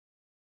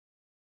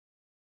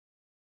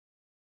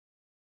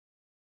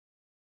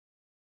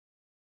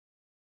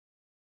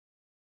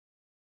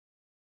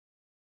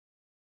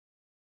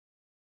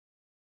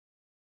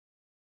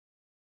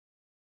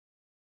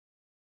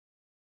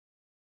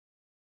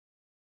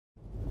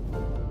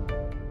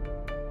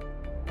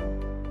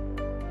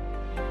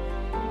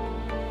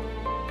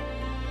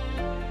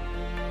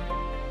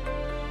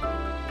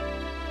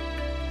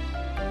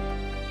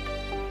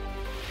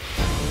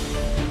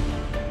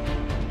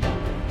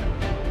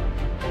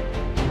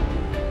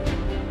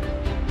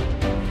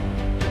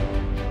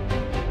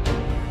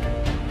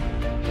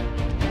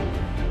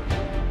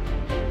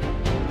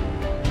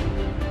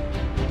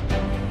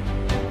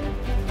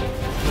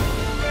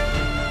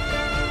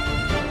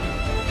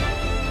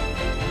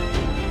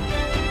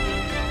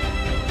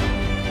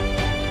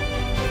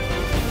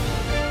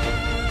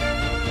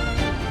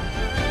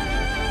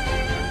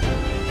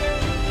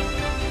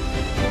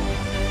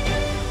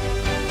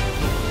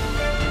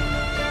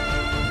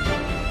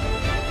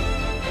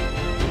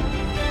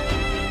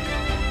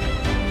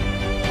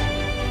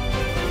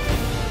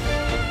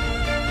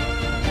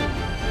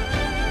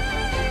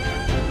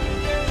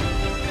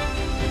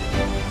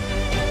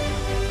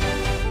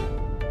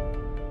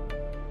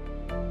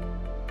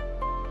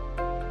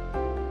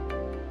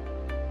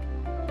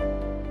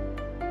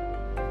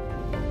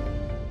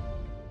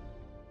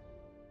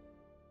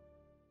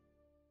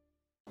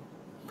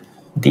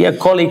Dear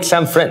colleagues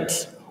and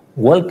friends,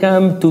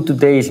 welcome to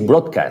today's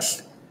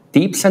broadcast,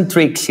 Tips and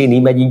Tricks in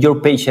Imaging Your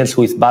Patients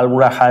with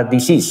Valvular Heart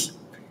Disease,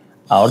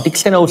 Aortic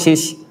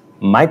Stenosis,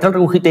 Mitral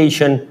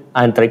Regurgitation,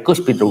 and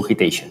Tricuspid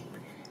Regurgitation.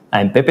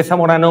 I'm Pepe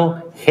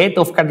Zamorano, Head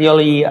of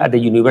Cardiology at the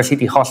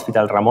University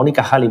Hospital Ramón y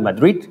Cajal in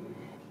Madrid.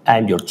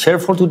 I'm your chair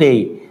for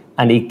today,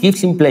 and it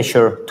gives me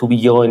pleasure to be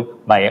joined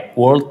by a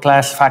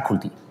world-class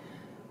faculty,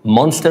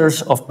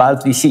 monsters of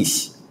valve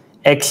disease,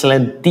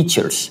 excellent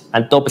teachers,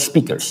 and top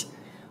speakers.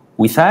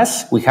 With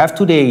us, we have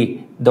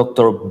today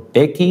Dr.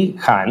 Becky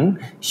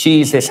Han.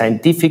 She is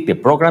the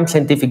program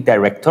scientific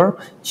director.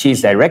 She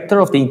is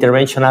director of the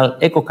interventional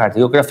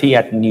echocardiography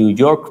at New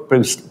York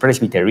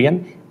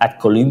Presbyterian at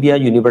Columbia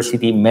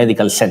University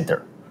Medical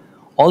Center.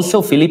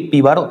 Also, Philippe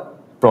Pibarot,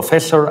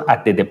 professor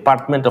at the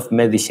Department of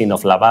Medicine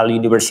of Laval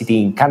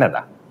University in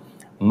Canada.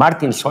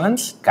 Martin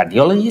Swaans,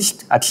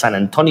 cardiologist at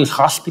Antonius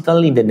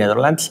Hospital in the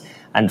Netherlands.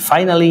 And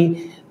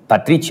finally,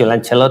 Patrizio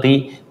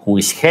Lancellotti, who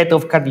is head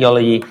of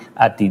cardiology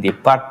at the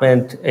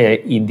department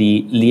in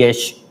the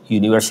Liège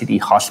University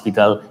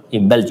Hospital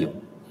in Belgium.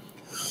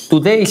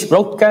 Today's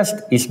broadcast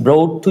is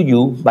brought to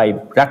you by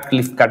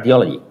Radcliffe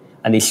Cardiology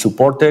and is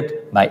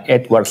supported by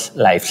Edwards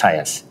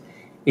Lifesciences.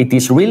 It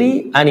is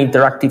really an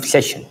interactive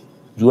session.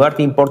 You are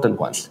the important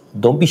ones.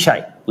 Don't be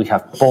shy. We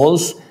have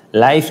polls,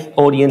 live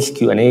audience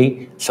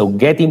Q&A, so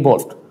get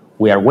involved.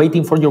 We are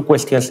waiting for your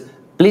questions.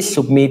 Please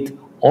submit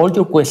all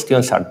your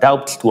questions or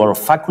doubts to our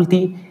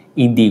faculty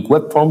in the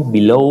web form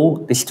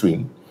below the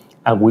stream,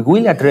 and we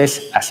will address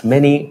as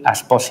many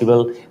as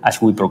possible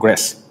as we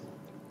progress.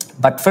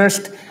 But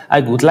first, I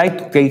would like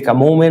to take a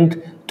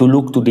moment to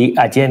look to the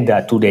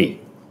agenda today.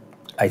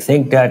 I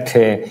think that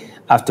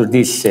after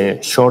this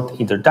short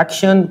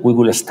introduction, we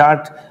will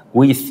start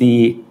with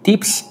the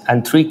tips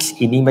and tricks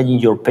in imaging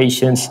your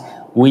patients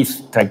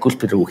with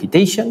tricuspid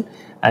regurgitation,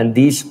 and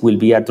this will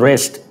be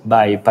addressed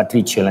by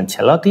Patrizio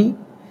Lancellotti.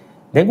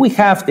 Then we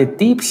have the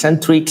tips and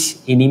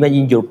tricks in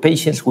imaging your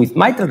patients with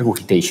mitral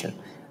regurgitation,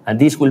 and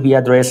this will be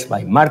addressed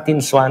by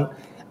Martin Swan,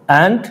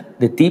 and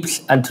the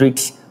tips and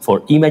tricks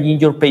for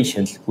imaging your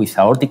patients with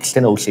aortic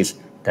stenosis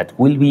that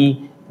will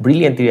be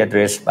brilliantly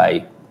addressed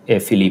by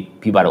Philippe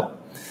Pibarot.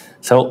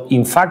 So,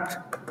 in fact,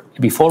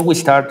 before we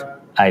start,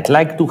 I'd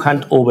like to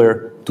hand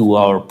over to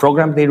our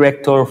program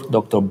director,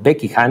 Dr.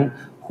 Becky Han,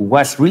 who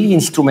was really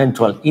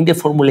instrumental in the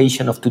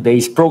formulation of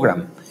today's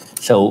program.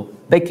 So,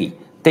 Becky,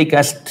 take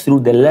us through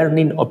the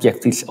learning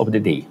objectives of the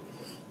day.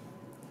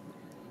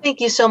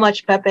 Thank you so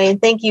much, Pepe,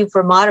 and thank you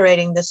for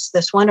moderating this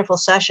wonderful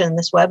session,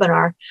 this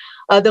webinar.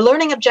 The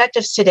learning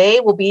objectives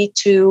today will be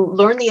to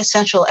learn the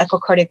essential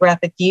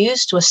echocardiographic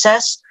views to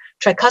assess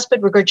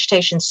tricuspid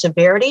regurgitation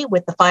severity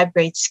with the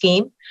 5-grade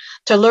scheme,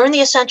 to learn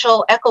the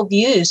essential echo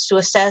views to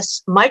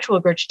assess mitral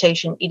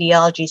regurgitation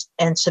etiologies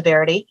and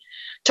severity,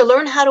 to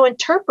learn how to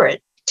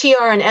interpret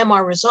TR and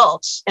MR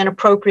results and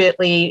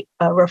appropriately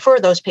refer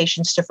those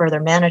patients to further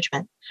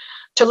management,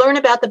 to learn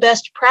about the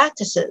best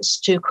practices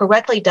to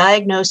correctly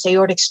diagnose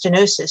aortic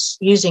stenosis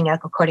using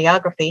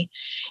echocardiography,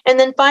 and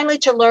then finally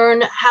to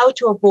learn how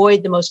to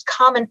avoid the most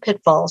common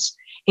pitfalls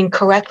in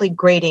correctly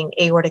grading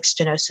aortic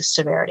stenosis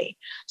severity.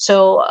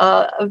 So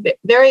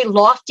very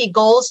lofty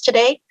goals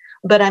today,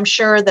 but I'm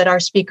sure that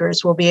our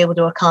speakers will be able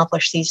to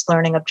accomplish these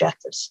learning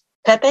objectives.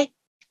 Pepe?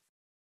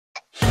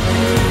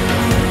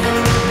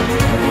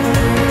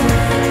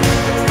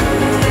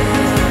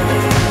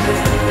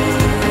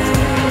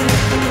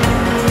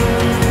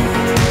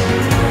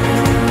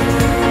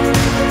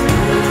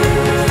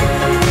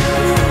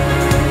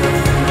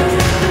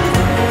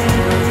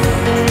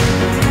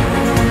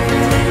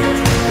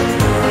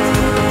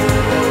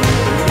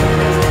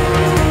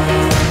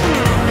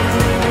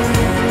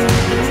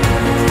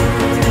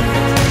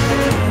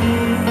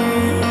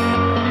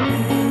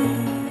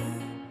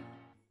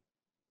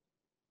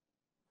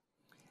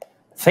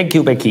 Thank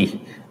you,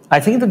 Becky. I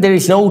think that there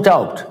is no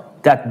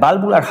doubt that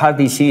valvular heart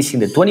disease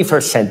in the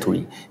 21st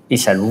century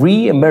is a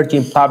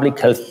re-emerging public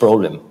health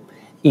problem.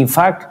 In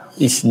fact,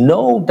 it's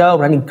no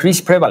doubt an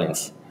increased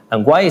prevalence.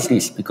 And why is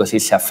this? Because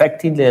it's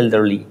affecting the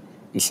elderly,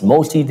 it's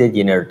mostly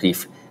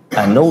degenerative,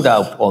 and no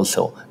doubt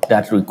also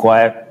that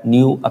require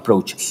new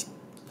approaches.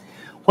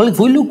 Well, if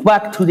we look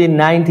back to the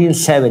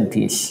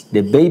 1970s,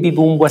 the baby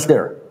boom was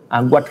there.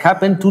 And what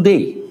happened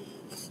today,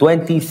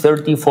 20,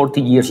 30,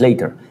 40 years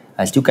later?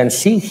 As you can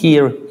see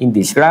here in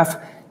this graph,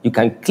 you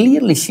can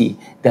clearly see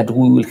that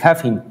we will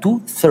have in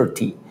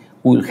 2030,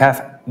 we will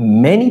have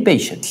many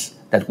patients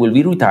that will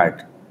be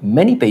retired,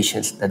 many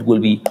patients that will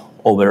be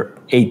over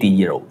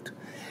 80-year-old.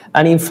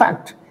 And in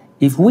fact,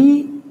 if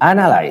we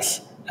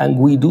analyze and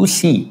we do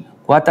see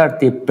what are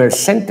the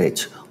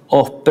percentage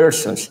of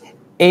persons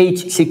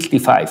age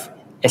 65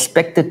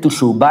 expected to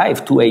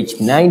survive to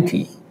age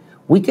 90,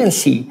 we can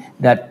see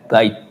that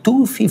by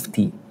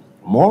 2050,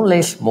 more or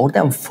less, more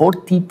than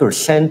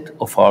 40%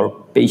 of our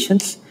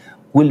patients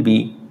will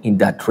be in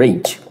that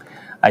range.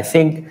 I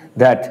think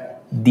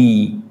that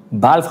the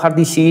valve heart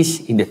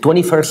disease in the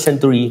 21st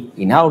century,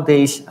 in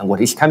nowadays, and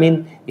what is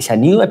coming is a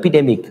new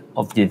epidemic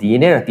of the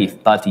degenerative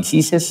valve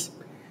diseases,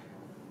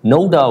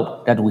 No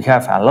doubt that we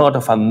have a lot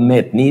of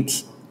unmet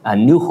needs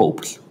and new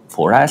hopes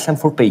for us and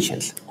for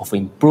patients of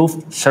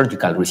improved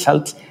surgical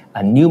results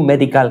and new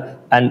medical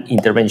and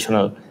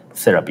interventional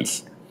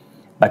therapies.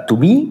 But to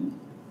be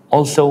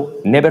also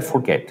never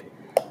forget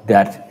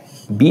that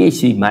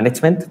VHD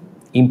management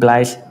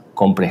implies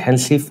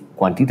comprehensive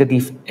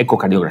quantitative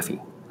echocardiography.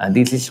 And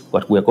this is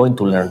what we are going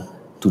to learn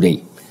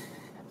today.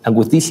 And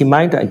with this in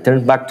mind, I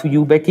turn back to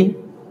you, Becky.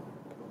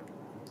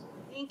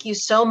 Thank you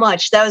so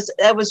much.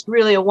 That was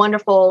really a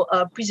wonderful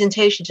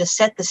presentation to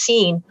set the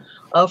scene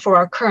for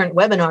our current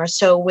webinar.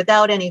 So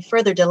without any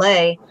further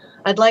delay,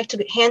 I'd like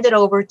to hand it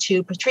over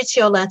to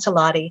Patrizio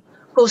Lancellotti,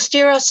 who will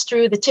steer us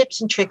through the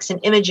tips and tricks in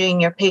imaging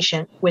your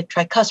patient with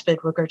tricuspid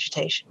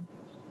regurgitation.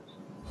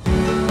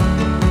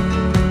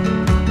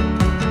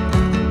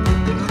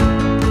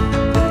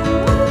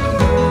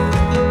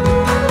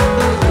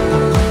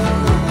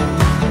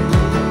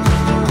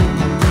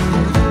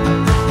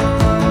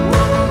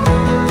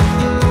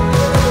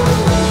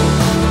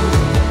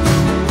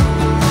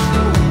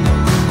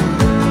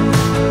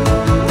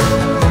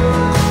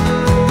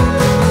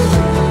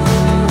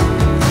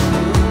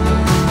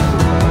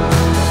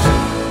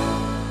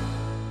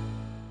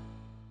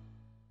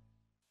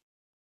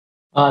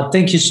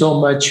 Thank you so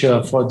much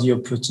for the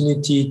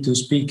opportunity to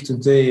speak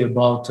today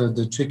about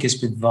the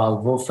tricuspid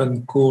valve,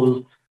 often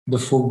called the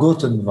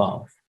forgotten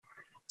valve.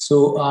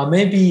 So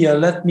maybe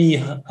let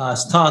me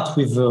start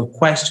with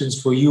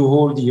questions for you,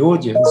 all the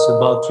audience,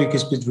 about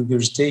tricuspid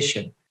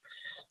regurgitation.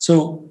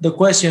 So the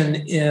question,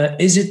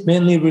 is it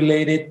mainly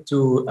related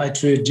to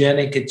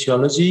iatrogenic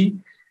etiology?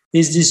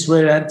 Is this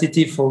rare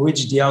entity for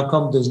which the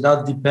outcome does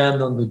not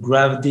depend on the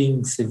gravity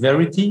and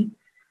severity?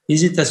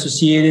 Is it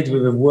associated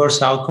with a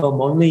worse outcome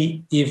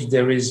only if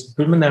there is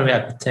pulmonary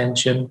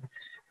hypertension?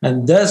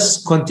 And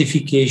does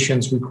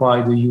quantifications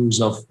require the use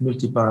of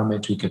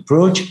multiparametric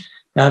approach?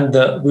 And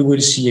we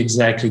will see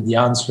exactly the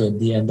answer at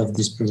the end of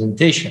this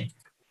presentation.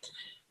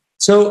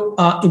 So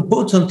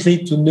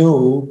importantly to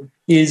know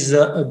is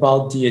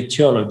about the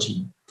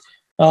etiology.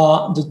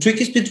 The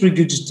tricuspid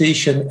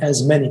regurgitation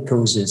has many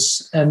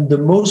causes, and the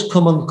most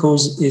common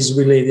cause is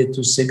related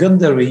to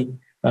secondary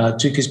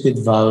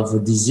tricuspid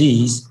valve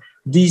disease.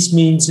 This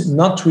means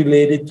not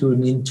related to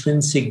an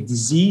intrinsic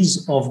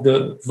disease of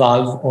the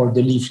valve or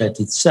the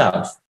leaflet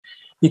itself.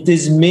 It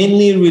is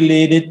mainly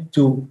related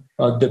to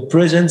the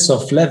presence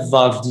of left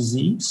valve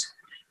disease.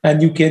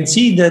 And you can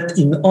see that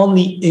in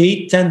only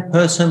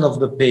 8-10% of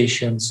the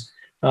patients,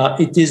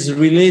 it is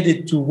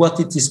related to what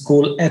it is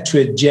called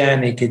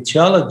iatrogenic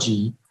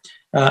etiology,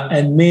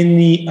 and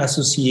mainly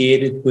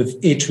associated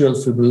with atrial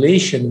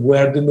fibrillation,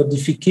 where the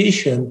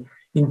modification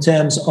in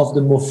terms of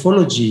the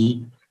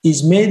morphology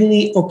is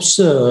mainly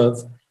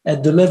observed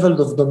at the level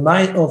of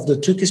the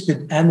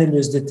tricuspid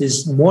annulus that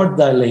is more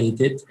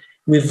dilated,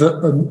 with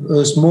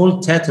a small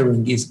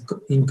tethering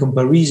in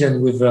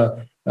comparison with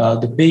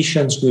the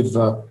patients with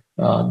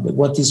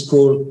what is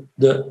called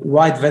the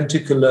right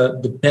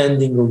ventricular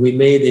depending or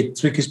related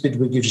tricuspid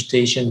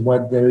regurgitation,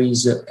 where there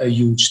is a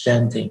huge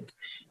stenting.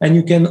 And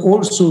you can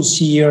also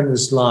see here in the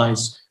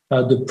slides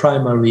the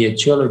primary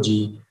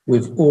etiology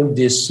with all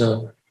this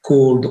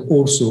called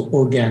also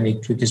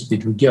organic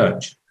tricuspid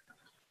regurg.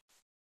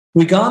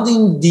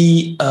 Regarding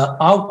the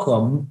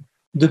outcome,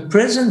 the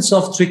presence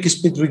of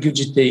tricuspid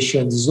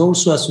regurgitation is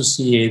also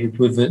associated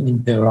with an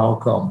impaired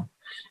outcome.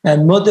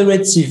 And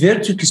moderate severe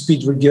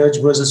tricuspid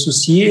regurg was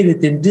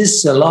associated in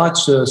this large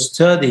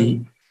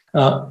study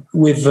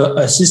with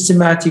a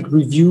systematic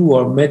review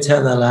or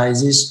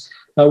meta-analysis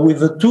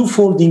with a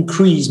twofold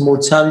increase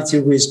mortality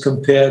risk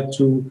compared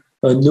to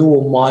no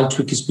or mild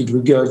tricuspid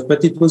regurg,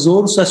 but it was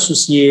also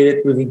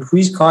associated with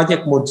increased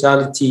cardiac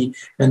mortality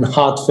and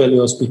heart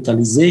failure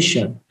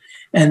hospitalization.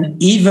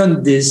 And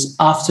even this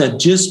after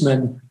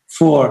adjustment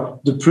for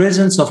the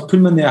presence of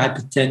pulmonary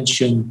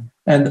hypertension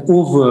and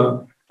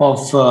over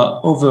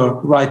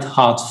right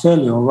heart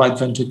failure, right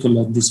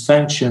ventricular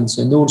dysfunctions,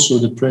 and also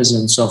the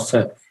presence of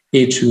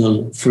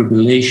atrial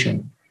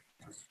fibrillation.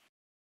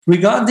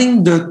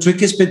 Regarding the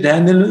tricuspid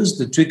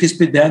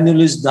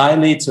annulus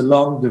dilates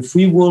along the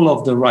free wall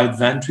of the right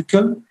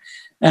ventricle.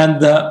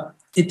 And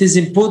it is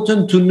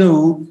important to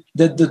know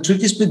that the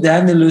tricuspid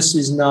annulus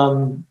is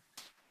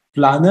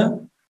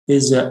non-planar,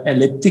 is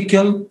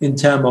elliptical in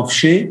terms of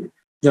shape.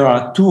 There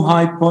are 2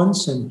 high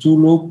points and 2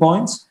 low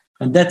points.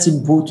 And that's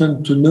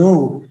important to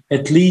know,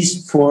 at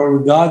least for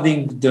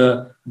regarding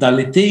the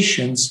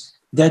dilatations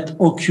that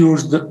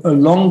occurs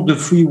along the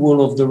free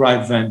wall of the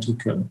right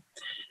ventricle.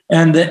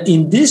 And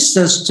in this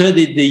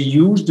study, they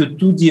used the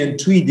 2D and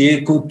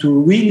 3D echo to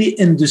really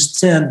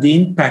understand the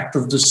impact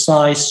of the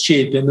size,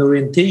 shape, and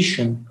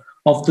orientation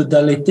of the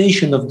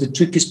dilatation of the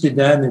tricuspid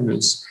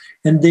annulus.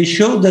 And they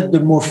showed that the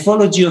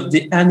morphology of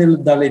the annular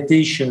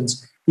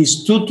dilatations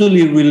is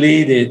totally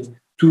related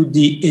to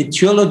the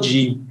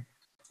etiology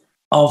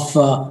of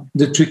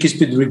the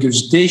tricuspid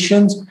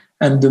regurgitations,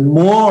 and the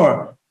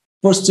more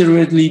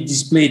posteriorly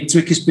displayed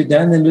tricuspid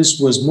annulus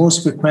was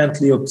most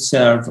frequently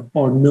observed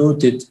or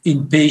noted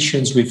in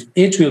patients with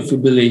atrial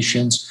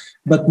fibrillations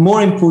but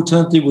more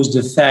importantly was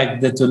the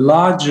fact that a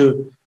larger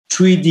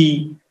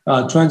 3D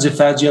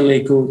transesophageal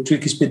echo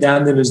tricuspid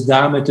annulus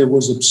diameter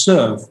was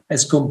observed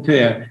as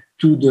compared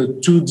to the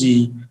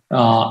 2D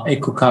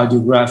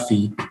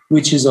echocardiography,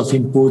 which is of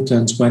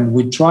importance when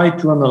we try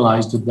to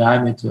analyze the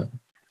diameter.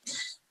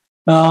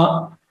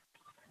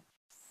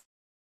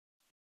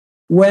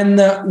 When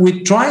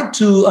we try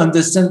to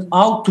understand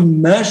how to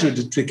measure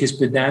the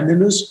tricuspid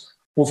annulus,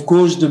 of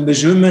course, the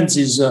measurements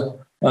is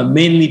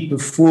mainly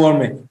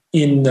performed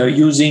in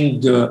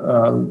using the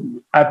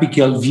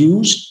apical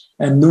views.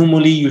 And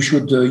normally you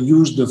should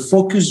use the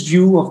focus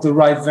view of the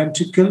right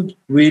ventricle,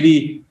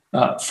 really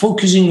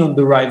focusing on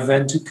the right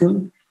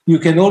ventricle. You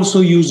can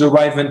also use a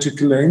right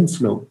ventricular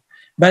inflow.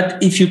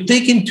 But if you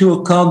take into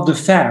account the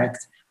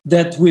fact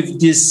that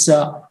with this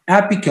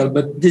apical,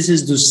 but this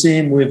is the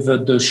same with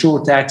the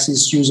short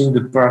axis using the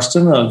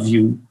parasternal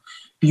view,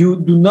 you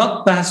do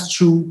not pass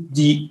through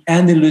the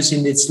annulus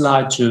in its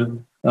larger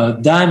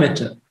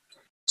diameter.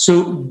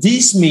 So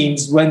this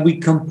means when we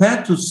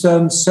compare to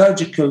some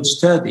surgical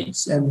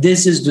studies, and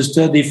this is the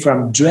study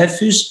from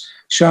Dreyfus,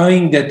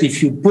 showing that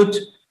if you put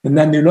an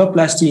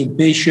annuloplasty in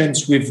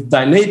patients with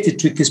dilated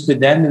tricuspid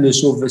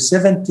annulus over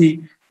 70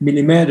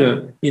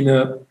 millimeter in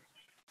an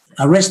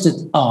arrested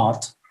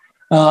heart,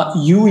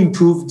 you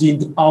improve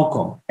the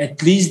outcome,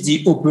 at least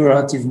the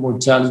operative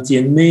mortality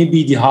and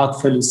maybe the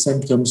heart failure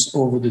symptoms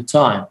over the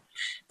time.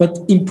 But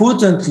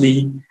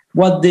importantly,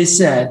 what they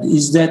said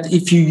is that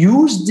if you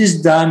use this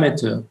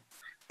diameter,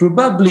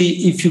 probably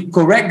if you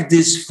correct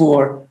this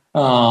for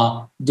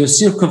the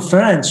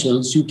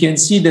circumferentials, you can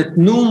see that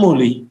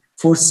normally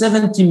for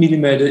 70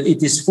 millimeter,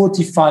 it is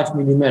 45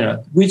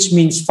 millimeter, which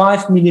means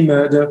 5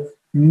 millimeter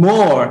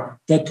more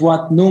than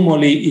what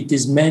normally it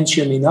is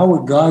mentioned in our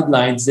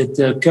guidelines that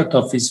the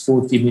cutoff is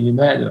 40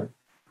 millimeter.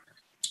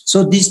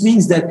 So this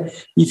means that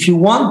if you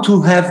want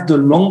to have the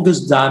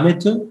longest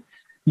diameter,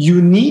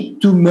 you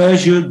need to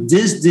measure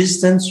this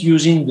distance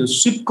using the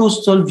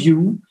subcostal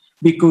view,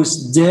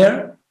 because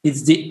there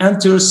it's the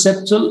anterior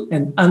septal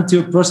and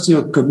anterior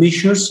posterior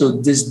commissure. So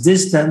this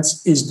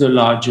distance is the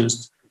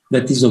largest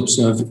that is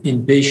observed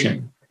in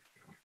patient.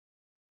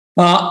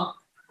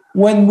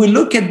 When we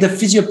look at the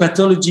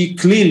physiopathology,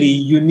 clearly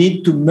you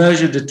need to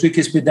measure the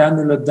tricuspid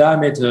annular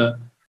diameter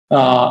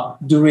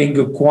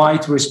during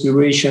quiet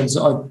respirations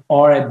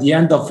or at the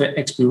end of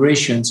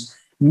expirations,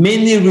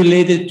 mainly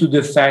related to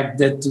the fact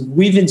that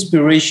with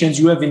inspirations,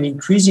 you have an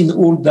increase in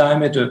all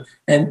diameter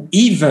and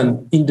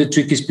even in the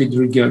tricuspid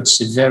regurg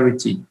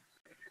severity.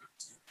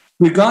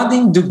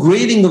 Regarding the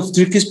grading of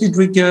tricuspid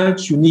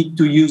regurg, you need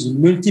to use a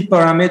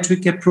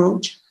multi-parametric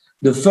approach.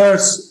 The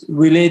first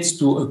relates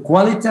to a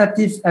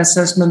qualitative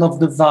assessment of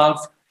the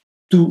valve,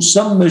 to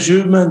some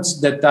measurements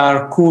that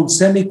are called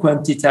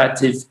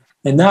semi-quantitative,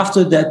 and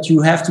after that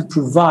you have to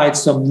provide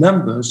some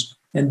numbers,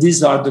 and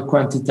these are the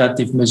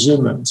quantitative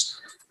measurements.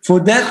 For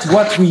that,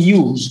 what we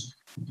use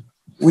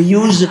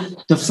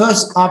the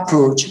first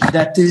approach,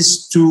 that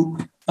is to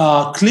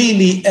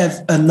clearly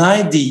have an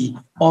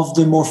idea of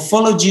the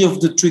morphology of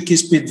the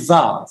tricuspid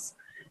valve.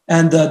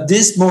 And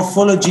this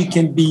morphology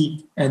can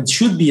be and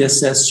should be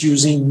assessed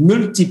using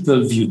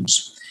multiple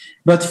views.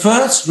 But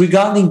first,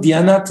 regarding the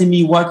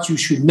anatomy, what you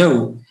should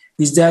know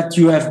is that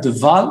you have the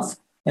valve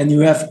and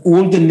you have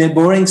all the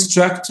neighboring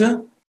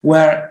structure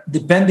where,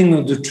 depending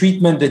on the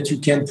treatment that you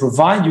can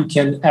provide, you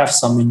can have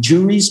some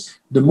injuries.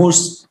 The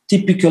most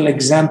typical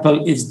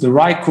example is the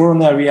right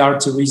coronary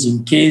arteries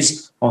in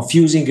case of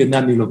using an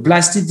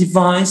annuloplasty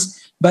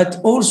device. But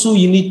also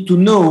you need to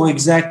know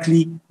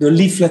exactly the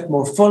leaflet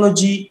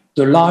morphology.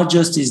 The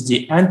largest is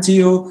the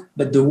anterior,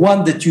 but the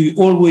one that you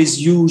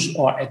always use,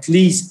 or at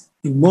least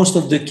in most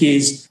of the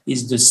case,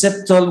 is the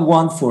septal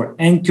one for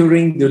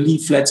anchoring the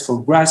leaflets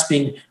for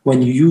grasping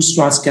when you use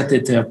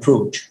transcatheter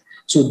approach.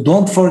 So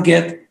don't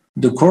forget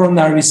the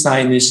coronary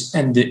sinus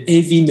and the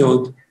AV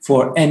node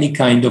for any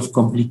kind of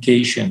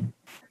complication.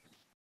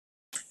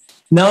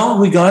 Now,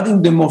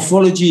 regarding the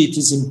morphology, it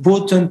is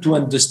important to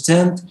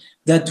understand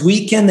that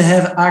we can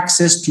have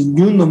access to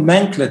new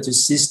nomenclature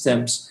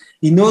systems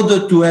in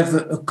order to have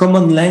a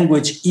common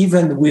language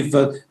even with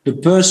the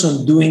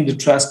person doing the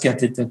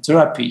transcatheter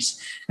therapies.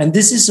 And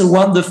this is a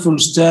wonderful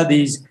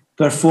study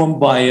performed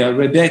by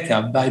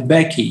Rebecca, by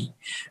Becky,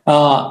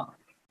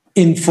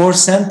 in 4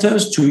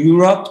 centers to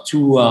Europe,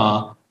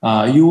 to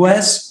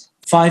US,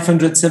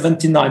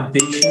 579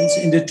 patients,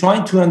 and they're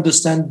trying to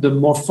understand the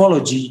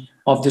morphology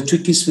of the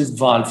tricuspid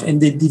valve. And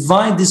they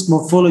divide this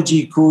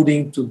morphology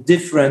according to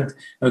different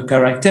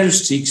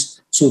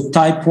characteristics. So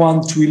type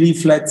 1, 3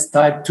 leaflets,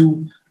 type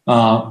 2,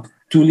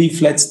 2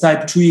 leaflets,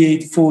 type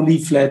 3A, 4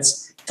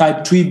 leaflets, type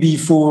 3B,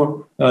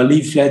 4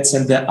 leaflets,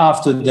 and then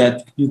after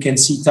that, you can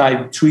see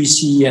type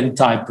 3C and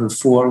type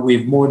 4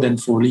 with more than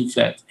 4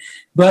 leaflets.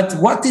 But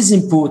what is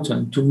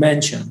important to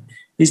mention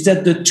is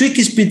that the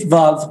tricuspid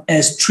valve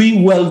has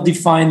 3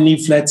 well-defined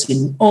leaflets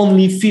in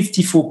only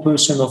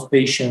 54% of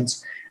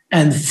patients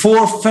and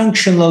 4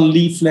 functional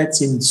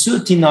leaflets in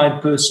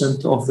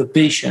 39% of the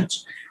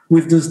patients,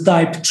 with the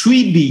type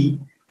 3B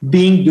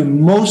being the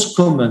most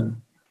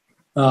common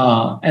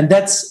And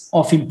that's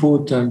of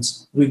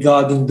importance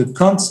regarding the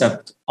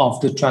concept of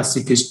the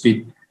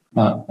tricuspid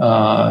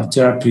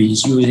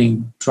therapies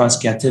using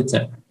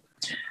transcatheter.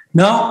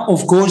 Now,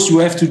 of course, you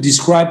have to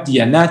describe the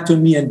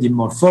anatomy and the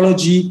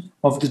morphology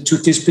of the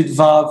tricuspid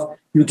valve.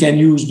 You can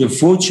use the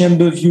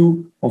four-chamber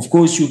view. Of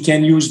course, you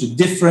can use the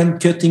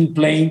different cutting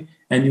plane,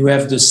 and you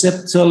have the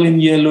septal in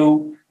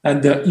yellow,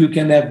 and you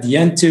can have the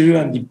anterior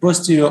and the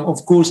posterior.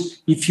 Of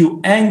course, if you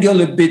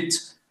angle a bit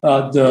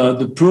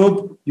the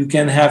probe, you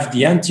can have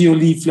the anterior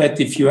leaflet.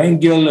 If you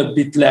angle a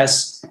bit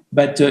less,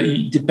 but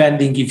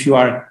depending if you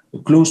are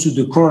close to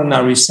the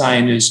coronary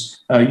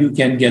sinus, you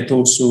can get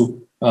also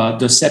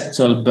the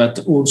septal, but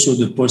also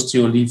the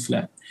posterior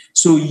leaflet.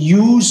 So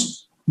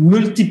use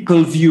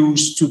multiple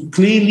views to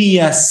clearly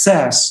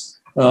assess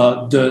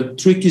the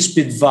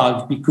tricuspid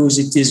valve, because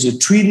it is a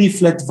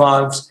three-leaflet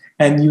valve,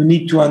 and you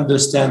need to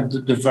understand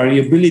the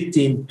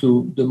variability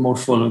into the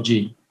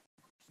morphology.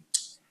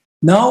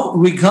 Now,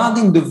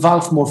 regarding the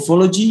valve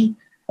morphology,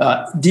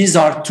 these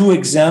are two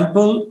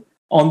examples.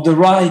 On the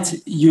right,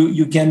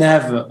 you can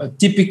have a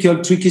typical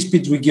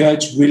tricuspid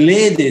regurg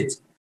related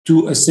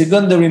to a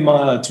secondary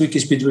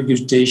tricuspid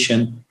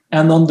regurgitation.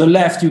 And on the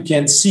left, you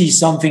can see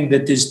something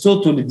that is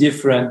totally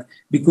different,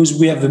 because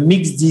we have a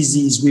mixed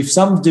disease with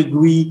some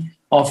degree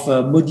of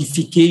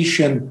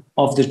modification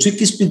of the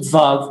tricuspid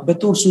valve,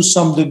 but also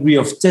some degree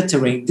of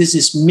tethering. This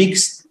is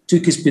mixed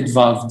tricuspid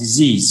valve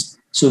disease,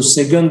 so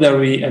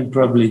secondary and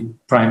probably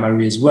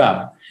primary as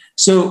well.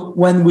 So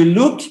when we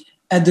look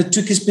at the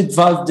tricuspid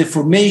valve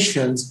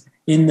deformations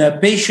in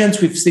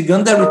patients with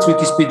secondary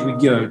tricuspid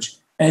regurg,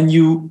 and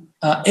you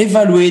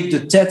evaluate the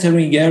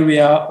tethering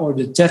area or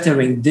the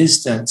tethering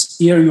distance,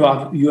 here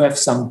you have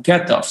some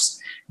cutoffs,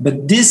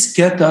 but these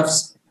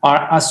cutoffs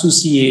are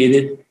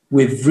associated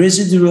with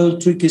residual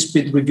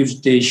tricuspid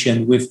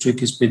regurgitation with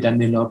tricuspid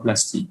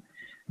annuloplasty.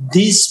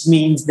 This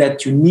means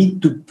that you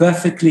need to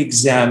perfectly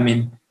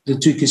examine the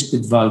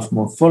tricuspid valve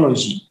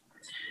morphology.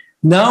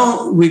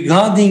 Now,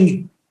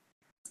 regarding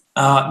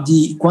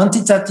the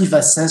quantitative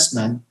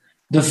assessment,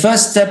 the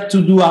first step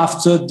to do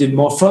after the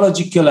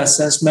morphological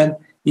assessment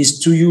is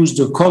to use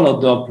the color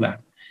Doppler.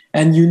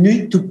 And you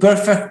need to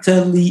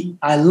perfectly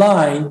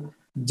align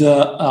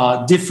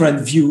the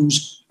different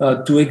views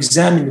to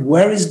examine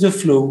where is the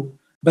flow,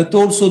 but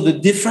also the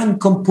different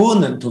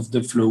component of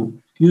the flow,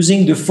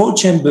 using the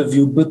four-chamber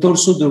view, but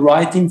also the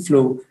writing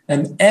flow,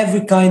 and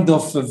every kind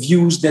of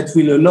views that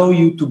will allow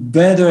you to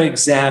better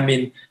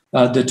examine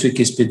the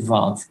tricuspid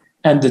valve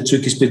and the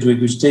tricuspid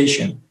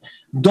regurgitation.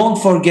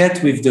 Don't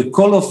forget, with the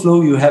color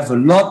flow, you have a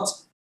lot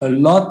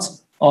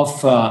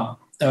of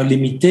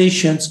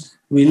limitations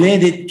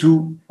related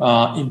to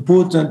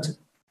important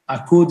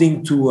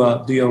according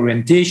to the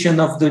orientation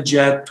of the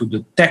jet, to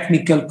the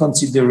technical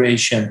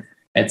consideration,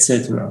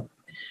 etc.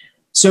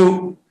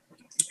 So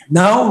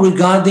now,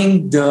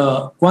 regarding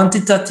the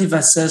quantitative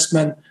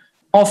assessment,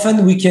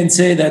 often we can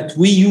say that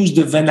we use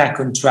the vena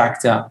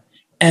contracta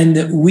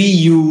and we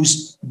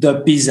use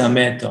the PISA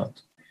method.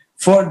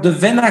 For the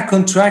vena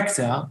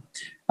contracta,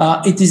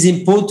 it is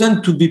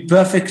important to be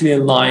perfectly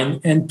aligned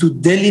and to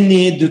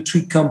delineate the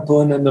three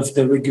components of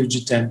the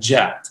regurgitant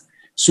jet.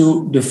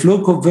 So the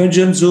flow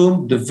convergence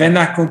zone, the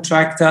vena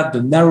contracta,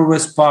 the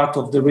narrowest part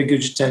of the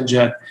regurgitant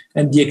jet,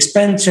 and the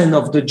expansion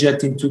of the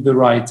jet into the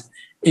right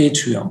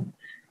atrium.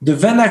 The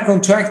vena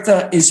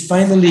contracta is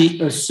finally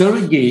a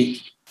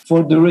surrogate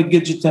for the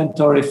regurgitant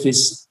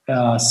orifice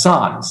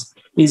size.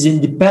 It is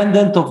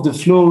independent of the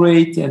flow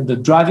rate and the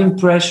driving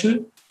pressure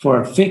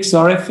for a fixed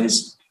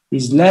orifice,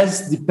 is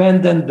less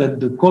dependent than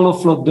the color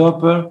flow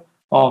Doppler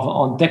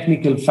on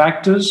technical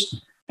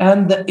factors,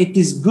 and it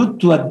is good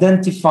to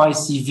identify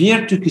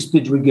severe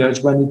tricuspid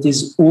regurg when it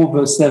is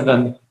over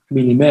 7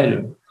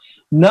 millimeters.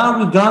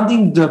 Now,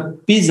 regarding the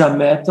PISA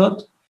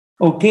method,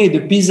 okay,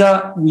 the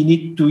PISA, we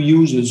need to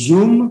use a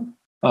zoom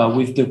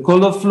with the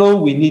color flow.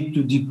 We need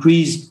to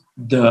decrease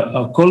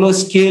the color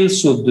scale,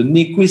 so the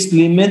Nyquist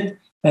limit.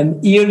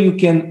 And here you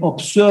can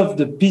observe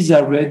the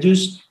PISA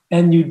radius,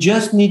 and you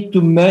just need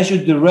to measure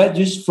the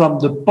radius from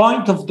the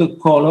point of the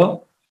color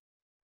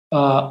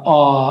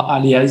or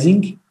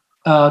aliasing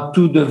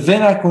to the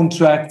vena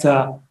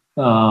contracta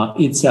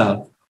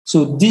itself.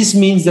 So this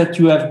means that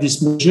you have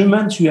this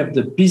measurement, you have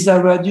the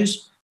PISA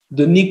radius.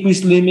 The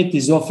Nyquist limit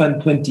is often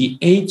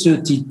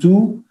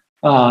 2832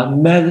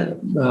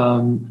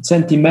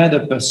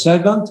 centimeter per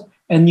second,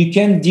 and you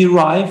can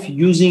derive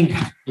using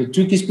the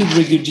tricuspid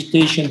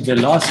regurgitation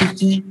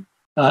velocity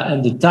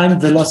and the time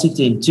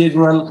velocity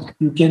integral.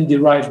 You can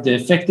derive the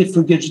effective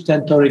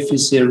regurgitant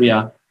orifice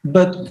area,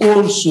 but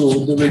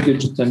also the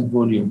regurgitant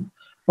volume.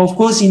 Of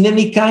course, in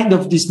any kind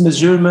of these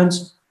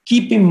measurements,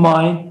 keep in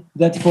mind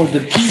that for the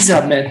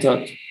PISA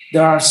method,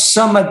 there are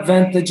some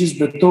advantages,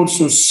 but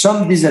also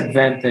some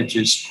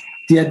disadvantages.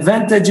 The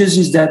advantages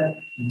is that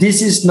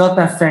this is not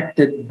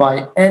affected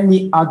by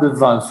any other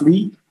valve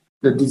lead.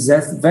 The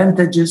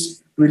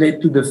disadvantages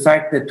relate to the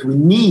fact that we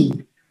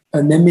need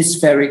an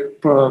hemispheric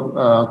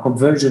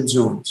convergence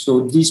zone.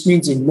 So this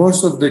means in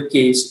most of the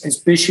case,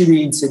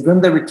 especially in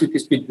secondary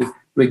tricuspid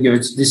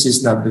regurg, this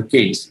is not the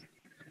case.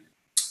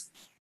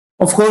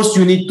 Of course,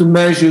 you need to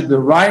measure the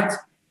right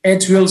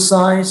atrial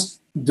size,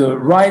 the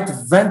right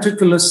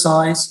ventricular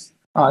size.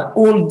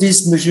 All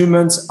these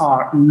measurements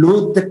are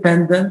load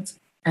dependent,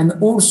 and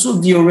also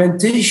the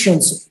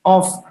orientations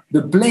of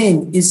the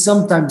plane is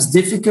sometimes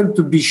difficult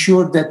to be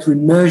sure that we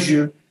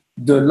measure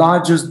the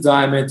largest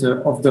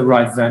diameter of the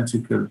right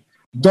ventricle.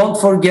 Don't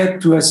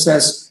forget to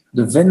assess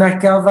the vena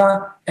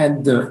cava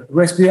and the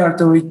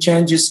respiratory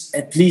changes,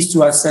 at least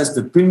to assess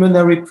the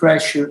pulmonary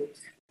pressure.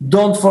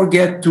 Don't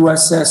forget to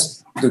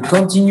assess the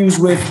continuous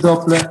wave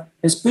Doppler,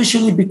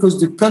 especially because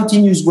the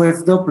continuous wave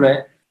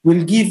Doppler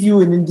will give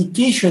you an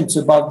indication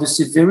about the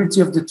severity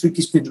of the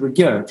tricuspid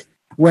regurg.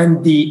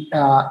 When the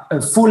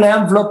full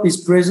envelope is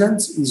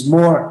present, is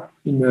more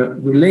in a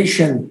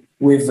relation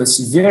with a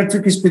severe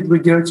tricuspid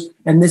regurg,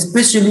 and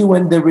especially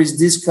when there is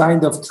this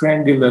kind of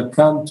triangular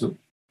contour.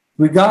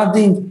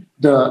 Regarding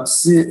the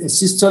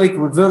systolic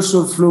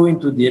reversal flow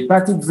into the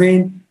hepatic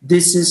vein,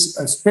 this is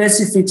a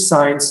specific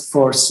signs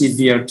for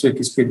severe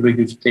tricuspid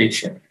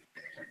regurgitation.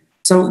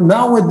 So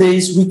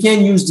nowadays, we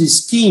can use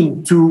this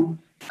scheme to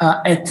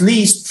at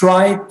least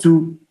try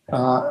to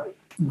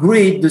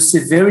grade the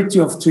severity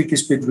of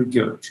tricuspid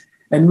regurg.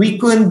 And we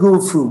can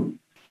go through.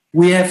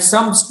 We have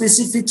some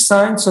specific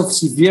signs of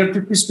severe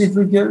tricuspid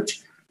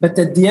regurg, but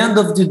at the end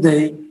of the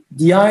day,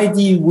 the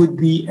idea would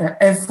be an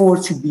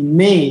effort should be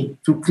made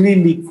to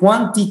clearly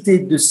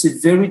quantitate the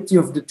severity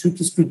of the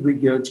tricuspid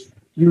regurg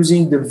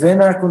using the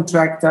vena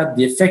contracta,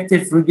 the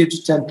effective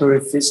regurgitant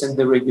orifice, and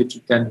the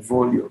regurgitant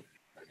volume.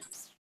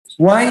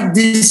 Why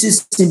this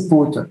is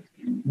important?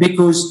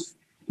 Because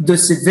the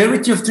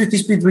severity of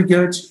tricuspid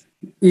regurg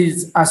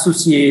is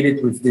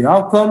associated with the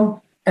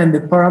outcome, and the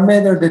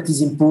parameter that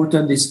is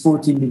important is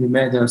 40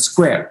 millimeters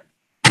square.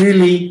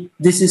 Really,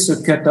 this is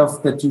a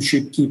cutoff that you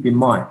should keep in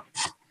mind.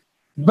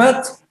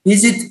 But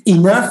is it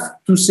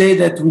enough to say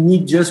that we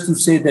need just to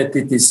say that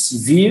it is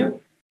severe?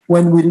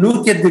 When we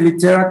look at the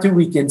literature,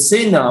 we can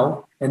say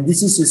now, and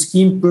this is a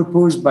scheme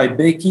proposed by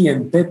Becky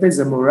and Pepe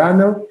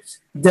Zamorano,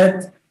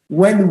 that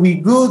when we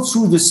go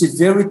through the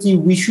severity,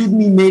 we should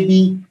be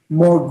maybe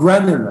more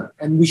granular,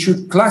 and we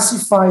should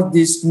classify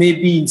this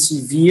maybe in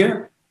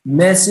severe,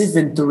 massive,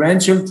 and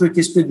torrential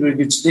tricuspid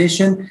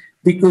regurgitation,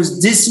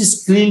 because this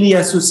is clearly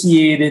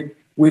associated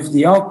with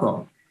the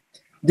outcome.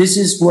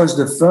 This was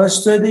the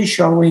first study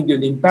showing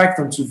an impact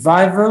on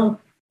survival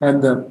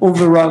and the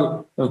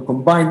overall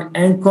combined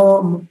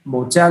income,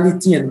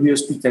 mortality, and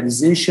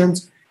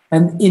rehospitalizations.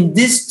 And in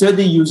this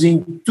study,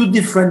 using two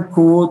different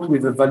cohorts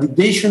with a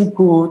validation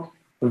cohort,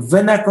 a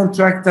vena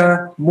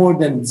contracta more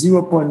than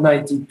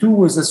 0.92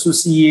 was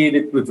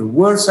associated with a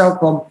worse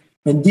outcome,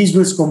 and this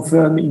was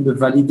confirmed in the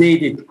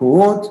validated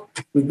cohort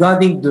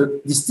regarding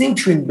the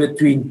distinction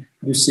between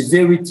the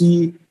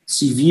severity,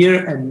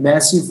 severe and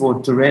massive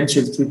or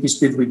torrential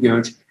tricuspid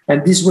regurg,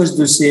 and this was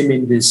the same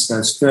in this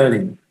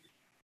study.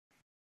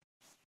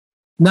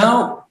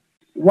 Now,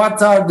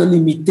 what are the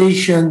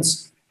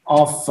limitations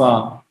of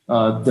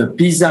the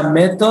PISA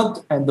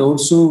method and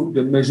also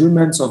the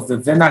measurements of the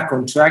vena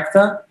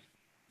contracta?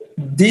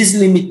 These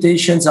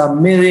limitations are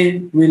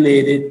mainly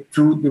related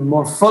to the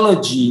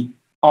morphology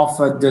of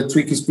the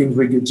tricuspid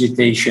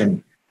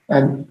regurgitation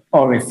and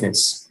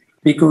orifice,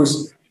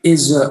 because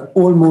it's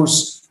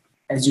almost,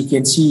 as you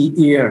can see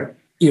here,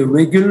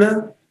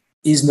 irregular,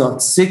 is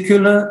not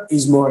circular,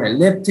 is more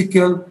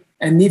elliptical.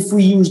 And if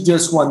we use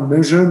just one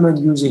measurement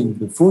using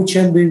the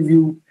four-chamber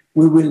view,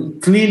 we will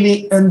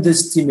clearly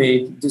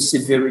underestimate the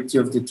severity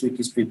of the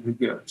tricuspid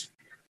regurg.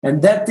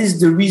 And that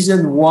is the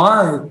reason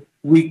why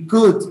we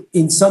could,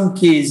 in some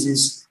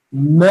cases,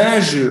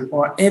 measure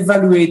or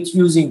evaluate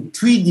using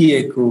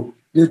 3D echo,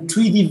 the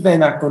 3D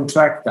vena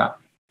contracta,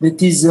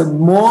 that is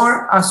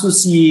more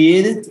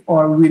associated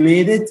or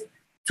related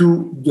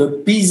to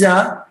the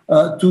PISA,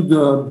 to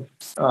the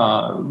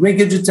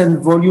regurgitant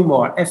volume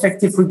or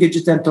effective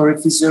regurgitant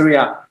orifice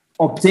area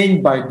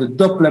obtained by the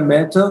Doppler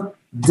method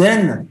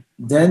than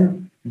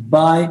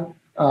by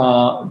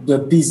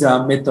the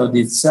PISA method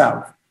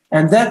itself.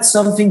 And that's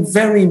something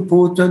very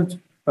important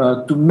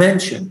to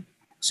mention.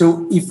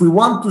 So if we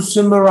want to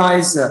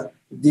summarize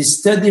this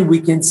study, we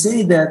can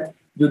say that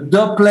the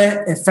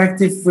Doppler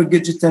effective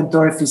regurgitant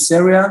orifice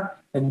area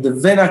and the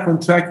vena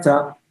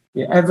contracta,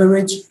 the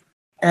average,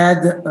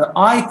 had a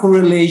high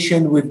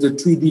correlation with the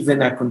 3D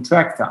vena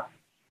contracta.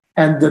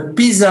 And the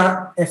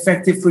PISA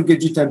effective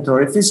regurgitant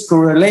orifice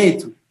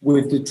correlate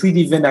with the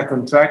 3D vena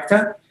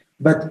contracta,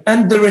 but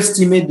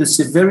underestimate the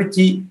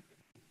severity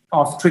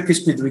of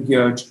tricuspid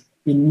regurg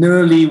in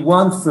nearly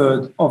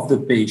 1/3 of the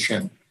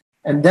patient.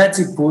 And that's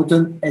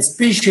important,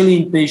 especially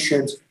in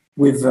patients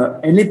with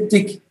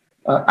elliptic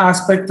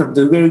aspect of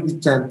the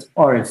regurgitant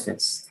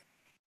orifice.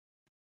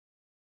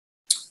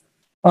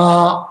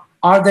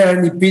 Are there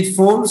any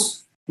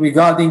pitfalls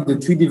regarding the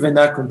 3D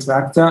vena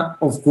contracta?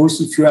 Of course,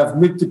 if you have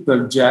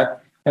multiple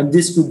jet, and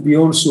this could be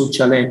also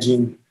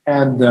challenging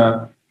and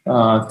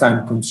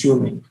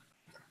time-consuming.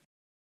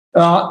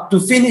 To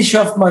finish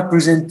off my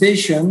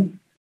presentation,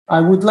 I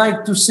would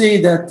like to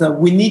say that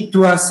we need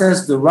to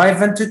assess the right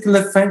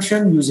ventricular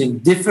function using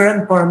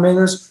different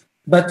parameters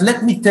But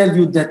let me tell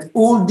you that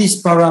all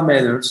these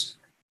parameters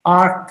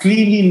are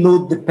clearly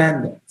load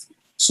dependent.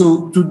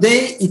 So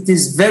today it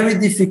is very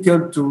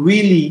difficult to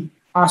really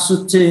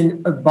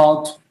ascertain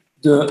about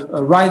the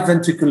right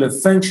ventricular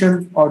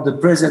function or the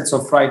presence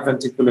of right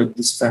ventricular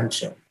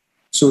dysfunction.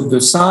 So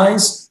the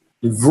size,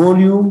 the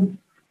volume,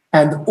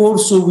 and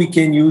also we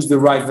can use the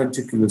right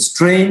ventricular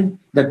strain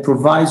that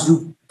provides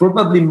you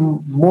probably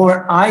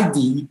more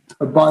idea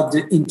about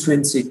the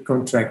intrinsic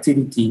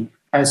contractility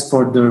as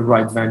for the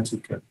right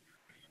ventricle.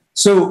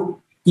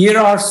 So here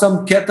are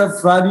some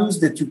cutoff values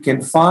that you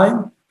can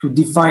find to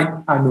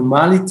define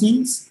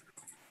anomalies.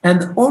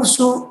 And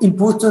also,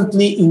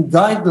 importantly, in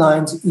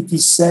guidelines, it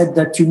is said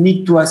that you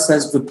need to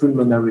assess the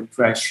pulmonary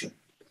pressure.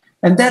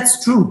 And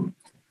that's true.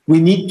 We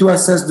need to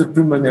assess the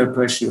pulmonary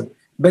pressure.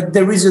 But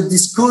there is a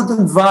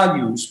discordant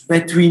values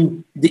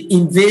between the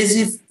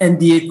invasive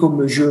and the echo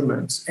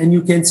measurements. And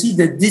you can see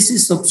that this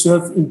is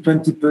observed in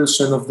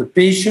 20% of the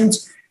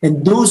patients.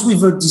 And those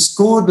with a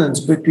discordance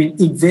between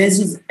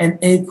invasive and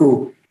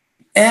echo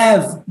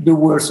have the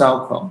worst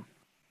outcome.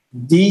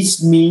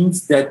 This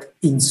means that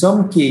in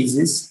some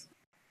cases,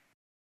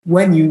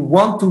 when you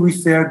want to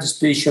refer these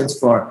patients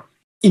for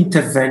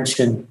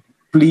intervention,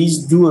 please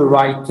do a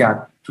right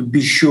cut to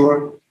be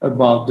sure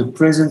about the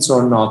presence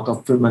or not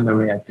of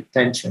pulmonary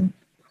hypertension.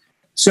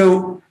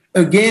 So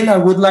again, I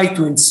would like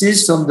to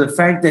insist on the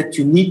fact that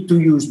you need to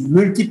use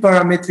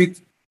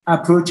multiparametric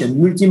approach and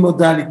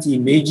multimodality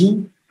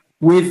imaging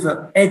with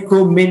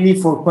echo mainly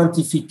for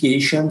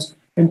quantifications,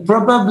 and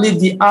probably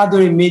the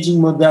other imaging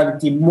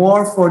modality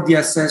more for the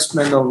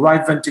assessment of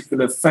right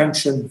ventricular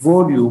function,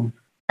 volume,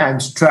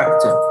 and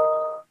structure.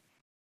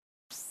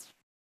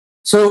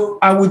 So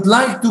I would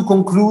like to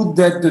conclude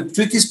that the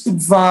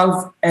tricuspid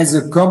valve has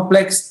a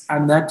complex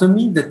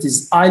anatomy that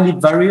is highly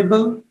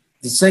variable.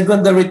 The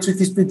secondary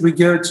tricuspid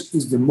regurg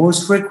is the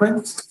most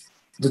frequent.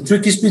 The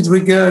tricuspid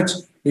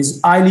regurg is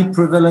highly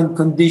prevalent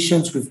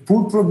conditions with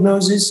poor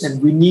prognosis,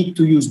 and we need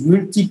to use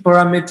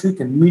multi-parametric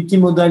and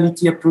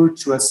multimodality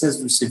approach to assess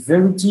the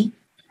severity.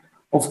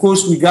 Of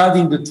course,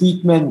 regarding the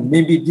treatment,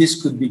 maybe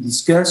this could be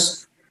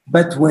discussed,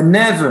 but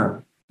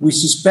whenever we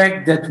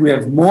suspect that we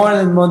have more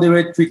than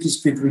moderate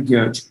tricuspid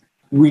regurg,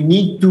 we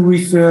need to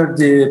refer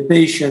the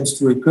patients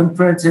to a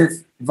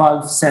comprehensive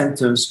valve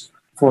centers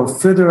for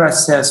further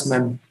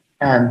assessment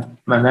and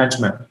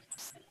management.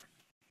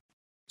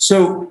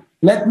 So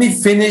let me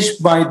finish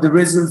by the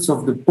results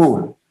of the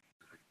poll.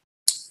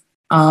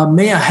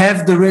 May I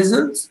have the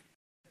results?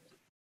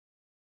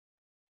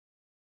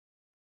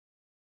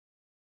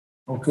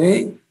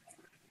 Okay.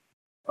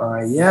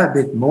 Yeah, a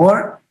bit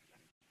more.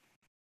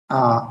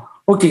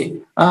 Okay.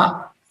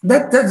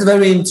 That's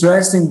very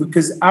interesting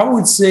because I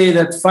would say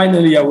that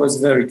finally I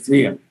was very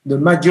clear. The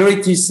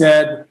majority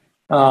said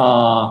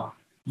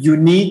you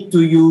need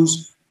to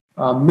use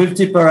a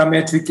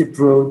multiparametric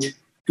approach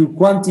to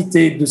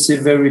quantitate the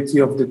severity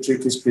of the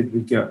tricuspid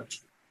regurg.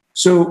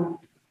 So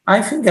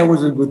I think I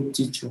was a good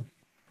teacher.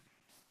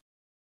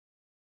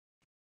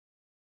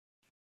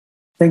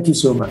 Thank you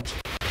so much.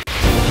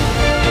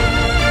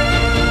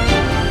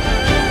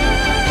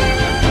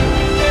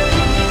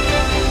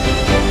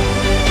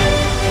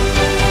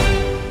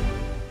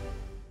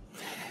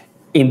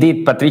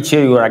 Indeed,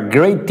 Patrizio, you are a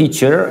great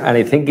teacher, and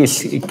I think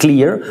it's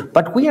clear.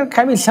 But we are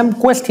having some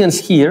questions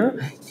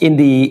here in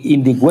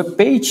the web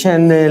page,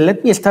 and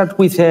let me start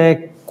with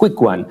a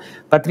quick one.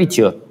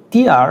 Patrizio,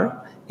 TR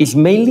is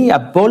mainly a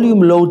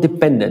volume load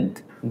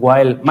dependent,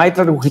 while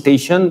mitral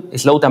regurgitation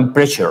is load and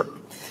pressure.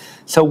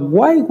 So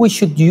why we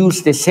should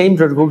use the same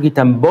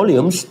regurgitant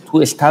volumes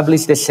to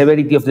establish the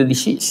severity of the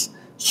disease?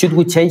 Should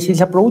we change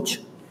this approach?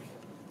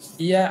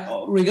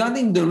 Yeah,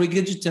 regarding the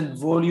regurgitant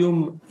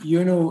volume,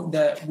 you know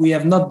that we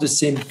have not the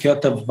same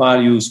cutoff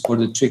values for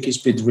the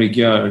tricuspid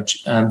regurg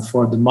and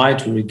for the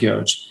mitral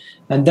regurg.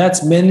 And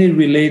that's mainly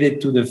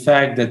related to the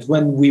fact that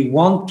when we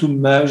want to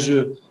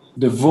measure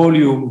the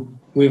volume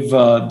with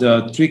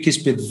the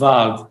tricuspid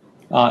valve,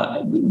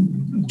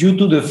 due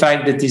to the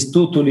fact that it's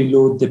totally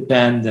load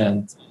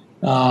dependent,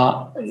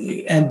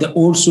 and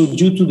also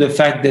due to the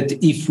fact that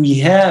if we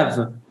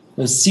have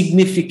a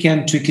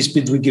significant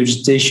tricuspid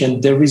regurgitation,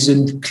 there is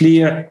a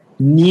clear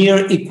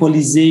near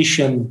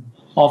equalization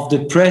of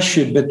the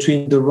pressure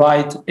between the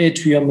right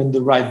atrium and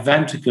the right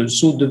ventricle.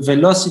 So the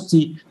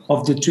velocity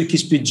of the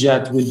tricuspid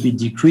jet will be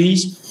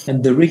decreased,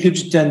 and the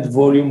regurgitant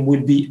volume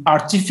will be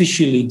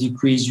artificially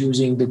decreased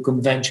using the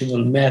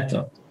conventional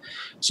method.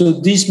 So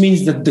this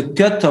means that the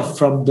cutoff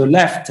from the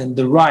left and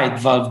the right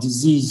valve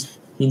disease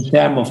in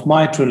terms of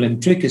mitral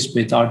and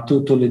tricuspid are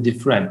totally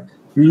different.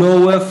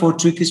 Lower for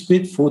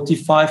tricuspid,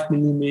 45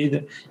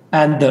 millimeter,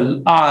 and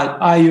the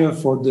higher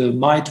for the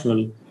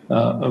mitral,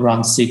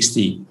 around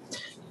 60.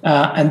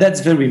 And that's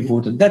very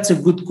important. That's a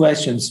good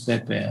question,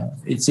 Pepe.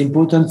 It's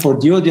important for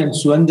the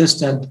audience to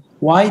understand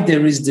why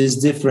there is this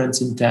difference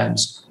in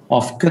terms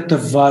of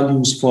cutoff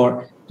values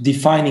for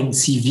defining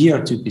severe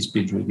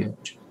tricuspid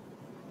regurg.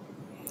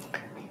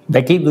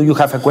 Becky, do you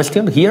have a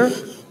question here?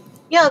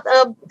 Yeah,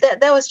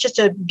 that was just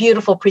a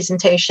beautiful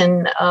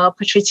presentation,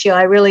 Patrizio.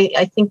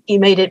 I think you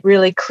made it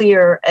really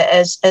clear,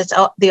 as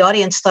the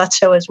audience thought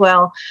so as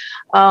well,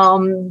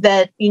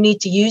 that you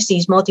need to use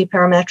these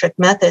multi-parametric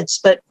methods.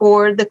 But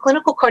for the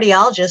clinical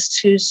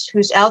cardiologist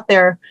who's out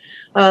there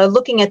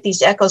looking at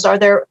these echoes, are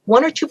there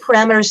one or two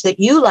parameters that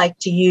you like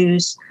to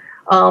use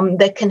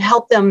that can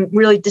help them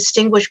really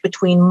distinguish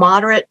between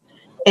moderate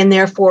and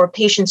therefore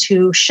patients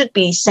who should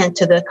be sent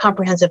to the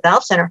Comprehensive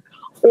Valve Center,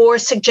 or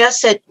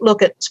suggest that,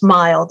 look, it's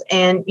mild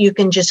and you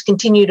can just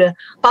continue to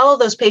follow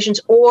those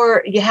patients,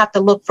 or you have to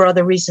look for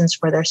other reasons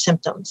for their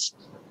symptoms?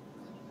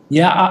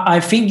 Yeah, I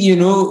think,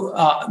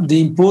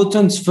 the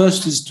importance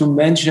first is to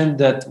mention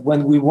that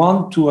when we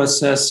want to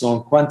assess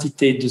or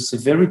quantitate the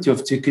severity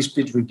of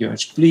tricuspid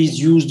regurg, please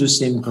use the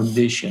same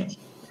condition.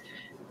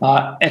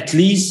 At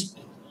least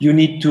you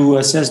need to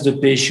assess the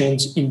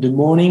patients in the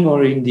morning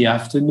or in the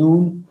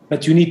afternoon,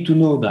 but you need to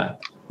know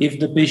that if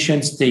the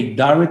patients take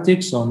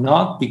diuretics or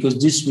not, because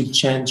this will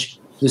change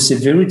the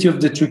severity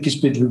of the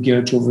tricuspid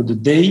regurg over the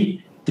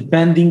day,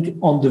 depending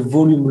on the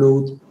volume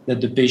load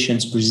that the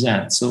patients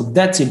present. So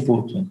that's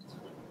important.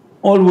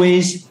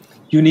 Always,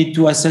 you need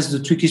to assess the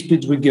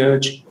tricuspid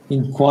regurg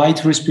in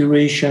quiet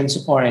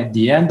respirations or at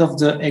the end of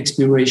the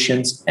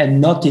expirations and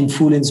not in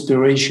full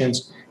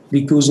inspirations,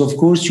 because, of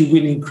course, you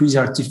will increase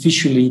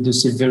artificially the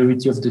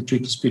severity of the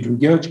tricuspid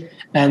regurg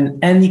and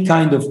any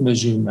kind of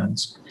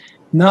measurements.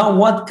 Now,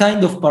 what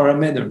kind of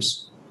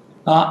parameters?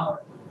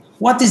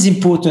 What is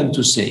important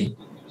to say?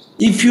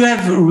 If you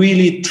have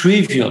really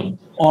trivial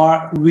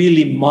or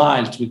really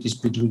mild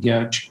tricuspid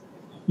regurg,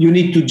 you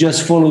need to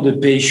just follow the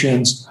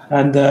patients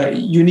and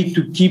you need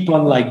to keep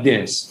on like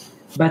this.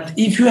 But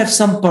if you have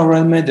some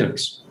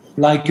parameters,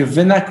 like a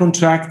vena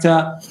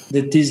contracta,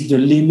 that is the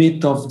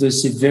limit of the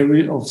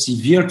severity of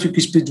severe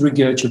tricuspid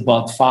regurg,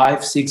 about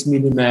 5-6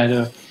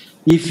 millimeter.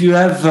 If you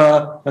have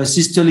a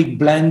systolic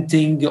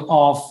blunting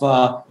of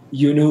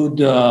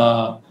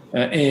the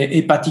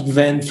hepatic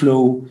vein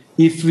flow,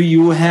 if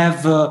you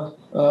have a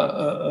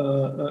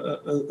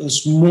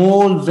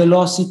small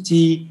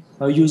velocity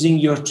using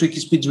your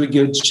tricuspid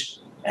regurg,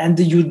 and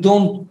you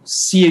don't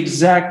see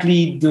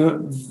exactly the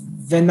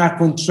vena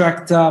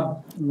contracta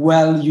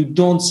well, you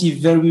don't see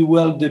very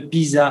well the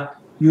PISA,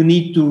 you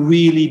need to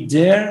really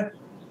dare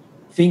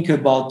think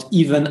about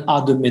even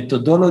other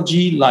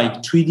methodology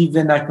like 3D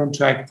vena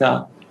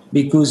contracta,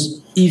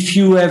 because if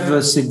you have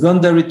a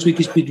secondary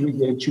tricuspid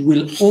regurg, you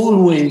will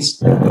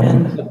always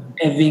end up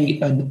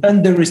having an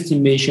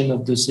underestimation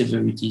of the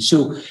severity.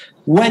 So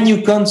when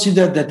you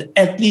consider that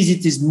at least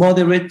it is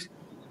moderate,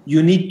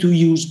 you need to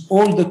use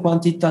all the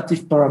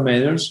quantitative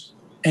parameters,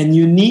 and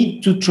you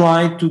need to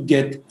try to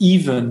get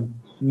even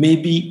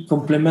maybe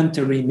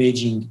complementary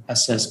imaging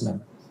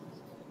assessment.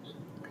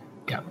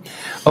 Yeah.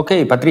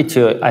 Okay,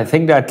 Patrizio, I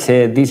think that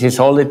this is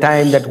all the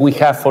time that we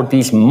have for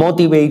this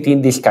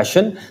motivating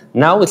discussion.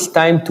 Now it's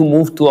time to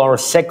move to our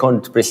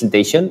second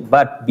presentation,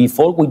 but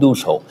before we do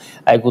so,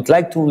 I would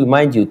like to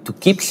remind you to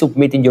keep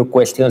submitting your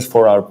questions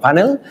for our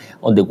panel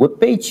on the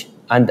webpage,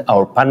 and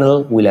our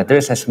panel will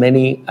address as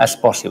many as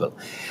possible.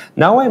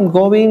 Now I'm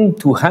going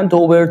to hand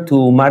over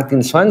to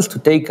Martin Swaans to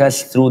take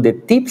us through the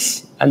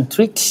tips and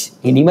tricks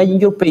in imaging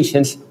your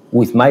patients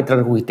with mitral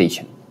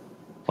regurgitation.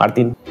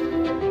 Martin.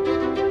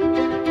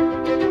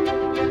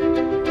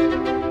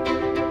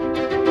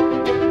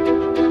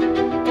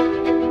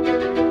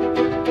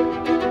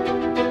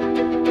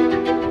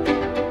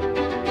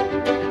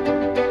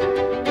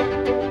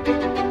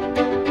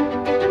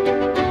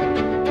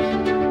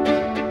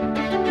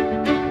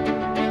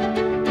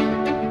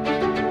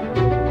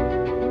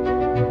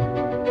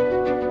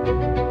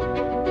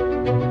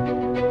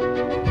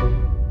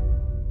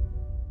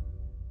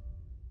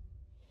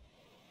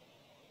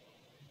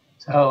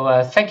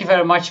 Thank you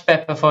very much,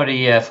 Pepe, for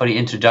the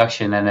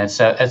introduction, and it's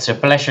a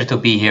pleasure to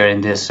be here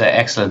in this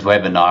excellent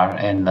webinar.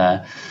 And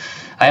I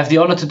have the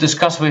honor to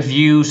discuss with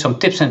you some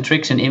tips and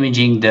tricks in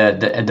imaging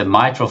the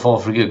mitral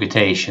valve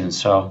regurgitation.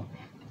 So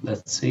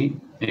let's see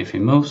if he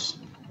moves.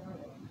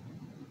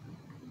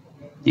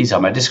 These are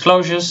my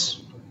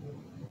disclosures.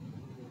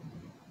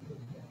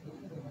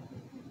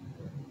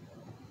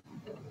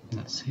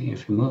 Let's see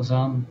if he moves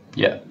on.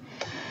 Yeah.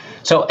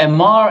 So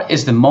MR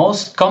is the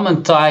most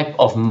common type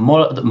of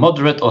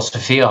moderate or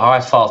severe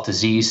heart valve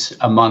disease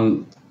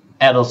among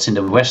adults in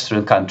the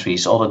Western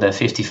countries older than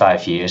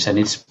 55 years, and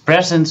its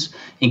presence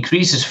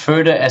increases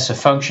further as a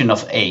function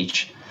of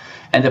age.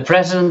 And the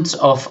presence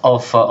of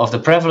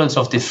the prevalence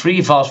of the three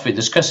valves we're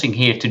discussing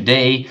here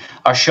today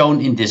are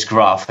shown in this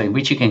graph, in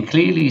which you can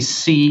clearly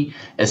see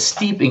a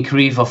steep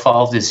increase of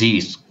valve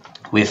disease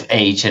with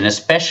age, and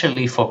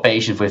especially for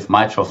patients with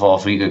mitral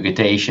valve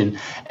regurgitation,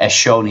 as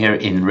shown here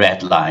in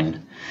red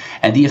line.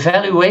 And the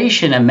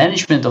evaluation and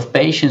management of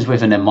patients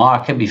with an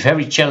MR can be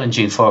very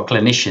challenging for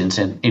clinicians,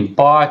 and in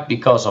part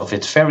because of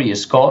its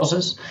various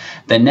causes,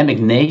 dynamic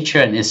nature,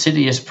 and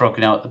insidious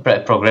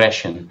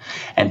progression.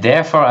 And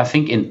therefore, I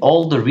think in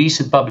all the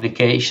recent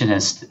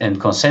publications and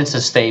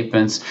consensus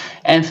statements,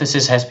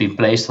 emphasis has been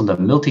placed on the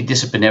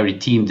multidisciplinary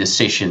team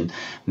decision,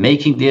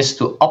 making this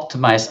to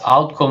optimize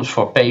outcomes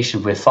for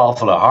patients with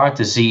valvular heart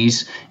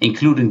disease,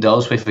 including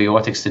those with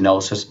aortic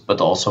stenosis,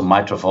 but also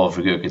mitral valve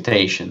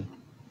regurgitation.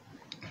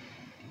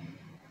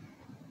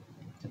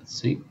 Let's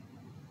see.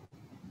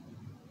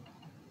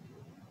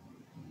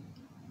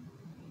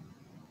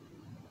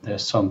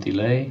 There's some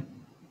delay.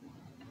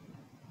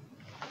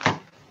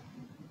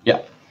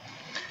 Yeah.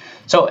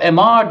 So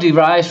MR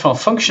derives from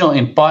functional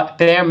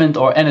impairment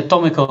or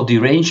anatomical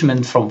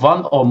derangement from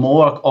one or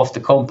more of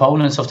the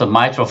components of the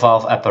mitral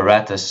valve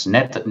apparatus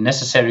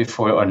necessary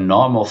for a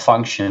normal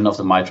function of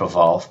the mitral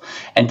valve.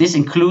 And this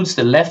includes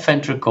the left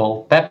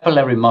ventricle,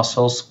 papillary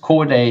muscles,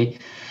 chordae,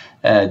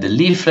 the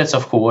leaflets,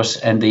 of course,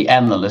 and the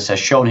annulus, as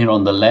shown here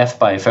on the left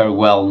by a very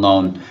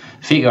well-known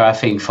figure, I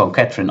think, from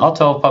Catherine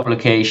Otto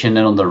publication.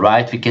 And on the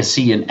right, we can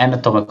see an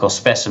anatomical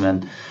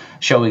specimen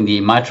showing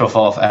the mitral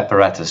valve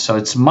apparatus. So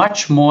it's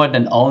much more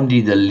than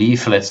only the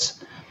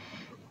leaflets.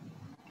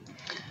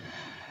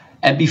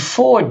 And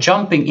before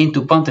jumping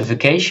into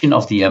quantification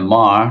of the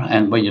MR,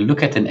 and when you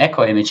look at an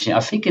echo imaging, I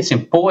think it's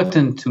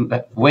important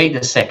to wait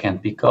a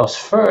second, because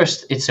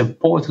first it's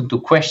important to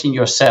question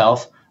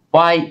yourself,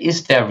 why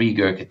is there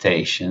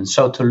regurgitation?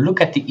 So to look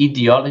at the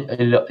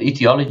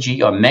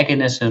etiology or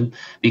mechanism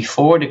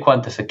before the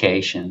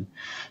quantification.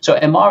 So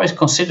MR is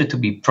considered to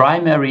be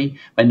primary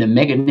when the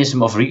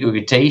mechanism of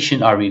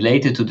regurgitation are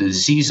related to the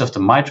disease of the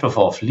mitral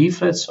valve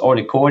leaflets or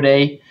the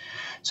chordae.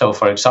 So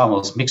for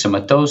example,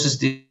 myxomatosis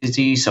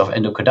disease of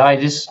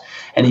endocarditis.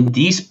 And in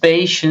these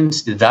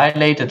patients, the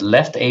dilated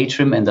left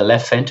atrium and the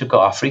left ventricle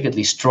are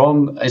frequently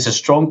is a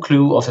strong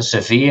clue of a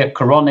severe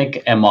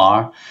chronic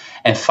MR.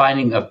 And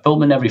finding a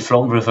pulmonary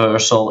flow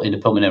reversal in the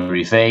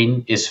pulmonary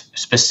vein is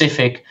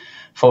specific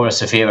for a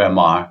severe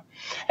MR.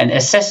 And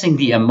assessing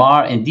the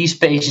MR in these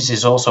patients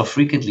is also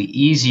frequently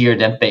easier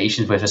than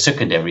patients with a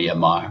secondary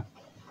MR.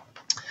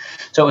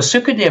 So a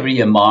secondary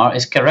MR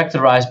is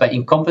characterized by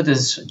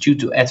incompetence due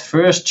to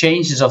adverse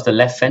changes of the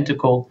left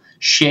ventricle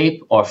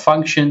shape or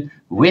function,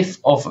 with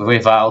or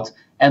without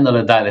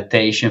annular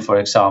dilatation, for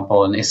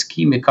example, an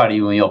ischemic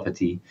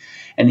cardiomyopathy.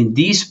 And in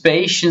these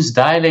patients,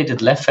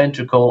 dilated left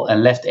ventricle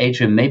and left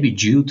atrium may be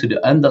due to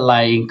the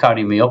underlying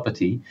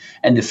cardiomyopathy,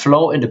 and the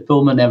flow in the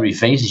pulmonary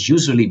veins is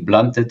usually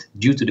blunted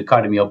due to the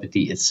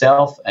cardiomyopathy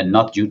itself and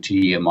not due to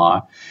the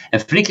MR.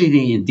 And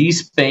frequently in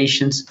these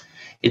patients,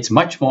 it's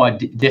much more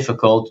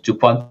difficult to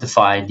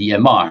quantify the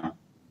MR.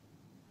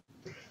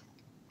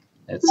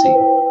 Let's see.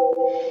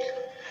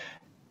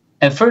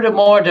 And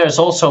furthermore, there's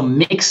also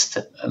mixed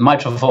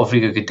mitral valve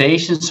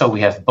regurgitation. So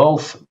we have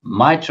both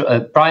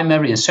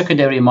primary and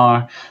secondary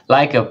MR,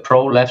 like a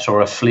prolapse or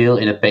a flail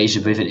in a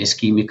patient with an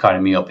ischemic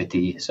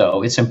cardiomyopathy.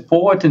 So it's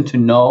important to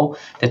know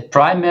that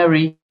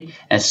primary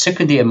and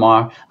secondary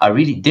MR are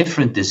really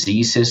different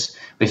diseases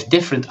with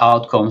different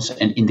outcomes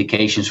and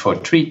indications for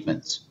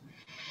treatments.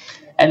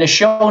 And as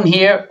shown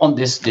here on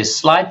this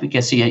slide, we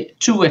can see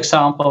two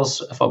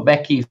examples for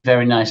Becky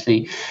very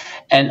nicely.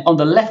 And on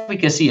the left, we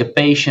can see a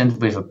patient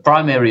with a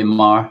primary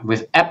MR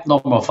with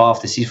abnormal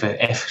valve disease with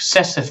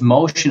excessive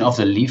motion of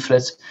the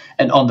leaflets.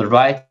 And on the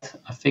right,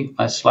 I think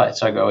my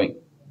slides are going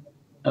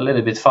a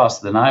little bit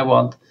faster than I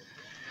want.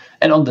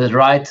 And on the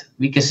right,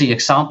 we can see an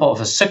example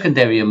of a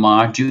secondary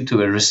MR due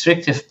to a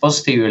restrictive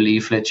posterior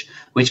leaflet,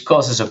 which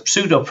causes a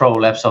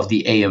pseudoprolapse of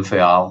the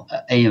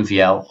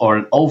AMVL or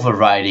an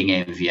overriding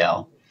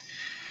AMVL.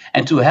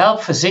 And to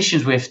help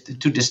physicians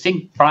to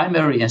distinct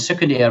primary and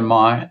secondary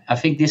MR, I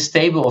think this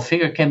table or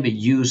figure can be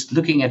used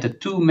looking at the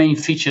two main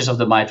features of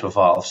the mitral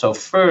valve. So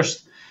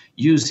first,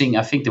 using,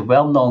 I think, the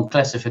well-known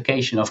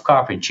classification of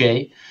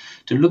Carpentier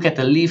to look at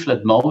the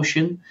leaflet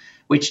motion,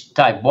 which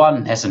type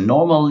 1 has a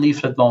normal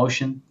leaflet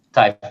motion,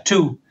 type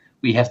 2,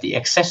 we have the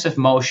excessive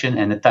motion,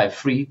 and the type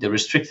 3, the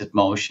restricted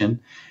motion.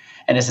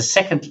 And as a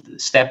second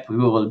step, we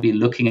will be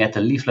looking at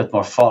the leaflet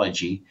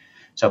morphology.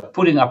 So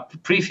putting up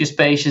previous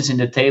patients in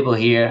the table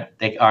here,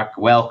 they are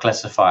well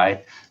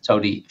classified. So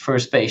the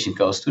first patient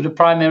goes to the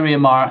primary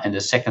MR and the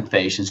second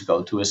patients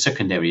go to a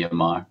secondary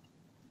MR.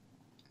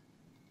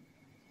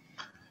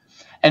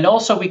 And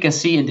also we can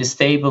see in this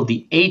table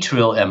the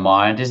atrial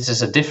MR, and this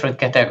is a different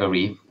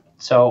category.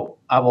 So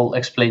I will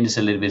explain this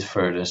a little bit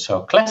further.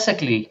 So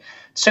classically,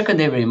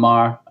 secondary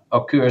MR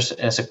occurs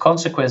as a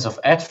consequence of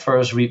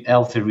adverse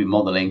LV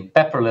remodeling,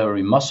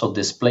 papillary muscle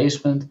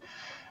displacement,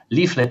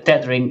 leaflet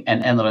tethering,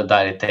 and annular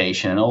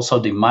dilatation. And also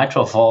the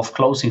mitral valve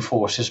closing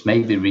forces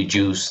may be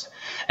reduced.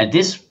 And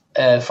this,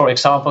 for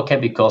example,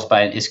 can be caused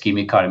by an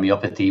ischemic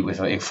cardiomyopathy with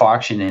an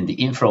infarction in the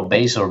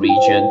infrabasal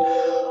region,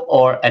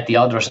 or at the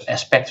other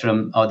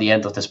spectrum, or the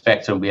end of the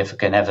spectrum, we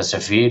can have a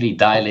severely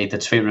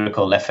dilated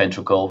spherical left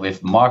ventricle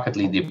with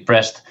markedly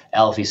depressed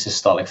LV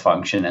systolic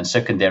function and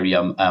secondary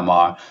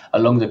MR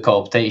along the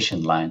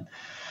cooptation line.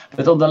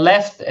 But on the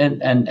left,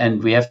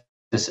 and we have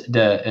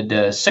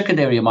the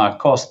secondary MR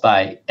caused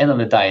by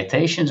annular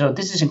dilatation. So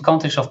this is in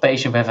context of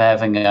patients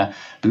having a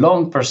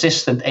long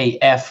persistent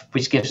AF,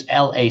 which gives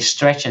LA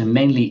stretch and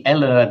mainly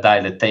annular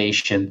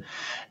dilatation,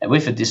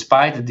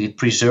 despite the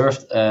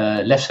preserved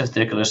left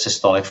ventricular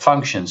systolic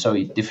function. So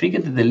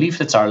the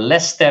leaflets are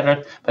less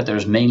tethered, but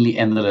there's mainly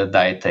annular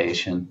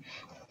dilatation.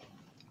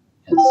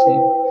 Let's see.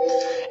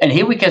 And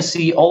here we can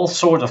see all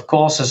sorts of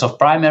causes of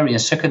primary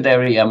and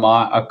secondary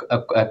MR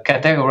are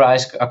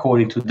categorized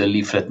according to the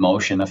leaflet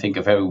motion. I think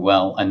a very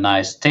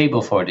nice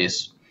table for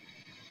this.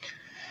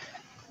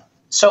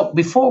 So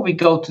before we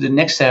go to the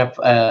next step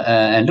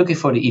and looking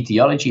for the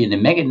etiology and the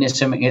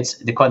mechanism, it's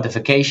the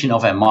quantification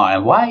of MR.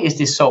 And why is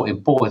this so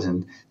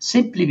important?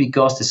 Simply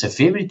because the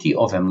severity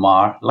of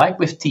MR, like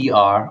with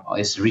TR,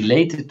 is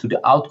related to the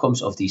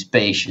outcomes of these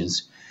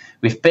patients.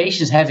 With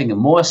patients having a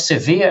more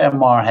severe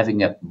MR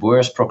having a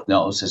worse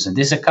prognosis. And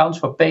this accounts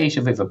for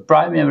patients with a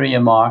primary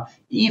MR,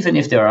 even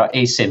if they are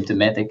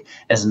asymptomatic,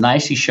 as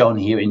nicely shown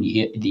here in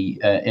the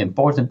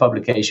important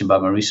publication by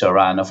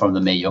Zamorano from the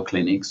Mayo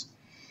Clinics.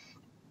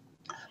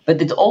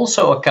 But it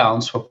also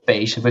accounts for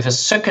patients with a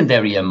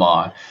secondary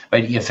MR,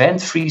 where the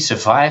event-free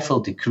survival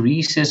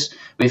decreases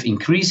with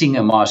increasing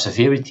MR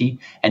severity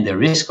and the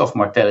risk of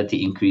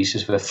mortality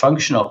increases with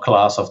functional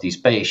class of these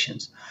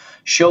patients,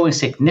 showing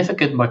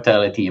significant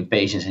mortality in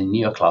patients in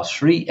NEO class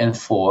 3 and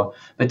 4,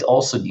 but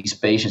also these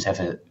patients have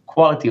a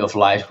quality of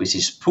life which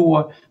is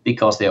poor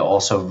because they are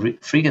also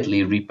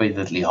frequently,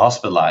 repeatedly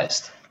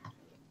hospitalized.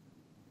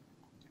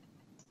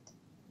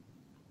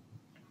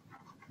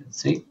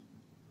 Let's see.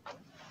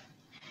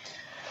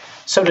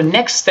 So the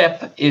next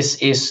step is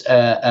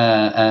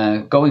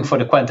going for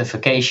the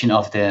quantification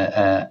of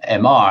the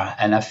MR.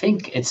 And I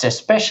think it's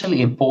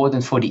especially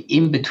important for the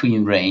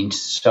in-between range.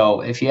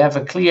 So if you have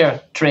a clear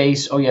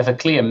trace or you have a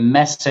clear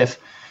massive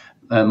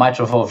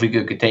mitral valve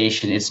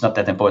regurgitation, it's not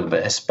that important.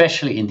 But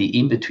especially in the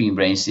in-between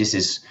range,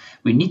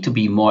 we need to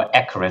be more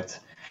accurate.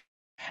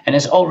 And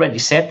as already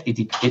said,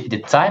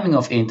 the timing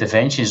of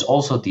intervention is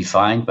also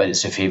defined by the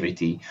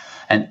severity.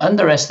 And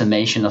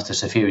underestimation of the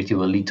severity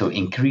will lead to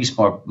increased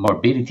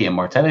morbidity and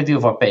mortality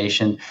of our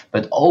patient,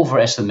 but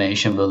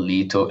overestimation will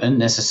lead to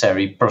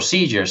unnecessary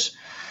procedures.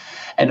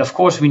 And of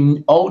course,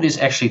 we owe this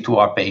actually to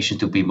our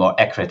patient to be more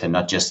accurate and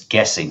not just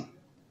guessing.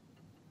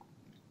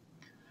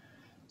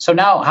 So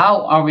now,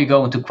 how are we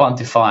going to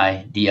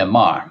quantify the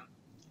MR?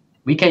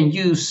 We can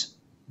use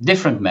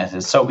different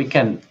methods. So we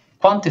can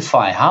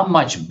quantify how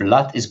much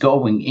blood is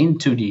going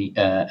into the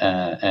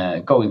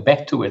going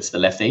back towards the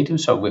left atrium.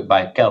 So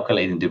by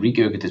calculating the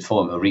regurgitated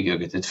volume or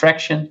regurgitated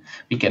fraction,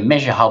 we can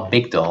measure how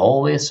big the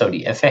hole is. So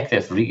the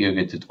effective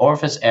regurgitated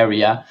orifice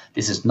area.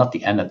 This is not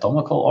the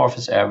anatomical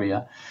orifice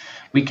area.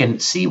 We can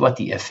see what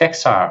the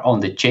effects are on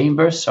the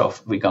chambers. So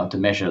we're going to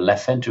measure the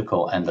left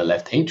ventricle and the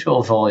left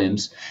atrial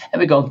volumes. And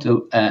we're going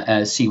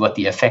to see what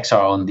the effects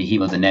are on the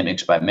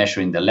hemodynamics by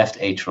measuring the left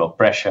atrial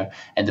pressure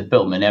and the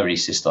pulmonary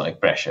systolic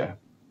pressure.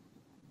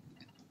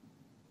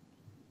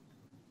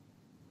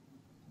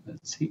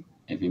 Let's see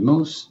if he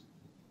moves.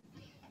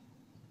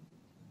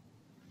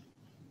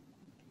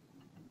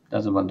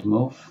 Doesn't want to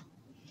move.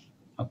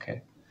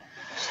 Okay.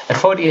 And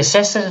for the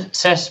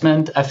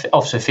assessment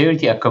of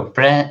severity, a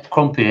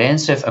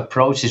comprehensive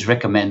approach is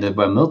recommended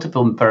where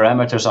multiple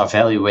parameters are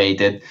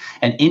evaluated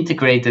and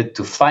integrated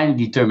to final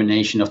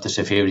determination of the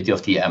severity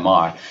of the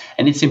MR.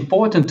 And it's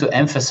important to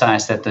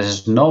emphasize that there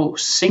is no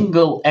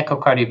single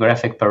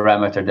echocardiographic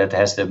parameter that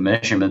has the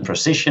measurement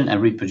precision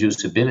and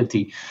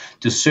reproducibility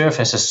to serve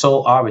as a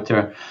sole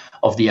arbiter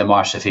of the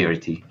MR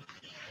severity.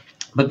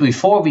 But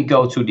before we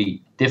go to the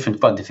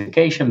different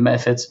quantification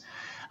methods,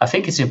 I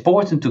think it's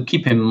important to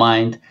keep in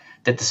mind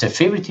that the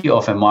severity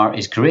of MR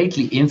is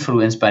greatly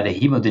influenced by the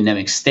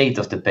hemodynamic state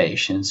of the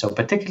patient. So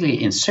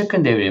particularly in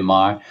secondary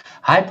MR,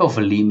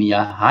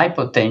 hypovolemia,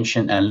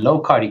 hypotension, and low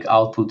cardiac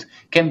output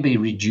can be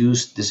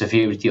reduced the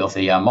severity of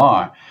the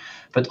MR.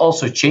 But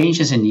also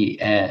changes in the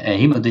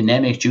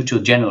hemodynamics due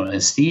to general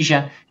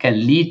anesthesia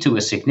can lead to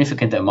a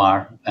significant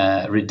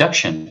MR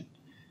reduction.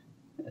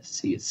 Let's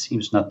see, it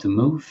seems not to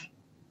move.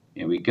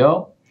 Here we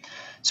go.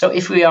 So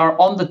if we are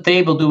on the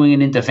table doing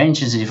an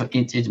intervention,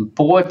 it's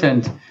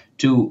important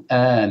to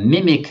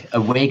mimic a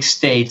wake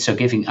state, so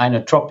giving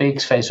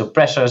inotropics,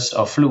 vasopressors,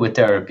 or fluid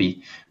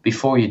therapy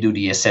before you do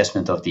the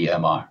assessment of the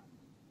MR.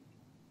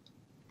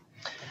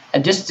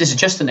 And this is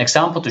just an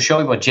example to show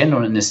you what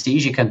general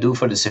anesthesia can do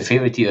for the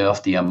severity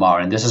of the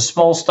MR. And there's a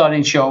small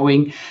study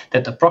showing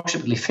that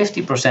approximately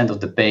 50%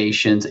 of the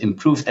patients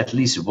improved at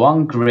least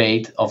one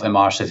grade of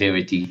MR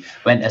severity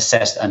when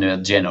assessed under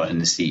general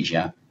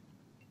anesthesia.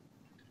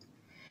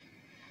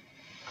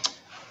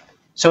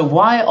 So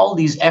why all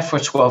these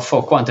efforts for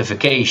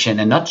quantification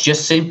and not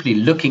just simply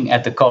looking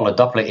at the color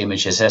Doppler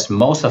images as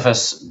most of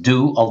us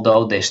do,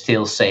 although they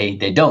still say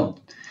they don't?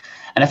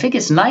 And And I think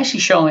it's nicely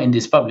shown in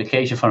this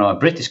publication from our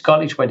British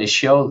colleagues, where they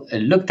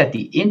looked at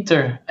the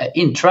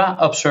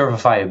intra-observer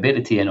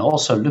viability and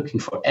also looking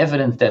for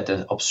evidence that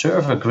the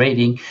observer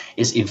grading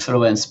is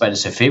influenced by the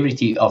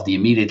severity of the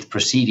immediate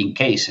preceding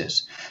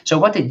cases. So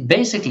what they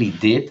basically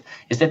did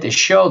is that they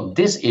showed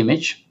this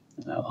image,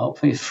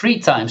 hopefully 3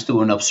 times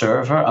to an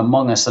observer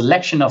among a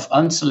selection of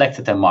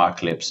unselected MR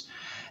clips.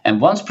 And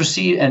once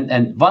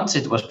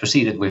it was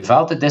preceded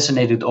without the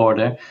designated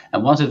order,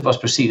 and once it was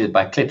preceded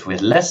by clips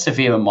with less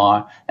severe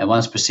MR, and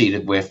once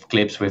preceded with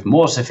clips with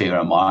more severe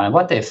MR. And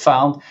what they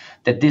found,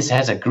 that this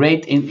has a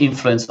great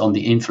influence on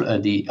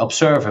the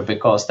observer,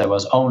 because there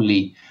was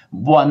only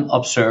one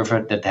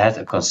observer that had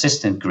a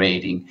consistent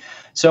grading.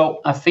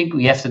 So I think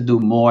we have to do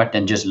more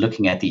than just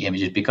looking at the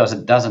images, because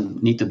it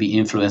doesn't need to be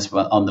influenced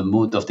on the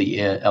mood of the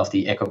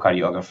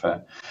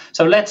echocardiographer.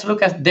 So let's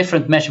look at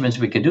different measurements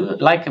we can do.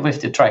 Like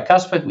with the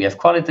tricuspid, we have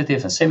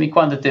qualitative and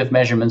semi-quantitative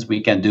measurements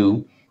we can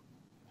do.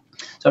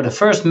 So the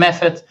first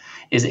method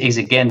is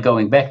again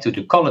going back to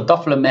the color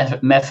Doppler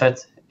method,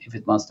 if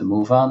it wants to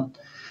move on.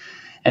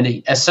 And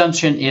the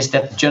assumption is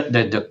that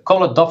the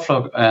color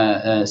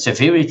Doppler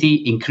severity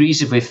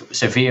increases with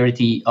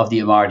severity of the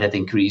MR that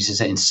increases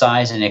in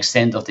size and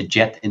extent of the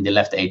jet in the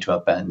left atrial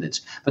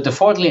appendage. But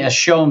unfortunately, as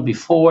shown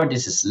before,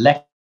 this is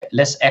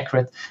less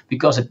accurate,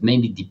 because it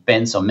mainly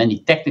depends on many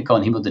technical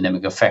and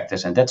hemodynamic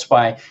factors, and that's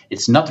why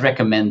it's not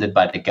recommended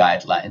by the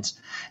guidelines.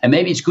 And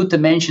maybe it's good to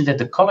mention that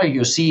the color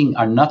you're seeing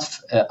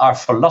are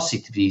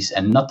velocities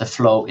and not the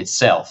flow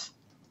itself.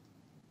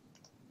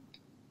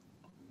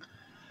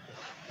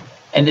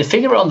 And the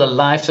figure on the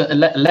left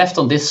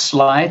on this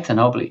slide, and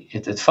hopefully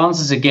it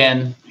advances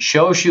again,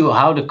 shows you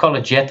how the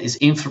color jet is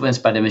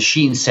influenced by the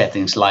machine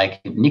settings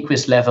like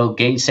Nyquist level,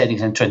 gain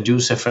settings, and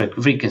transducer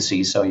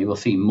frequency. So you will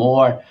see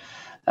more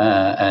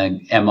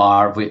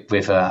MR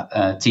with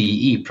a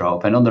TEE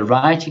probe. And on the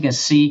right, you can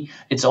see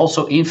it's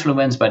also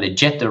influenced by the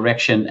jet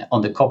direction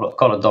on the color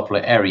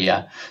Doppler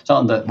area. So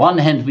on the one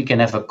hand, we can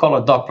have a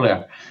color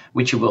Doppler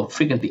which you will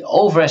frequently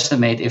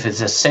overestimate if it's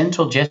a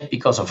central jet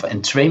because of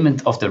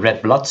entrainment of the red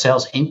blood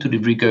cells into the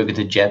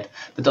regurgitated jet.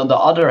 But on the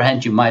other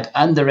hand, you might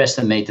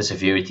underestimate the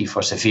severity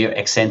for severe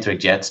eccentric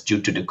jets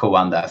due to the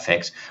Coanda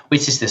effects,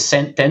 which is the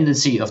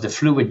tendency of the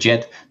fluid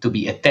jet to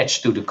be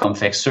attached to the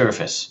convex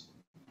surface.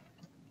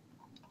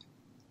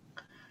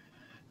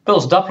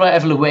 Pulse Doppler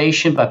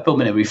evaluation by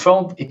pulmonary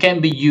flow, it can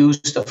be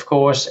used, of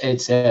course.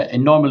 It's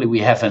normally we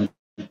have an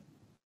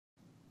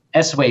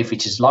S wave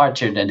which is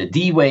larger than the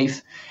D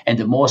wave, and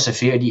the more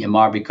severe the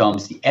MR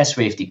becomes, the S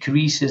wave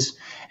decreases,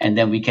 and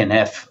then we can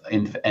have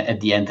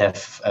at the end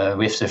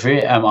with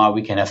severe MR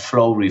we can have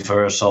flow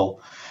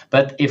reversal.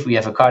 But if we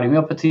have a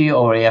cardiomyopathy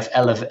or we have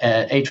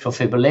atrial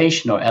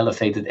fibrillation or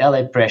elevated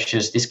LA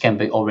pressures, this can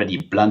be already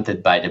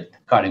blunted by the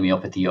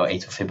cardiomyopathy or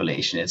atrial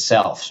fibrillation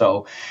itself.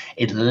 So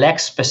it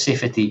lacks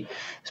specificity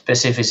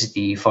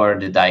for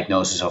the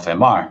diagnosis of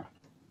MR.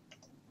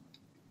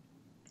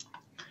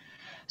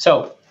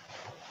 So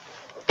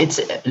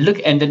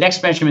and the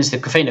next measurement is the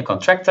vena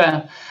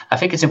contracta. I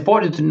think it's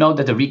important to note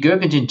that the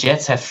regurgitant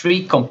jets have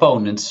 3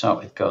 components. So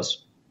it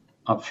goes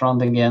up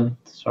front again.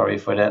 Sorry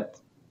for that.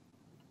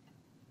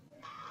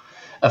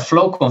 A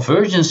flow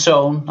conversion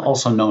zone,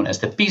 also known as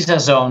the PISA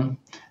zone,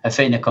 a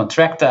vena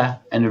contracta,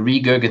 and a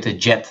regurgitated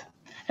jet.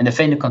 And the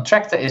vena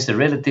contracta is the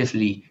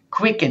relatively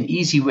quick and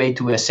easy way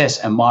to assess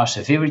MR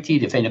severity.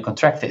 The vena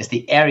contracta is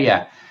the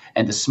area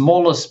and the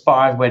smallest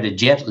part where the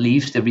jet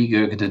leaves the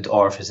regurgitated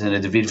orifice, and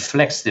it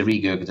reflects the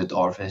regurgitated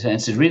orifice. And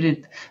it's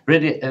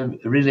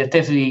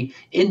relatively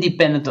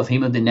independent of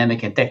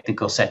hemodynamic and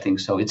technical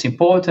settings. So it's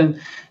important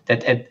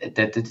that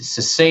it's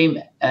the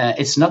same.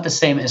 It's not the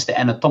same as the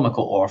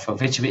anatomical orifice,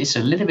 which is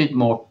a little bit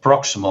more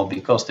proximal,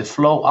 because the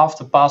flow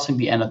after passing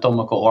the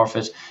anatomical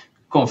orifice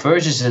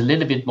converges a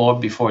little bit more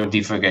before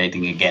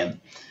divergating again.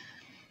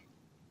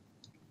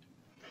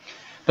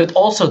 But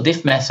also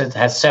this method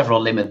has several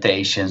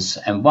limitations,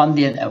 and one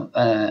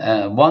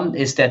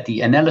is that the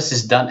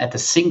analysis is done at a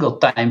single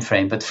time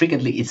frame, but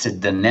frequently it's a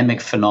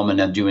dynamic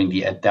phenomenon during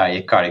the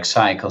entire cardiac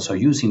cycle. So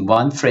using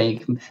one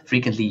frame,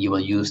 frequently you will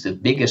use the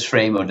biggest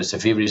frame or the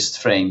severest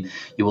frame.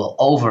 You will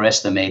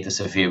overestimate the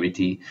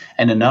severity.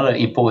 And another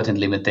important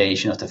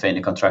limitation of the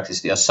vena contracta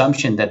is the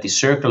assumption that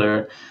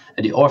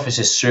the orifice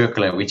is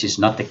circular, which is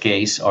not the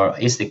case, or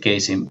is the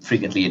case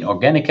frequently in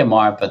organic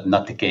MR, but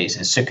not the case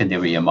in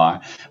secondary MR,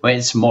 where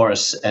it's more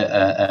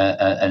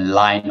a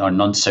line or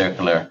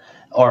non-circular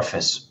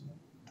orifice.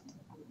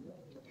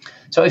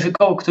 So if we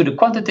go to the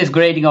quantitative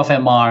grading of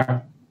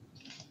MR,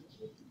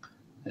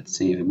 let's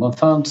see if we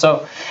move on.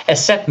 So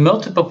as said,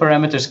 multiple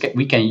parameters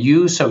we can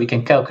use. So we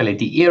can calculate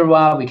the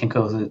ERA, we can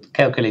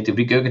calculate the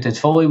regurgitant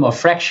volume or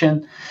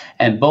fraction,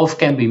 and both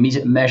can be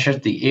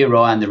measured, the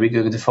ERA and the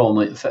regurgitant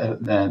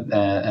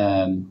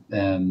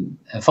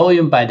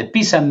volume by the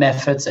PISA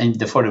methods.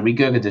 And for the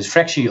regurgitant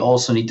fraction, you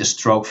also need the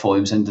stroke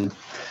volumes, and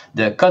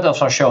the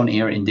cutoffs are shown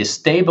here in this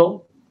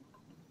table.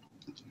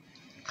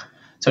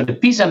 So the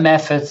PISA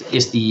method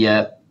is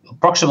the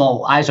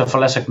proximal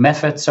isothoracic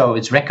method, so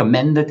it's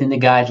recommended in the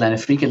guideline,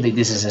 and frequently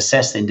this is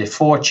assessed in the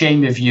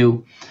 4-chamber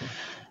view.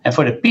 And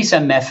for the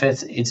PISA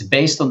method, it's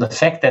based on the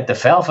fact that the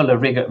valvular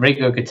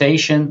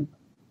regurgitation,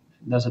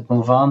 does it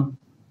move on?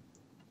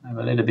 I have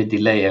a little bit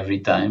delay every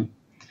time.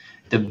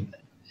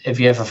 If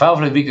you have a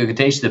valvular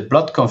regurgitation, the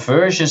blood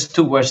converges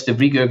towards the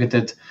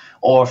regurgitated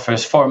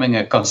orifice, forming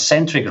a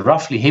concentric,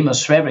 roughly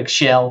hemispheric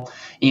shell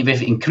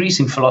with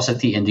increasing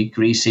velocity and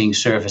decreasing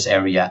surface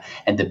area.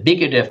 And the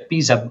bigger the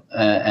PISA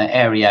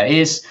area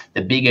is,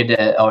 the bigger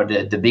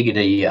the bigger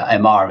the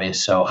MR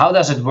is. So how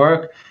does it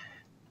work?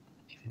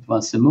 If it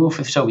wants to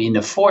move, so in the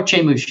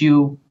 4-chamber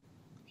view,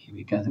 here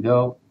we can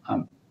go.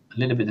 I'm a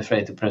little bit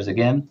afraid to press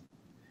again.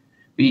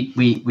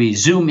 We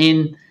zoom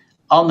in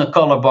on the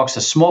color box,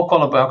 a small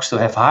color box, to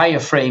have higher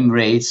frame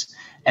rates,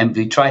 and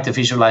we try to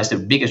visualize the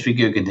biggest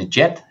regurgitant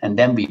jet, and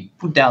then we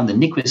put down the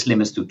Nyquist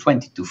limits to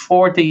 20 to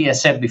 40, as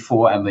said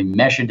before, and we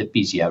measure the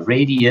PCI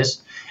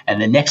radius.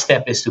 And the next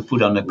step is to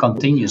put on a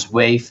continuous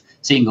wave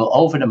single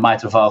over the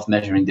mitral valve,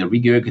 measuring the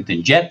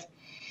regurgitant jet.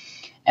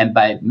 And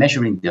by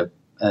measuring the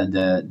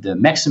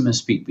maximum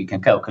speed, we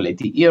can calculate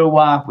the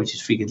IRWA, which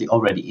is frequently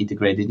already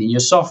integrated in your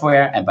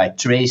software. And by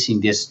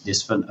tracing this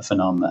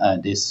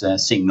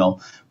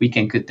signal, we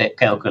can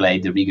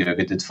calculate the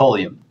regurgitated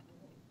volume.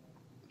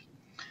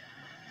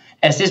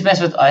 As this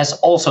method has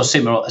also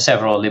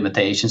several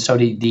limitations, so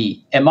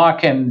the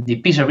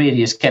PISA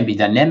radius can be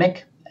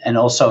dynamic, and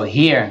also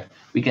here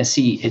we can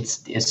see it's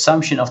the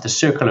assumption of the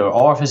circular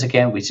orifice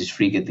again, which is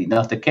frequently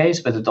not the case,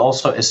 but it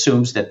also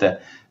assumes that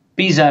the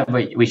PISA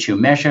which you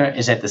measure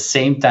is at the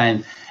same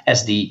time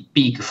as the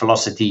peak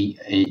velocity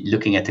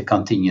looking at the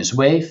continuous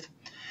wave.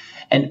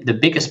 And the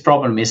biggest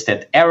problem is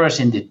that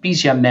errors in the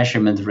PISA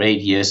measurement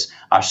radius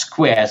are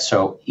squared,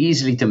 so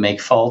easily to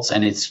make faults,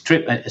 and it's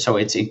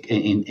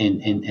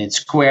it's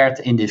squared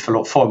in the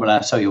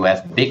formula, so you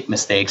have big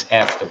mistakes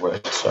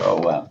afterwards.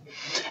 So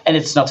and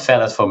it's not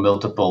valid for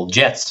multiple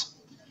jets.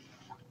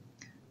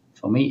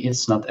 For me,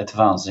 it's not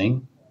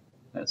advancing.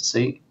 Let's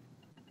see.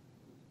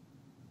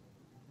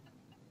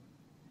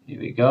 Here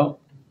we go.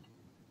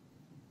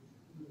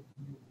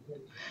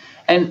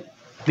 And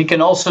we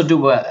can also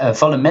do a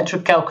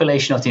volumetric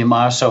calculation of the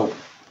MR. So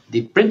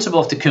the principle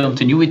of the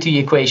continuity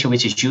equation,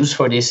 which is used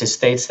for this,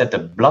 states that the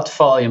blood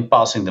volume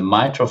passing the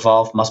mitral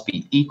valve must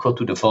be equal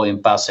to the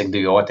volume passing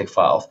the aortic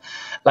valve,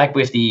 like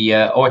with the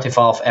aortic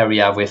valve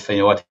area with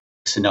aortic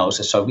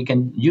stenosis. So we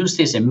can use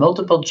this in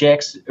multiple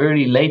jacks,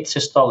 early, late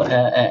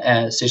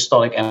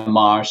systolic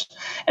MRs,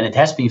 and it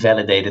has been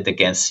validated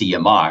against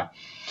CMR.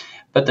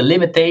 But the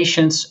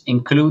limitations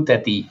include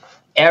that the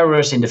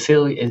errors in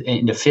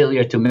the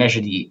failure to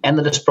measure the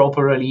annulus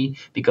properly,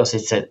 because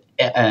it's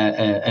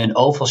an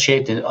oval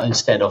shape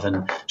instead of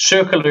a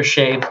circular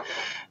shape,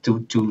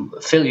 to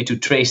failure to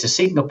trace the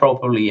signal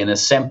properly in a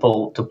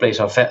sample, to place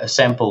our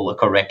sample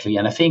correctly.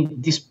 And I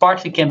think this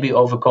partly can be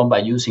overcome by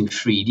using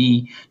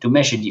 3D to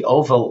measure the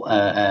oval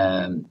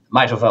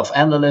mitral valve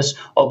annulus,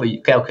 or by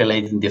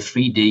calculating the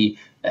 3D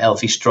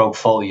LV stroke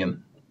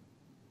volume.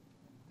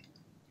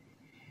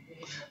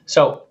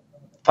 So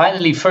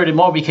finally,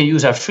 furthermore, we can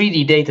use our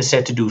 3D data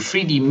set to do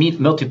 3D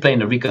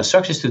multiplanar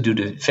reconstructions to do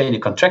the vena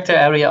contractor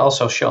area,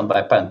 also shown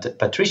by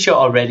Patrizio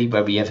already,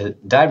 where we have a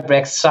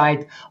direct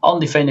sight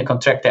on the vena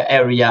contractor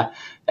area,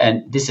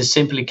 and this is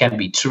simply can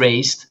be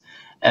traced.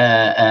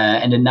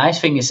 And the nice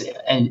thing is,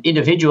 an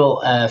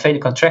individual vena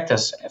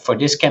contractors for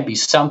this can be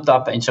summed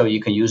up, and so you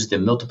can use the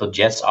multiple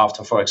jets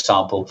after, for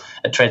example,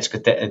 a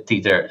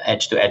transcatheter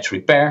edge-to-edge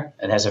repair.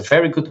 It has a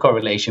very good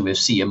correlation with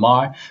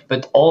CMR,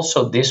 but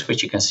also this,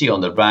 which you can see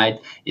on the right,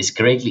 is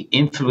greatly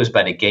influenced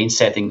by the gain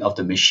setting of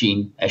the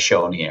machine, as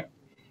shown here.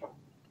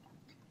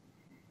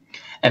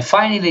 And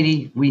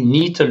finally, we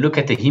need to look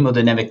at the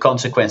hemodynamic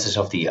consequences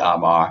of the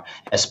MR,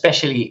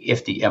 especially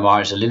if the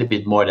MR is a little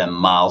bit more than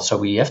mild. So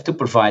we have to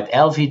provide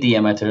LV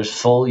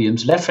diameters,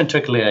 volumes, left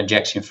ventricular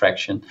ejection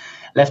fraction,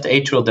 left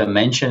atrial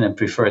dimension, and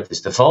preferred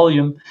is the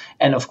volume,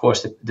 and of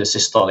course the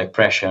systolic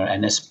pressure.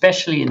 And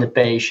especially in the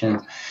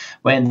patient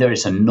when there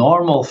is a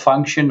normal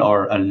function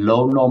or a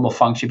low normal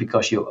function,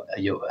 because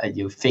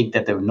you think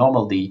that there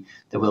will be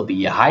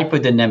a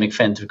hyperdynamic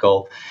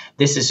ventricle,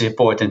 this is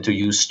important to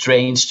use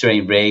strain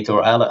rate,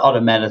 or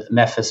other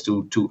methods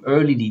to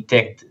early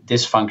detect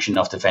dysfunction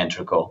of the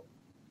ventricle.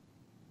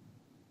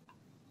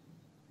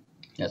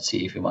 Let's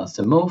see if he wants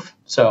to move.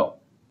 So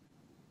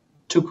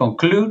to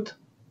conclude,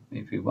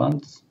 if he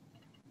wants,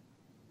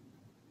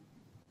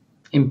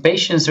 in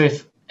patients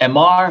with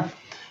MR,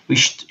 we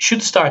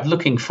should start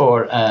looking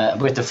for,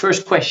 with the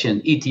first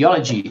question,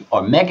 etiology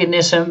or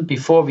mechanism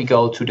before we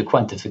go to the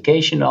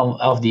quantification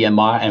of the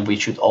MR, and we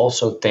should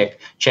also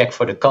check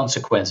for the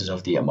consequences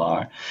of the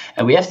MR.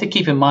 And we have to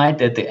keep in mind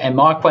that the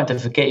MR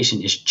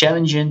quantification is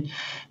challenging,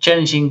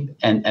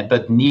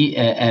 but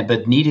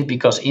needed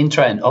because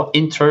intra and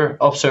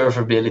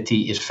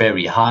inter-observability is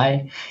very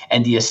high,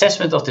 and the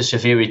assessment of the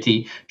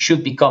severity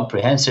should be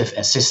comprehensive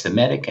and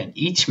systematic, and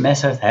each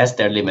method has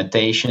their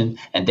limitation,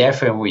 and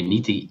therefore we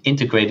need to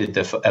integrate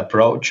the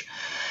approach.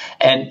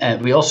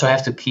 And we also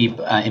have to keep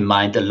in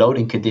mind the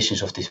loading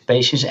conditions of these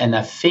patients. And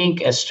I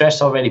think, as stressed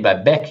already by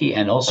Becky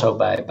and also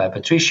by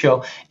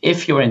Patrizio,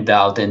 if you're in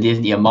doubt and if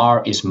the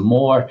MR is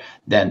more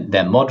than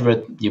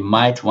moderate, you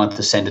might want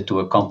to send it to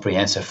a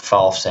comprehensive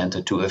valve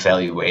center to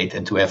evaluate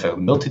and to have a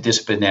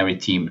multidisciplinary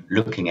team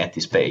looking at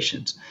these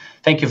patients.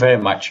 Thank you very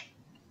much.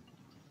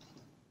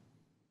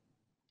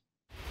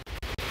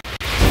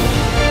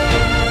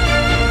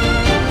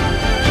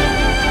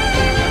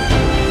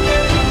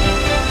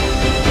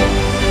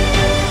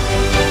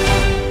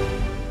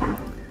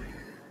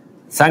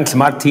 Thanks,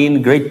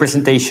 Martin. Great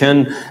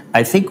presentation.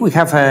 I think we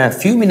have a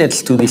few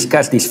minutes to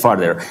discuss this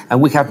further, and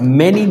we have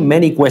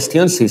many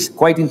questions. It's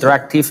quite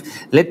interactive.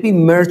 Let me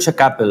merge a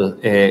couple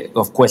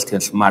of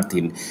questions,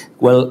 Martin.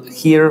 Well,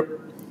 here,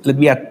 let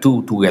me add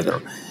two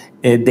together.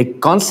 The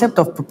concept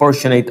of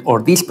proportionate or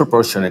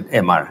disproportionate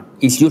MR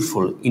is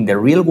useful in the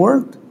real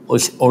world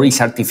or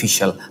is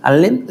artificial?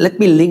 And let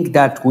me link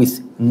that with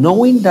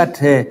knowing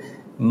that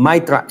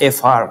mitral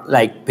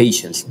FR-like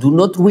patients do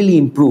not really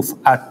improve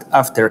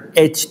after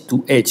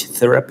edge-to-edge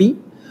therapy.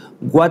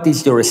 What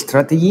is your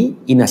strategy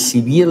in a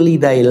severely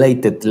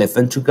dilated left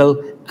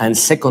ventricle and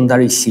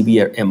secondary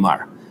severe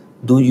MR?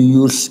 Do you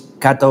use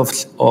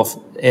cutoffs of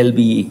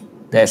LV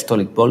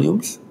diastolic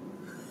volumes?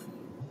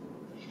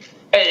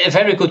 A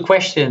very good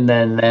question.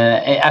 And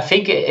I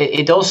think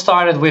it all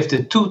started with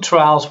the two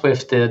trials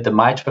with the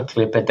mitral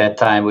clip at that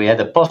time. We had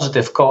a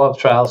positive co-op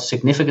trial,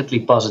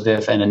 significantly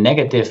positive, and a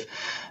negative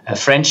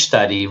French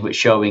study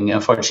showing,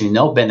 unfortunately,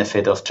 no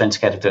benefit of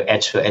transcatheter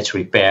edge-to-edge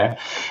repair.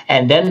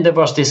 And then there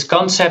was this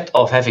concept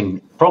of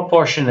having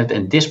proportionate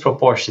and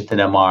disproportionate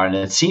MR. And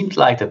it seemed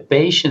like the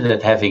patient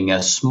that having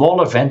a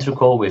smaller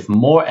ventricle with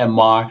more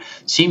MR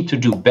seemed to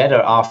do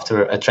better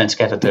after a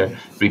transcatheter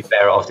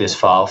repair of this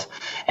valve.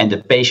 And the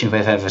patient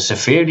with have a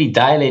severely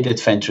dilated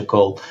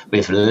ventricle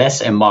with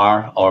less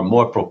MR or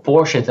more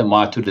proportionate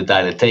MR to the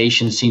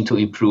dilatation seemed to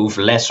improve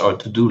less or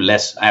to do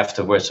less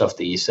afterwards of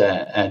these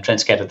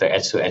transcatheter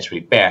edge-to-edge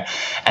repair.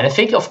 And I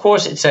think, of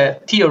course, it's a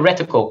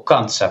theoretical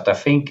concept. I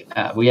think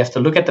we have to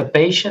look at the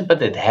patient,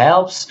 but it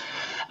helps.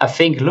 I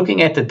think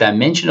looking at the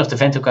dimension of the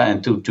ventricle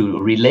and to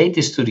relate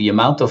this to the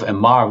amount of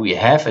MR we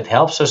have, it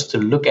helps us to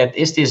look at,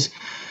 is this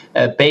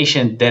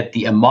patient that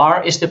the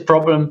MR is the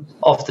problem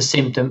of the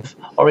symptoms,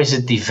 or is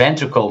it the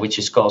ventricle which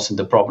is causing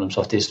the problems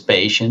of this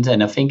patient?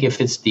 And I think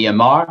if it's the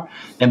MR,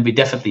 then we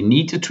definitely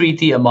need to treat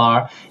the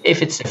MR.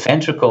 If it's the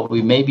ventricle,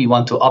 we maybe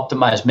want to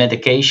optimize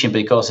medication,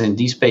 because in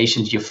these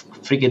patients you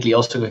frequently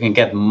also can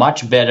get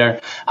much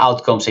better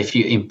outcomes if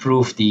you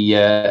improve the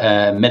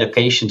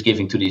medications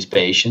given to these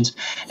patients,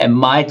 and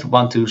might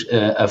want to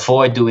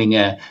avoid doing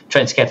a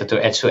transcatheter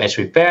edge-to-edge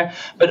repair.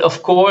 But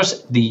of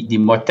course, the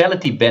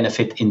mortality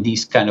benefit in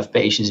these kind of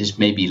patients is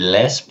maybe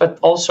less, but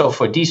also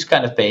for these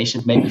kind of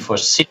patients, maybe for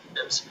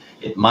symptoms,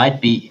 it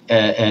might be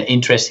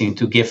interesting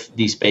to give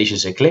these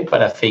patients a clip.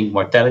 But I think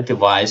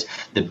mortality-wise,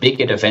 the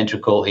bigger the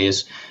ventricle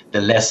is, the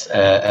less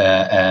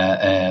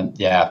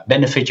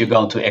benefit you're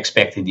going to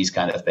expect in these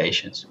kind of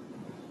patients.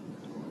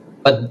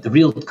 But the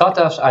real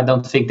cutoffs, I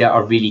don't think there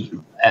are really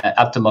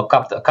optimal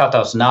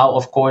cutoffs now.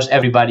 Of course,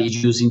 everybody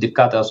is using the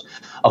cutoffs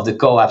of the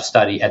co-op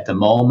study at the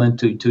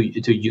moment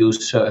to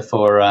use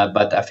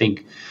but I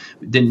think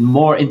the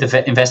more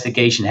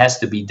investigation has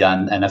to be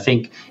done. And I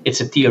think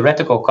it's a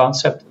theoretical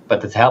concept,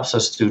 but it helps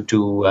us to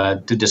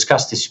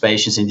discuss these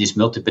patients in these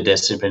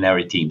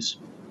multidisciplinary teams.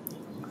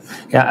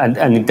 Yeah,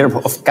 and in terms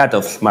of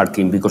cutoffs,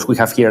 Martin, because we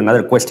have here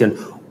another question,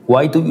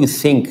 why do you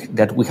think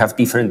that we have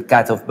different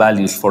cutoff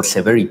values for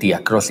severity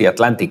across the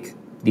Atlantic,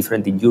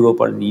 different in Europe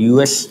or in the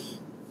US?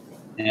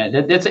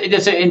 Yeah,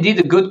 that's indeed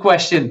a good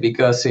question,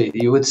 because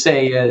you would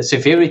say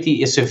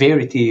severity is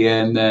severity,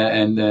 and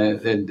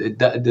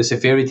the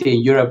severity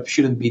in Europe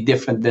shouldn't be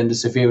different than the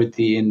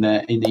severity in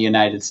the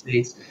United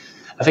States.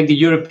 I think the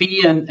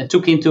European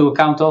took into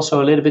account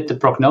also a little bit the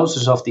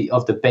prognosis of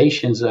the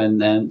patients,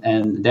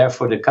 and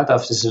therefore the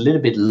cutoff is a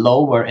little bit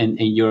lower in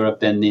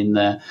Europe than in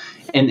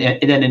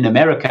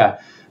America.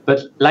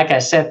 But like I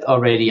said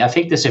already, I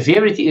think the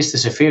severity is the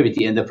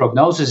severity, and the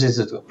prognosis is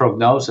the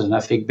prognosis. And I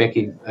think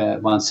Becky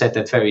once said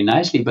that very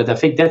nicely. But I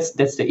think that's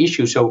the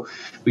issue. So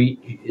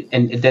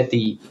that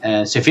the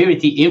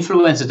severity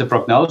influences the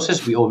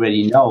prognosis, we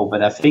already know.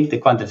 But I think the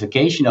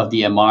quantification of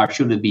the MR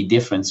shouldn't be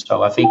different.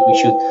 So I think we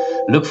should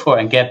look for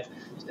and get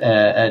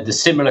the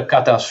similar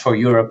cutoffs for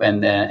Europe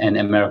and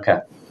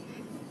America.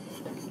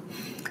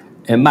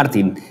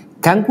 Martin,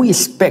 can we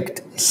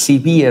expect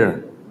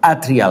severe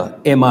atrial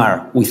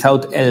MR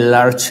without a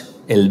large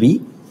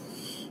LV?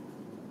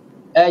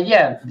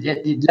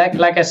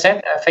 Like I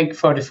said, I think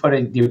for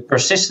the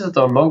persistent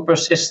or long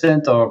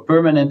persistent or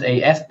permanent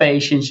AF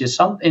patients,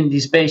 in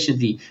these patients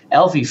the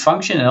LV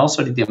function and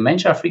also the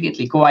dementia are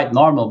frequently quite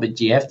normal, but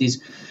you have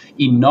these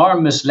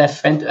enormous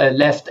left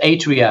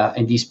atria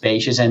in these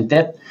patients, and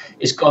that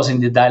is causing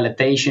the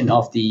dilatation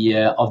of the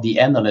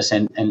annulus.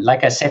 And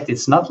like I said,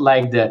 it's not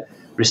like the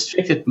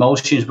restricted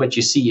motions, what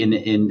you see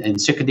in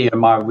secondary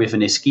MR with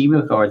an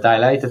ischemic or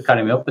dilated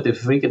cardiomyopathy.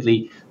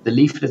 Frequently, the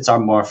leaflets are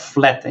more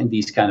flat in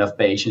these kind of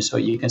patients, so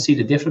you can see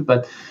the difference.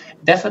 But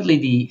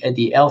definitely,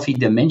 the LV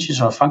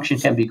dimensions or function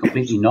can be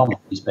completely normal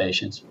in these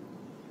patients.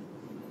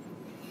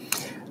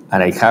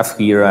 And I have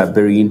here a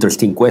very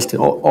interesting question.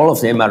 All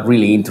of them are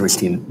really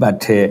interesting,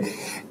 but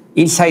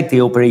inside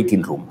the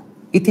operating room,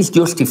 it is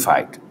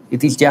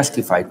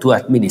justified to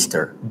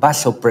administer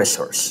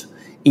vasopressors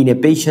in a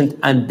patient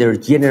under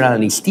general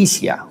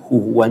anesthesia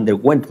who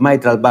underwent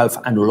mitral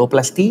valve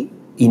annuloplasty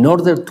in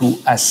order to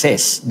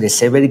assess the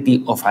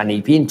severity of an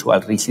eventual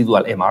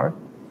residual MR?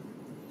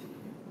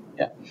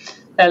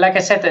 Yeah. Like I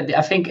said,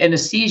 I think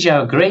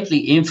anesthesia greatly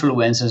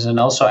influences, and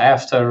also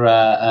after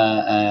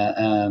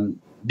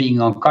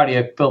being on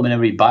cardiac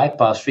pulmonary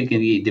bypass,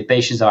 frequently the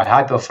patients are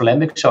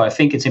hypothalamic. So I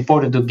think it's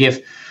important to give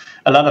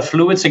a lot of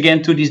fluids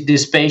again to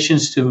these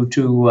patients to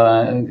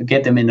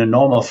get them in a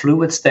normal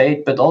fluid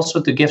state, but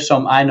also to give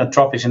some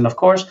inotropics. And of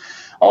course,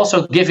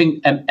 also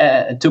giving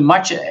too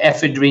much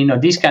ephedrine or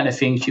these kind of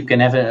things, you can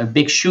have a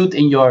big shoot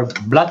in your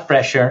blood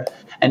pressure.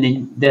 And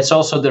then that's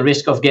also the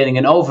risk of getting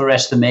an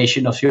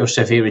overestimation of your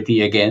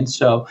severity again.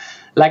 So,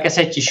 like I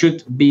said, you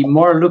should be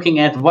more looking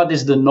at what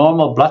is the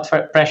normal blood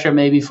pressure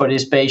maybe for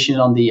this patient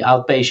on the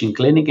outpatient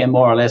clinic, and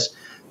more or less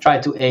try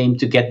to aim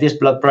to get this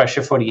blood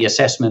pressure for the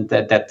assessment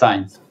at that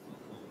time.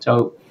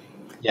 So,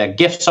 yeah,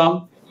 give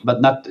some,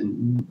 but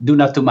do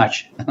not too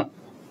much.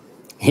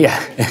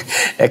 Yeah,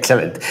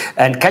 excellent.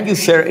 And can you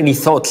share any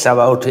thoughts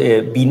about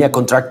vena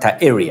contracta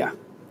area?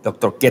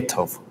 Dr.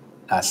 Gethoff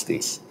asked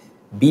this.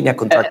 Vena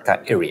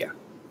contracta area.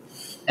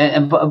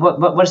 And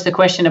what's the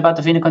question about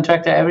the vena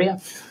contracta area?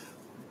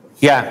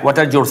 Yeah, what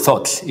are your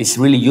thoughts? It's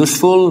really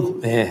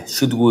useful.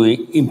 Should we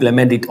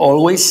implement it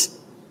always?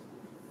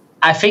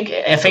 I think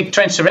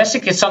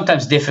transthoracic is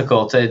sometimes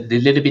difficult. A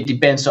little bit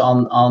depends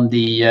on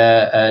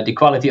the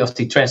quality of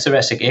the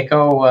transthoracic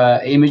echo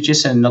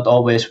images, and not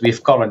always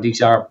with color.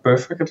 These are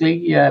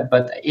perfectly.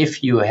 But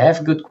if you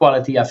have good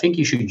quality, I think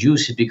you should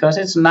use it because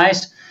it's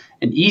nice.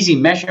 An easy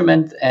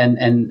measurement,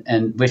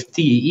 and with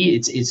TEE,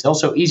 it's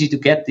also easy to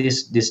get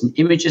these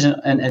images,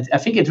 and I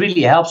think it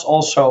really helps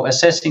also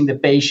assessing the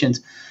patient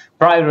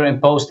prior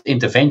and post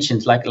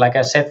interventions. Like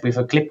I said, with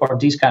a clipboard,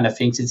 these kind of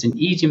things, it's an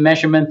easy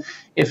measurement.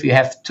 If you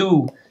have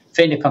two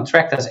vena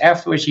contractors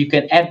afterwards, you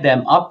can add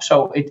them up,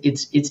 so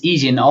it's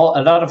easy. And a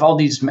lot of all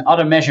these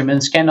other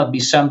measurements cannot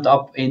be summed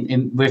up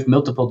in with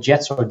multiple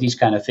jets or these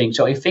kind of things.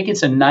 So I think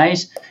it's a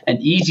nice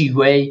and easy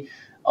way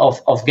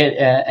of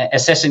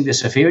assessing the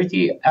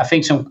severity. I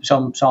think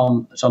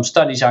some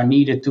studies are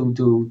needed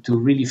to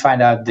really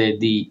find out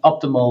the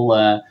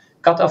optimal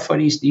cutoff for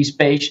these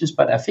patients.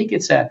 But I think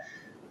it's a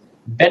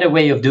better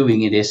way of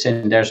doing it is,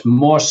 and there's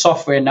more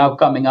software now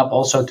coming up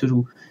also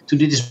to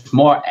do this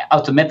more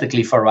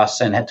automatically for us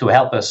and to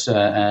help us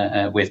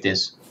with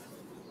this.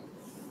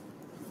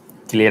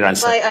 Clear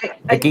answer.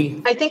 I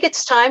think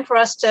it's time for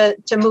us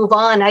to move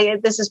on.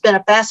 This has been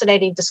a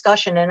fascinating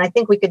discussion, and I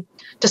think we could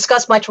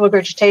discuss mitral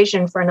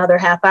regurgitation for another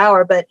half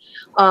hour. But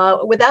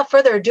without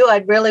further ado,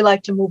 I'd really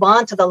like to move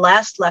on to the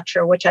last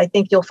lecture, which I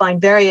think you'll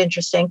find very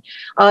interesting.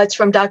 It's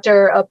from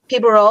Dr.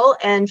 Pibarot,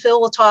 and Phil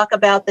will talk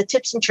about the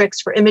tips and tricks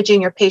for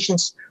imaging your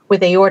patients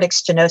with aortic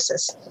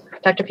stenosis.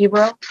 Dr.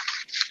 Pibarot?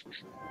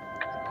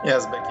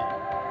 Yes, Becky.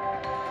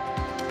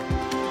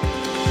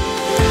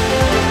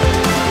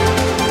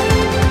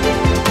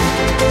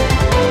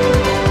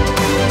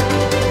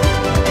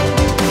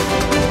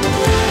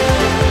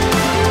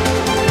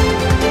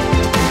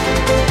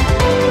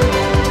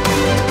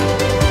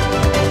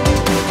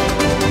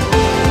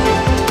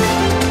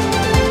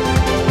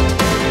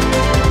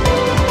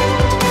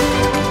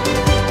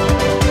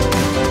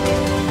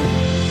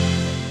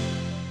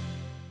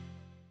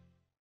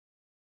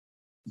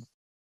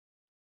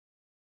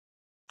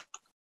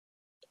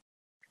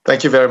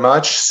 Thank you very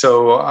much.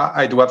 So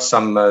I do have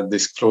some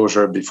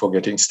disclosure before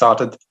getting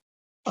started.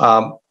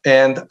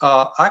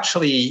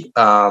 Actually,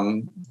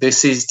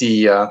 this is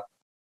the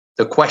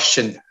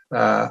question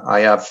I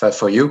have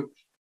for you.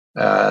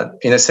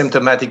 In a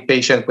symptomatic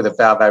patient with a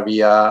valve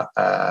area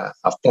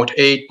of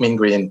 0.8, mean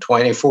gradient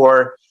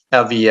 24,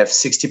 LVEF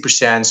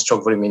 60%,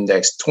 stroke volume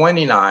index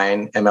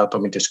 29 ml per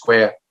meter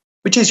square,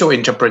 which is your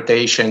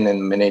interpretation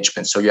and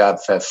management. So you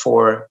have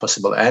 4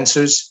 possible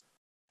answers.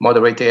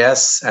 Moderate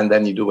AS, and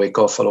then you do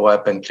echo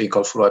follow-up and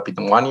clinical follow-up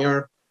in 1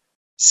 year.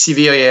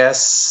 Severe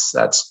AS,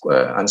 that's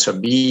answer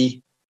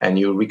B, and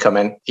you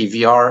recommend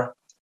EVR.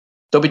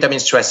 Dobutamine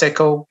stress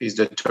echo is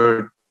the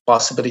third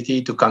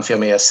possibility to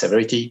confirm AS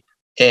severity.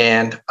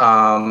 And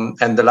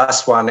the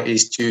last one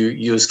is to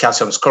use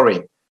calcium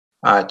scoring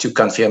to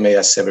confirm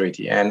AS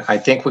severity. And I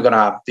think we're going to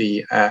have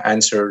the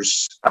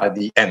answers at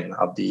the end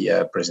of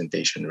the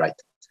presentation, right?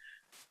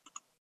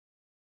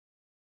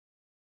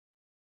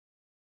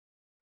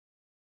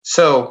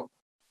 So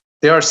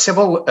there are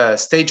several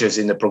stages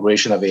in the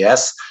progression of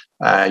AS.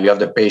 You have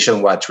the patient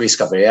who at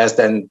risk of AS,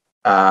 then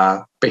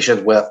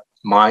patient with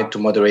mild to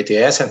moderate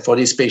AS. And for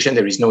this patient,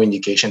 there is no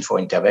indication for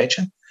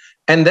intervention.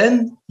 And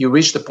then you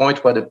reach the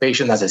point where the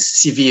patient has a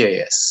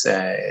severe AS,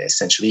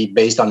 essentially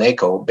based on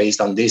echo, based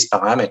on these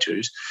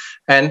parameters.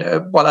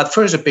 And well, at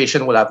first the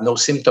patient will have no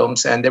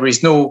symptoms, and there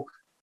is no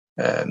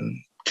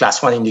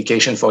class 1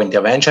 indication for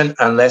intervention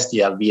unless the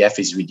LVF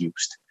is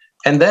reduced.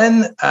 And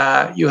then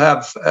you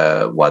have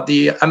what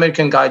the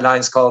American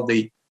guidelines call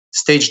the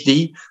stage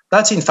D.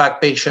 That's in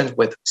fact patients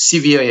with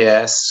severe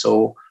AS,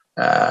 so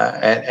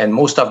and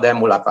most of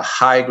them will have a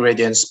high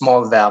gradient,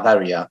 small valve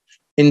area.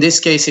 In this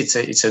case,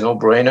 it's a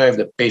no-brainer. If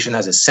the patient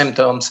has the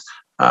symptoms,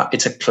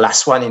 it's a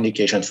class 1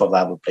 indication for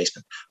valve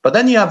replacement. But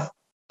then you have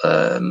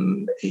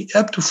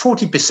up to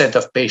 40%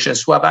 of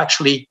patients who have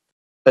actually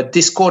a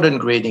discordant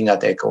grading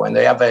at echo, and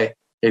they have a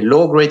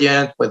low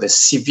gradient with a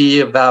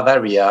severe valve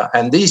area,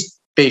 and these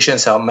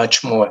patients are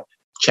much more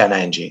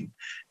challenging.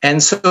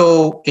 And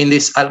so in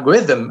this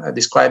algorithm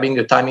describing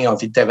the timing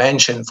of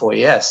intervention for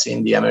AS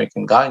in the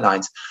American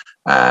guidelines,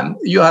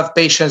 you have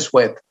patients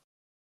with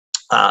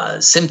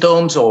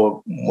symptoms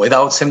or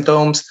without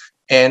symptoms.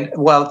 And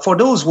well, for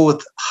those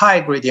with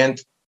high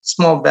gradient,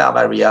 small valve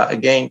area,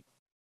 again,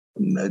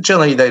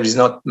 generally there is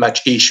not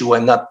much issue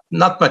and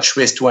not much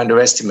risk to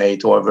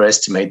underestimate or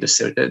overestimate the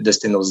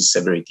stenosis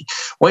severity.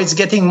 Where it's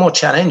getting more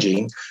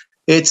challenging,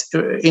 it's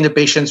in the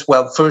patients,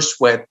 well, first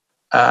with,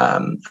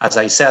 as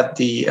I said,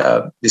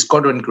 the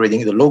discordant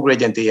grading, the low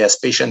gradient AS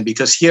patient,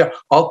 because here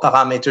all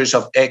parameters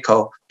of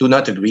echo do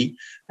not agree.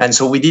 And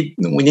so we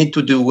need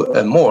to do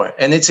more.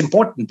 And it's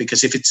important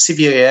because if it's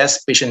severe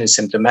AS, patient is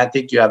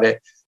symptomatic, you have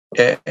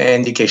an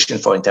indication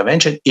for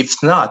intervention.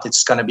 If not,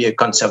 it's going to be a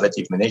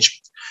conservative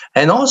management.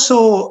 And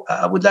also,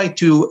 I would like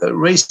to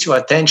raise your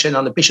attention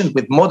on the patient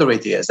with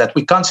moderate AS, that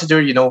we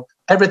consider,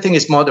 everything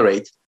is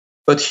moderate.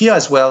 But here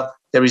as well,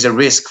 there is a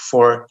risk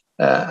for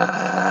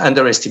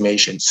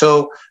underestimation.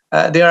 So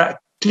there are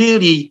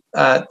clearly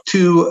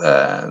two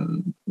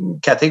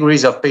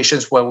categories of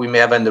patients where we may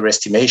have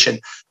underestimation,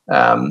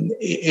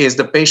 is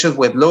the patient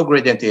with low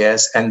gradient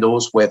AS and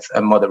those with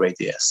a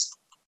moderate AS.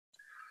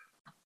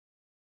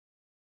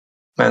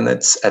 And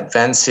it's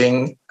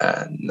advancing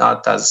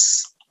not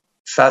as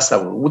fast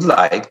as we would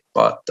like,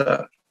 but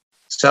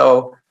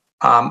so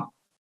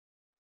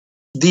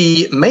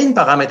the main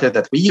parameter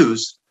that we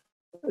use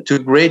to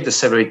grade the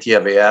severity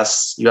of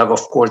AS, you have,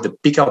 of course, the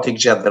peak aortic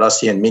jet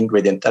velocity and mean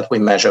gradient that we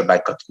measure by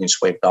continuous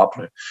wave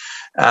Doppler.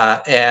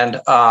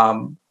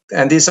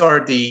 And these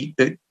are the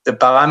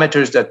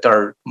parameters that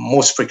are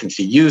most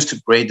frequently used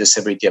to grade the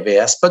severity of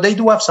AS, but they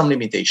do have some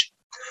limitation.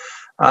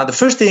 The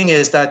first thing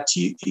is that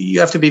you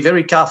have to be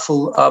very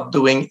careful of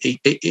doing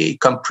a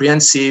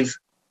comprehensive,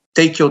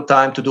 take your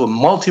time to do a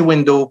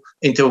multi-window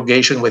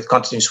interrogation with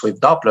continuous wave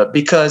Doppler,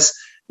 because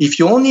if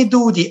you only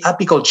do the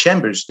apical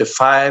chambers, the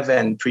 5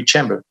 and 3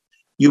 chamber,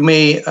 you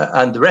may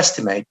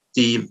underestimate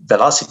the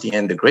velocity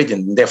and the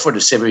gradient, and therefore the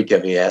severity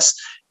of AS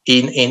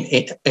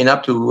in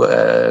up to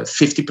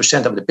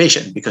 50% of the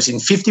patient, because in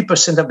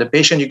 50% of the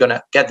patient, you're going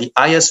to get the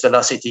highest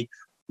velocity,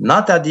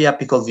 not at the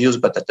apical views,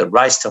 but at the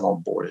right sternal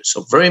border.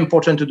 So very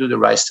important to do the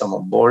right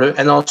sternal border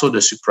and also the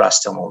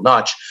suprasternal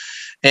notch.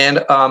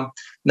 And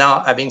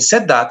now, having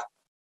said that,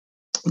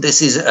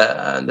 this is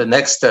the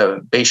next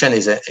patient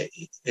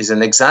is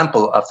an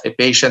example of a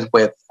patient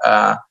with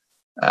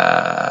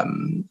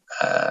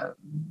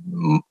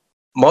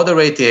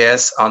moderate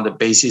AS on the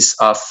basis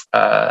of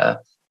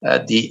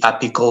the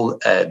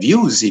apical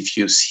views. If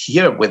you see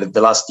here with a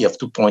velocity of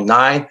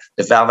 2.9,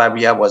 the valve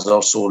area was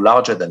also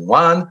larger than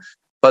 1.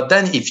 But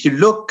then if you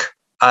look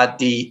at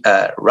the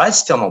right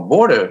sternal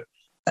border,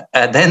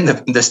 then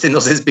the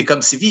stenosis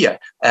becomes severe.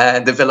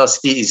 The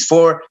velocity is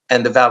 4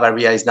 and the valve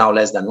area is now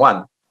less than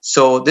 1.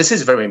 So this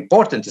is very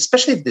important,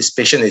 especially if this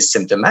patient is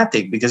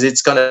symptomatic, because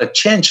it's going to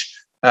change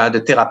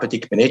the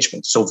therapeutic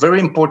management. So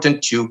very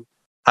important to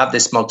have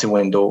this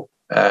multi-window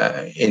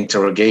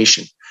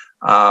interrogation.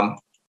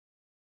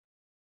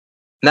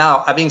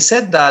 Now, having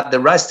said that,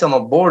 the right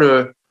sternal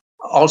border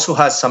also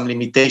has some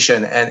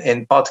limitation,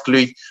 and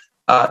particularly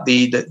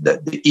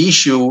the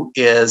issue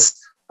is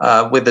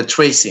with the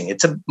tracing.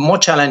 It's more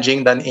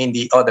challenging than in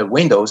the other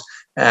windows,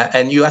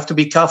 and you have to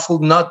be careful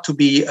not to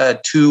be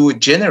too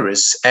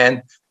generous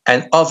and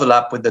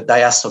overlap with the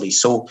diastole.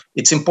 So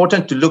it's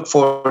important to look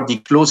for the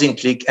closing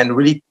click and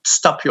really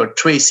stop your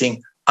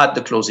tracing at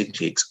the closing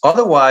clicks.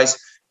 Otherwise,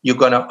 you're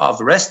going to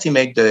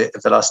overestimate the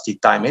velocity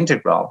time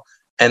integral,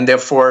 and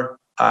therefore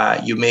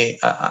you may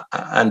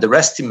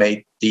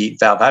underestimate the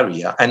valve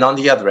area. And on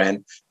the other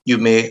end, you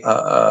may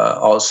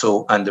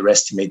also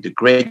underestimate the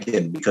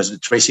gradient, because the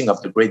tracing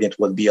of the gradient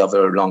will be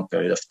over a long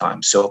period of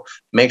time. So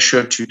make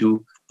sure to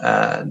do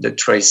the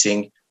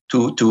tracing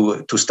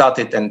to start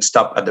it and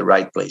stop at the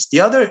right place. The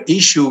other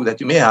issue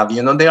that you may have,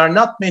 there are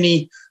not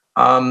many,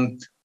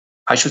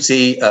 I should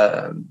say,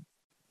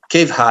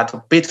 caveat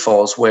or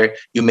pitfalls where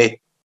you may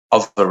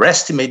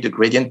overestimate the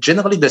gradient.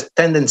 Generally, the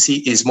tendency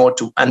is more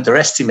to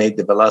underestimate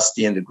the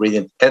velocity and the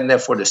gradient, and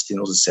therefore the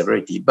stenosis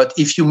severity. But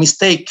if you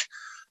mistake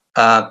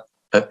an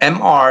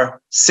MR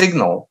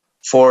signal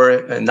for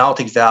an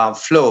aortic valve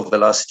flow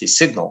velocity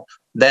signal,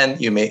 then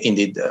you may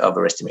indeed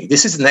overestimate.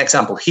 This is an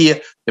example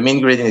here. The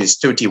mean gradient is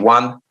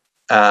 31.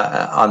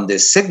 on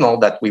this signal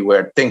that we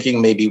were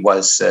thinking maybe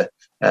was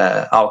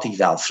aortic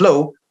valve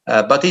flow,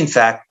 but in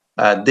fact,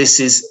 this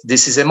is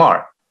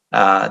MR.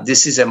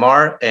 This is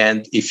MR,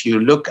 and if you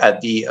look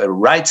at the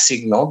right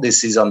signal,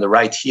 this is on the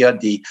right here,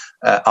 the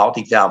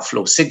aortic valve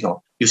flow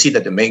signal, you see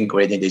that the main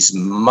gradient is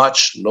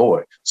much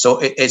lower. So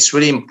it's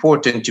really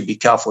important to be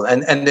careful.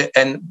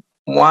 And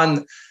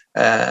one,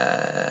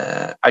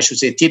 I should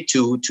say, tip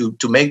to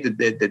make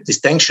the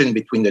distinction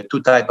between the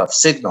two types of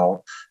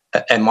signal,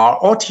 MR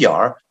or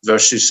TR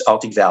versus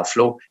aortic valve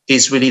flow,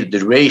 is really the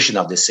duration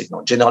of the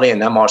signal. Generally, an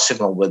MR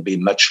signal will be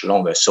much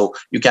longer, so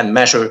you can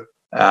measure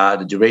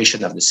the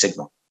duration of the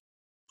signal.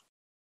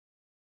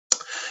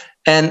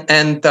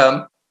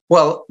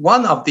 Well,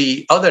 one of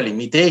the other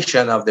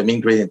limitations of the mean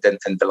gradient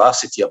and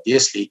velocity,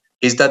 obviously,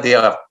 is that they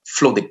are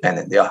flow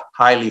dependent. They are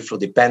highly flow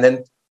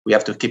dependent. We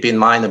have to keep in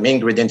mind the mean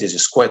gradient is a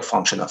squared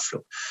function of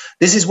flow.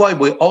 This is why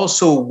we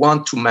also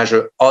want to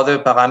measure other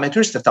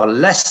parameters that are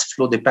less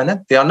flow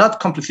dependent. They are not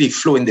completely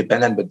flow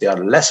independent, but they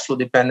are less flow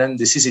dependent.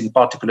 This is in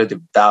particular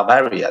the valve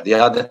area, the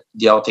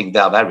aortic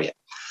valve area.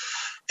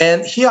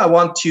 And here I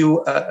want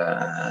to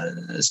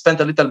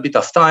spend a little bit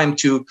of time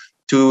to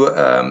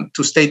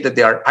state that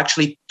there are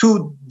actually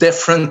two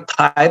different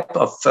types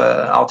of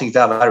aortic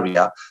valve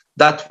area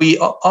that we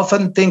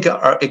often think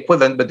are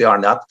equivalent, but they are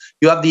not.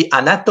 You have the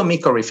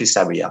anatomic orifice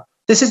area.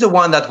 This is the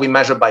one that we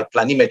measure by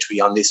planimetry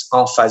on this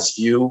en face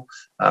view,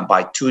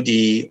 by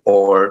 2D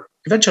or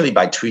eventually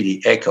by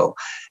 3D echo.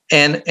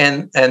 And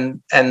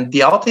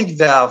the aortic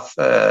valve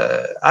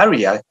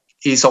area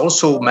is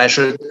also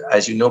measured,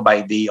 as you know,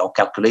 or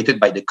calculated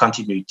by the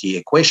continuity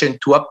equation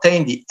to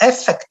obtain the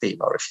effective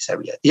orifice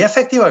area. The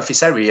effective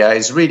orifice area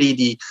is really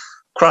the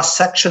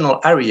cross-sectional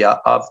area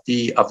of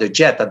the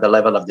jet at the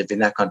level of the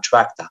vena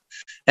contracta.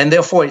 And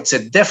therefore, it's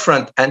a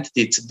different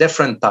entity, it's a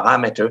different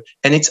parameter,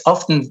 and it's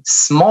often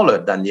smaller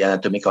than the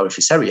anatomic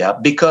orifice area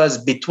because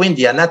between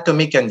the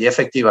anatomic and the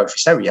effective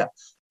orifice area,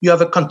 you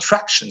have a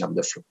contraction of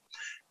the flow.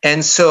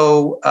 And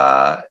so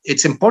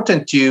it's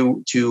important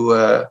to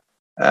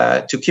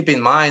keep in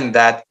mind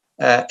that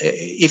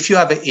if you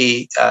have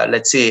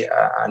let's say,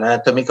 an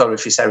anatomic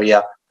orifice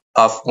area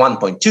of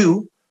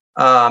 1.2,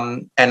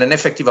 and an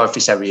effective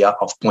orifice area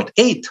of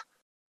 0.8,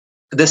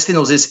 the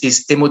stenosis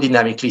is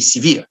hemodynamically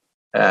severe.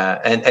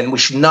 And we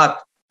should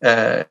not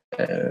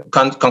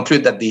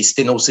conclude that the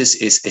stenosis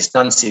is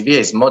non-severe,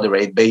 is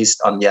moderate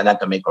based on the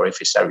anatomic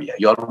orifice area.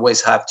 You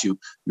always have to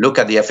look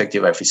at the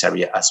effective orifice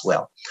area as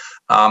well.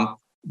 Of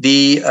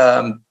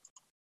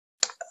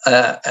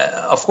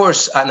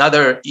course,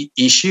 another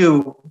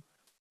issue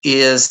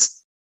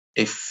is,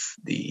 if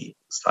the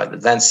slide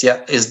advances,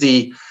 is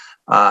the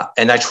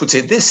and I should say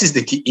this is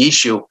the key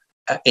issue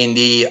in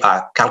the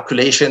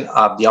calculation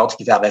of the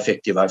aortic valve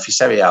effective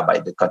orifice area by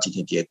the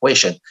continuity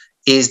equation,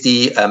 is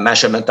the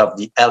measurement of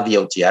the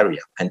LVOT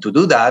area. And to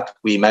do that,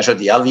 we measure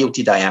the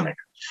LVOT diameter.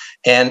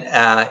 And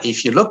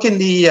if you look in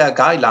the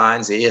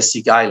guidelines, the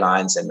ASC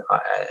guidelines and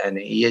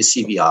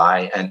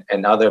EACVI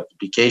and other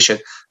publication,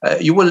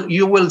 you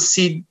will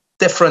see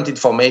different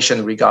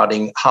information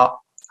regarding how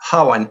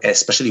and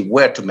especially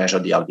where to measure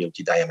the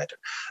LVOT diameter.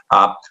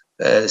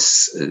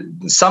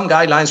 Some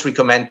guidelines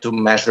recommend to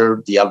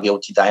measure the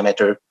LVOT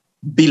diameter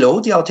below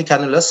the aortic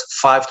annulus,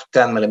 5 to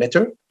 10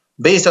 millimeter,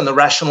 based on the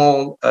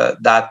rationale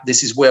that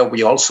this is where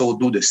we also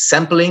do the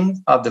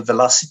sampling of the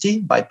velocity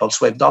by pulse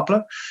wave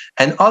Doppler.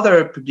 And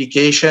other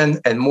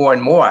publication, and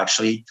more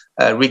actually,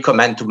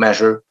 recommend to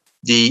measure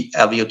the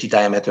LVOT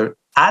diameter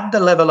at the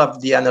level of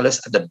the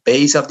annulus, at the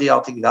base of the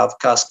aortic valve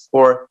cusp,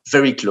 or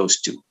very close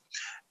to.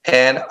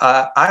 And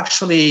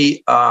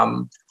actually,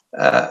 the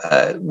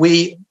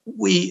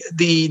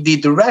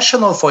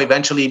rationale for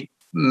eventually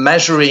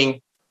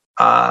measuring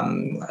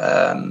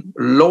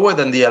lower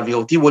than the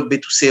LVOT would be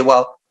to say,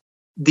 well,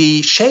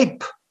 the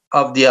shape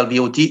of the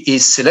LVOT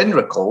is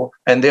cylindrical,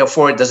 and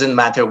therefore it doesn't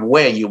matter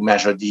where you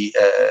measure the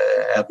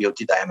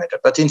LVOT diameter.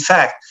 But in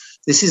fact,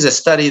 this is a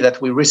study that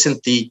we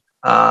recently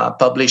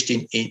published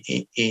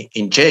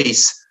in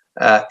JACE,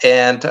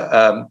 and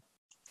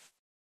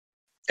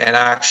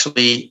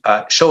actually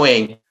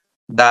showing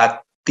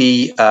that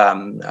the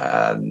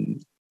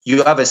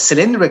you have a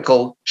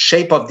cylindrical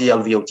shape of the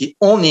LVOT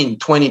only in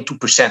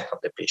 22% of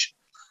the patient.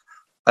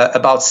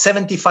 About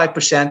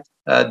 75%,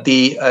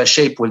 the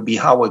shape will be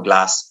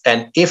hourglass.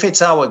 And if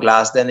it's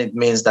hourglass, then it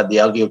means that the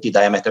LVOT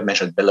diameter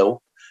measured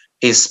below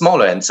is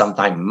smaller, and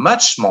sometimes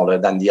much smaller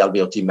than the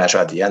LVOT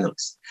measured at the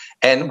annulus.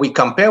 And we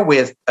compare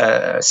with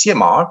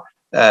CMR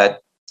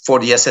for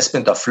the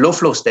assessment of low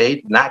flow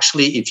state. And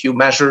actually, if you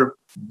measure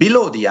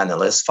below the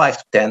annulus, 5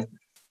 to 10,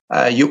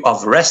 you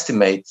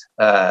overestimate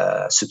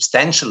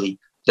substantially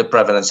the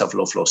prevalence of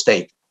low flow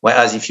state.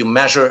 Whereas if you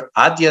measure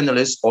at the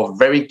annulus or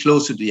very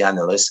close to the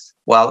annulus,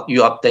 well,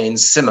 you obtain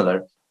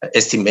similar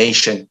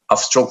estimation of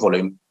stroke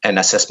volume and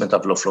assessment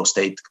of low flow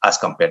state as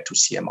compared to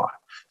CMR.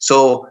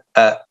 So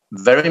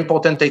very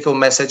important take-home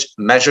message: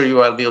 measure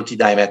your LVOT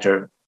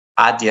diameter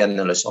at the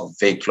annulus or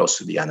very close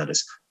to the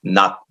annulus,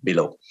 not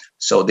below.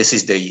 So this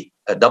is the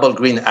double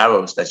green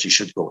arrows that you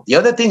should go. The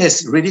other thing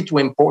is really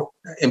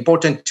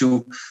important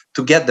to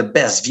get the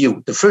best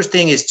view. The first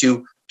thing is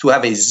to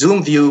have a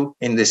zoom view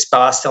in this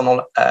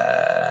parasternal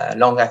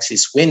long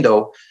axis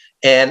window,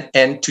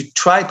 and to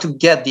try to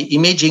get the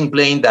imaging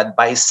plane that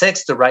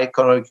bisects the right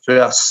coronary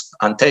cusp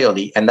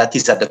anteriorly, and that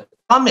is at the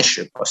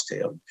commissure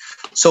posteriorly.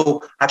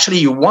 So actually,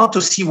 you want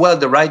to see well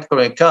the right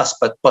coronary cusp,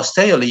 but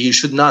posteriorly you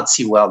should not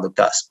see well the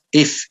cusp.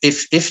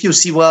 If you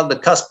see well the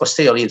cusp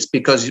posteriorly, it's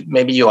because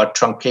maybe you are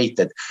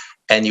truncated,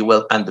 and you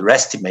will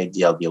underestimate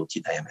the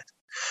LVOT diameter.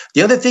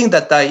 The other thing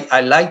that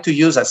I like to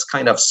use as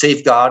kind of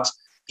safeguards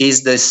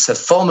is this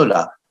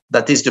formula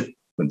that is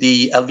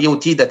the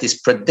LVOT that is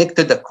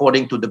predicted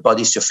according to the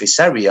body surface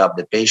area of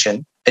the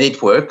patient, and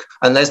it works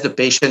unless the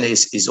patient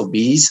is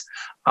obese.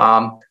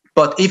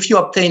 But if you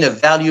obtain a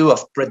value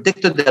of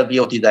predicted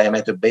LVOT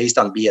diameter based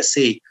on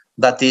BSA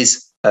that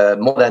is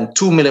more than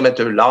 2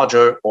 millimeters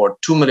larger or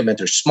 2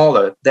 millimeters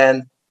smaller,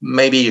 then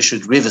maybe you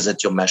should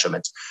revisit your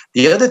measurements.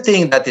 The other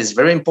thing that is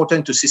very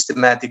important to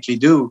systematically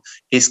do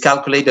is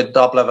calculate the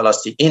Doppler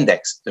velocity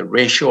index, the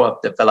ratio of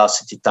the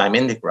velocity time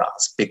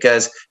integrals,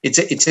 because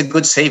it's a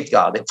good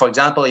safeguard. For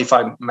example, if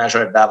I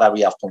measure a valve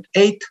area of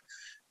 0.8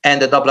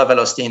 and the Doppler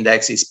velocity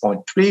index is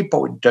 0.3,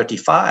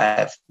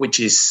 0.35,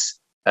 which is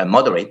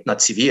moderate, not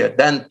severe,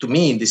 then to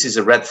me, this is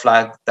a red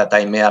flag that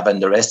I may have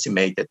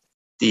underestimated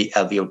the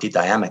LVOT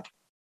diameter.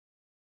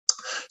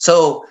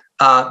 So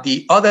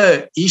the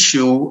other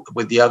issue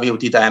with the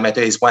LVOT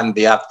diameter is when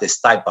they have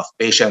this type of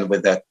patient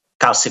with a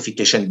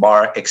calcification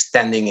bar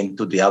extending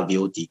into the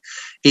LVOT.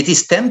 It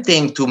is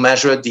tempting to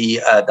measure the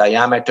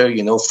diameter,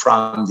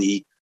 from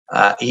the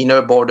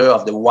inner border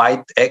of the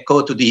white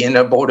echo to the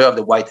inner border of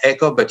the white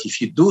echo. But if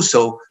you do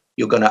so,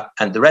 you're going to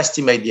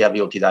underestimate the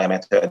LVOT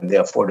diameter and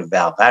therefore the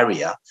valve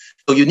area.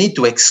 So you need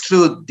to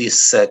exclude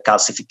this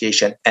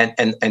calcification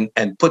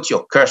and put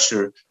your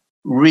cursor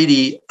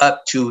really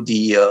up to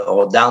the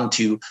or down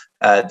to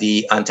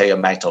the anterior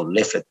mitral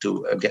leaflet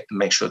to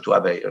make sure to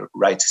have a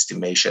right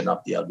estimation of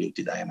the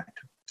LVOT diameter.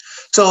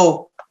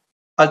 So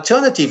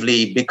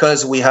alternatively,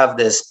 because we have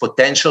this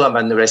potential of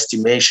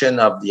underestimation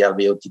of the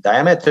LVOT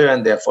diameter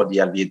and therefore the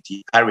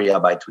LVOT area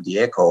by 2D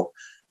echo,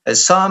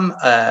 some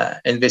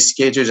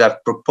investigators have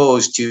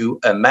proposed to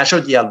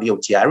measure the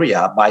LVOT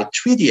area by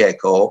 3D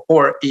echo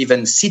or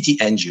even CT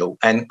angio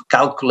and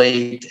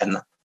calculate an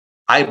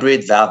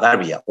hybrid valve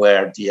area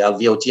where the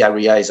LVOT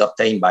area is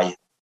obtained by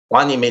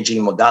one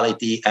imaging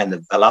modality and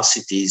the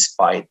velocities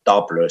by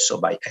Doppler, so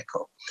by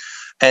echo.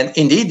 And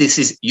indeed, this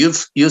is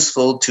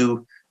useful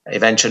to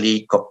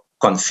eventually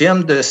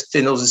confirm the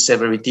stenosis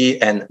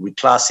severity and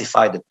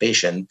reclassify the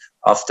patient,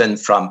 often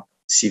from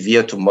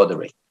severe to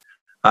moderate.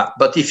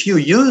 But if you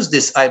use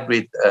these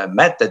hybrid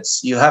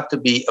methods, you have to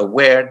be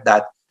aware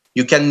that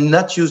you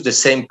cannot use the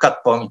same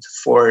cut point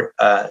for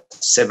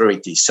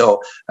severity.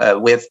 So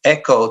with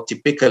echo,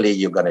 typically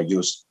you're going to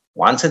use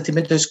 1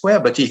 centimeter square.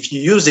 But if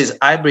you use these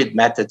hybrid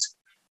methods,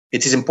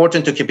 it is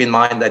important to keep in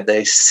mind that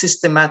they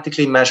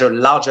systematically measure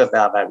larger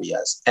valve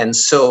areas. And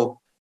so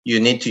you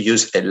need to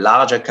use a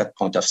larger cut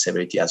point of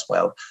severity as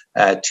well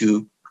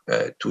to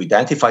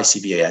identify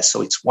CVAS.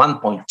 So it's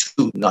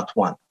 1.2, not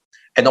 1.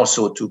 And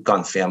also to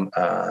confirm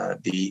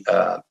the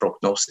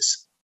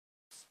prognosis.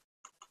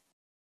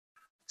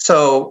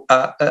 So,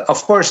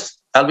 of course,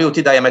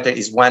 LVOT diameter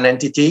is one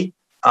entity.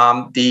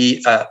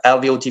 The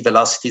LVOT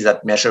velocity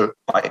that measured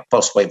by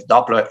pulse-wave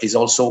Doppler is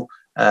also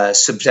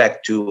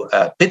subject to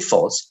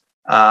pitfalls.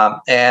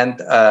 And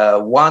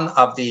one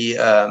of the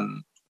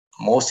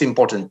most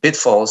important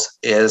pitfalls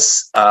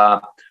is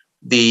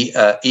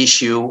the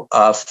issue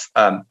of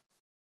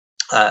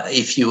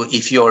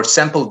if your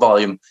sample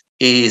volume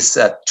is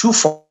too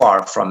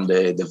far from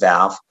the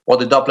valve, or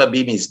the Doppler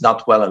beam is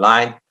not well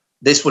aligned,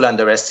 this will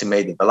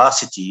underestimate the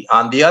velocity.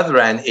 On the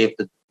other hand, if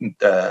the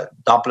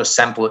Doppler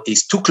sample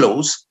is too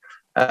close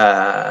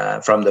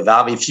from the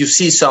valve, if you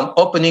see some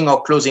opening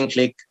or closing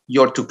click,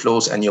 you're too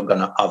close and you're going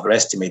to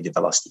overestimate the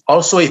velocity.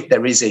 Also, if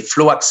there is a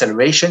flow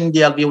acceleration in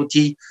the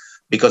LVOT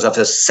because of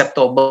a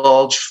septal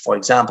bulge, for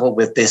example,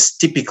 with this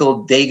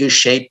typical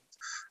dagger-shaped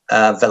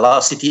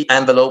velocity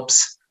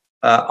envelopes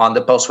on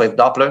the pulse wave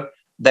Doppler,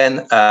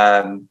 then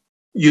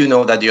you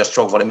know that your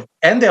stroke volume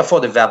and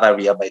therefore the valve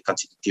area by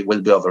continuity will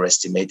be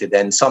overestimated.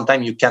 And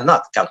sometimes you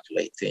cannot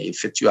calculate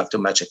if you have too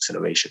much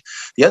acceleration.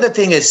 The other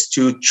thing is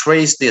to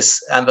trace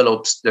these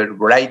envelopes the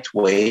right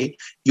way.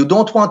 You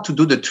don't want to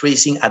do the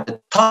tracing at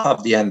the top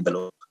of the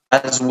envelope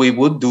as we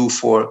would do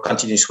for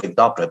continuous wave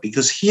Doppler,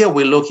 because here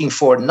we're looking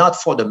for not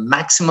for the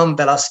maximum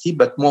velocity,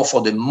 but more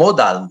for the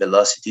modal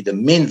velocity, the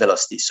mean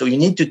velocity. So you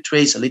need to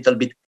trace a little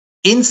bit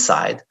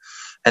inside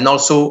and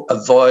also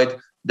avoid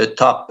the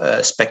top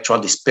spectral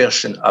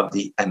dispersion of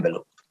the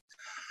envelope.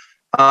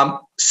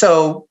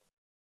 So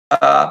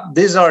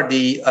these are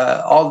the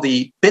all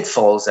the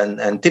pitfalls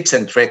and tips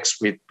and tricks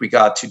with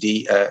regard to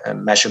the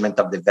measurement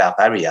of the valve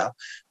area.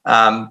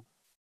 And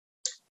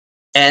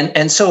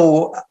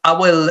so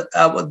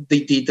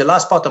the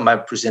last part of my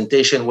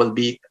presentation will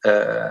be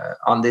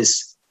on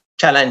this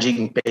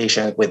challenging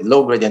patient with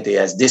low gradient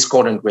AS,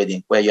 discordant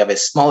gradient, where you have a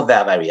small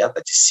valve area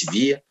that is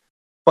severe,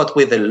 but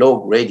with a low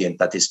gradient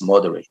that is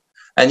moderate.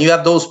 And you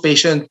have those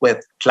patients with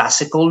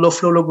classical low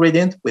flow, low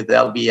gradient with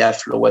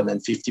LVF lower than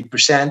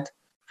 50%.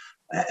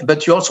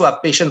 But you also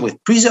have patients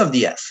with preserved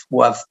DF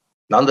who have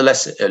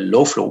nonetheless a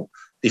low flow,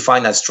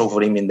 defined as stroke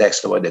volume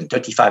index lower than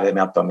 35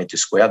 ml per meter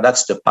square.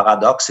 That's the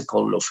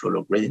paradoxical low flow,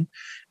 low gradient.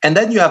 And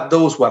then you have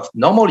those who have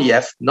normal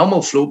EF,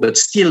 normal flow, but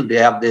still they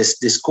have this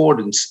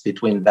discordance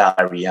between valve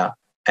area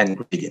and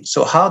gradient.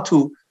 So how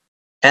to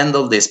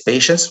handle these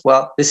patients?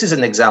 Well, this is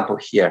an example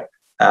here.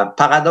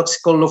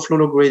 Paradoxical low flow,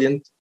 low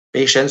gradient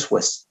patients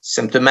with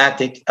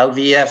symptomatic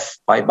LVF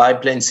by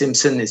biplane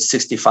Simpson is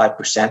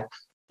 65%.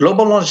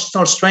 Global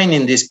longitudinal strain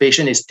in this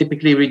patient is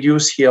typically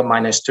reduced here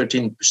minus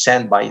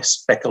 13% by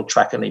spectral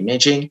tracker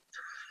imaging.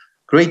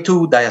 Grade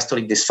 2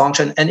 diastolic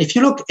dysfunction. And if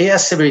you look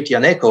AS severity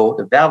on echo,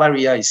 the valve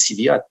area is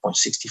severe at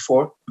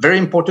 0.64. Very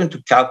important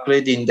to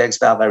calculate the index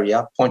valve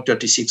area,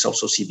 0.36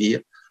 also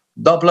severe.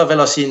 Doppler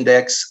velocity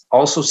index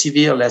also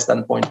severe, less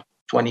than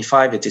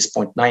 0.25, it is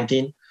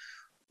 0.19.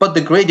 But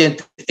the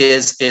gradient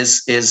is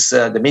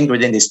the mean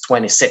gradient is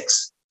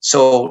 26.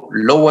 So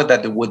lower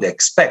than you would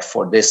expect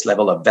for this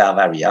level of valve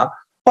area.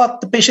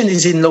 But the patient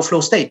is in low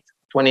flow state,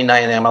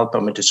 29 ml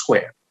per meter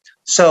square.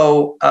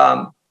 So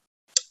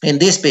in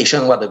this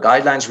patient, what the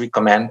guidelines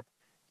recommend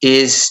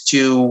is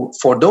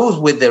for those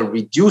with the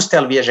reduced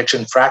LV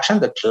ejection fraction,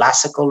 the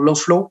classical low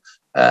flow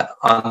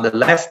on the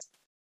left,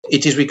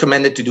 it is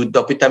recommended to do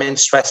dopamine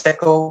stress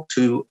echo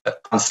to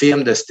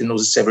confirm the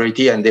stenosis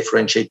severity and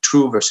differentiate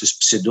true versus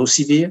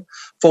pseudo-severe.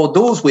 For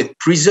those with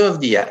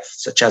preserved DF,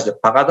 such as the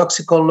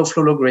paradoxical low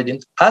flow, low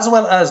gradient, as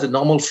well as the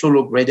normal flow,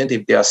 low gradient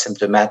if they are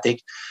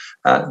symptomatic,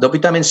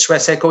 dopamine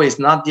stress echo is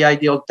not the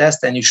ideal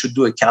test, and you should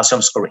do a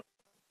calcium scoring.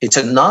 It's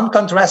a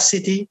non-contrast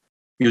CT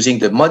using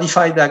the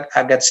modified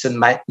Agatston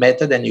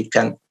method, and you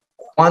can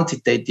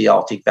quantitate the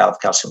aortic valve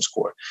calcium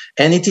score.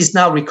 And it is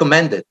now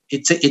recommended.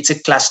 It's a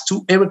class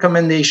 2A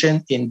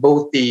recommendation in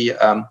both the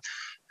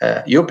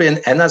European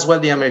and as well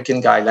the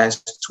American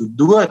guidelines to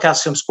do a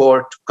calcium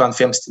score to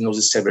confirm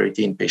stenosis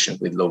severity in patients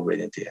with low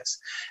gradient AS.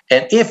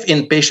 And if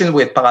in patient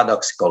with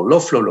paradoxical low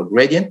flow, low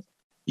gradient,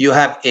 you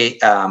have a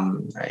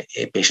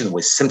patient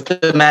with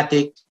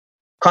symptomatic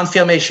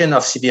confirmation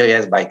of severe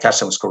AS by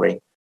calcium scoring,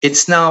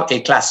 it's now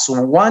a class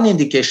 1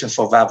 indication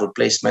for valve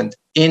replacement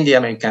in the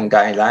American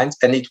guidelines,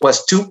 and it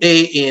was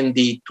 2A in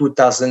the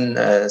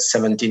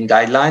 2017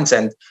 guidelines,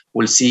 and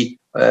we'll see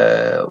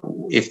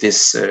if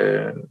this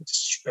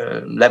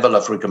level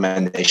of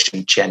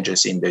recommendation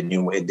changes in the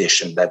new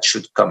edition that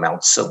should come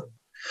out soon.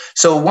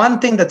 So one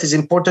thing that is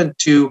important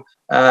to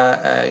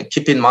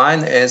keep in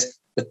mind is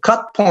the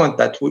cut point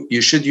that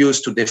you should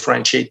use to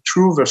differentiate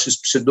true versus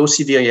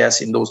pseudo-severe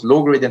AS in those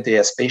low-gradient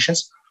AS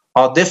patients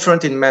are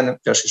different in men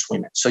versus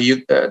women. So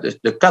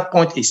the cut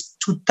point is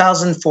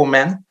 2,000 for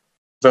men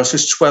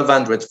versus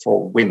 1,200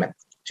 for women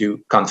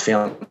to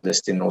confirm the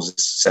stenosis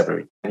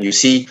severity. And you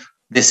see,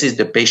 this is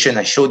the patient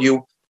I showed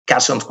you,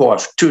 calcium score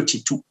of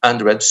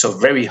 3,200, so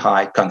very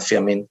high,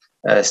 confirming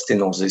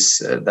stenosis,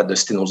 that the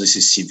stenosis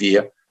is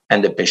severe,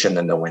 and the patient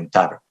underwent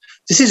TAVR.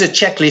 This is a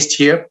checklist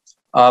here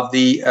of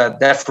the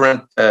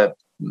different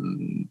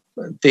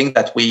thing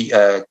that we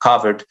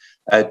covered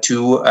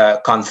to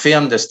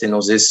confirm the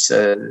stenosis,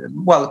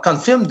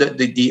 confirm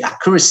the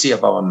accuracy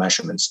of our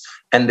measurements,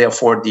 and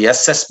therefore the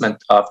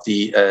assessment of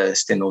the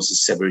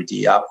stenosis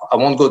severity. I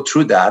won't go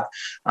through that.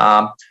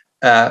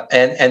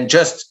 And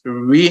just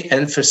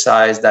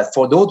re-emphasize that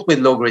for those with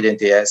low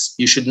gradient AS,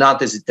 you should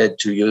not hesitate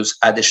to use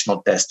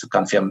additional tests to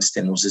confirm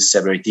stenosis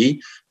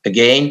severity.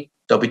 Again,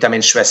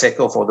 dopamine stress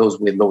echo for those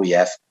with low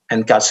EF,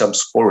 and calcium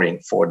scoring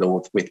for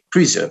those with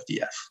preserved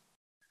EF.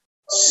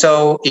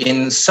 So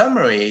in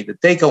summary, the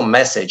take-home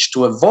message: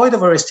 to avoid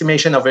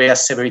overestimation of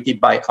AS severity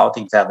by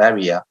aortic valve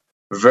area,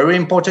 very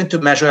important to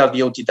measure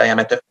LVOT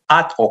diameter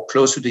at or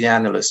close to the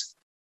annulus.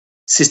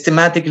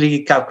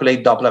 Systematically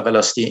calculate Doppler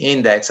velocity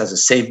index as a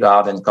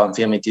safeguard and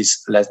confirm it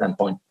is less than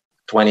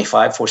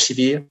 0.25 for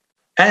severe,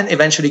 and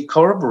eventually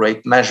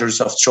corroborate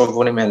measures of stroke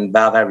volume and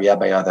valve area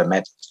by other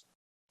methods.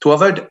 To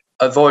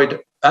avoid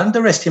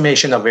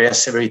underestimation of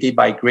AS severity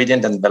by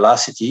gradient and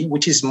velocity,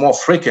 which is more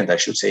frequent, I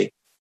should say,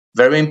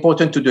 very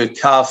important to do a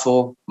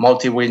careful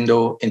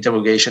multi-window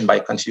interrogation by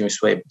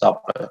continuous wave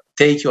Doppler.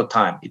 Take your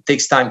time. It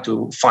takes time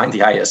to find the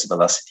highest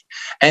velocity.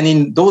 And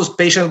in those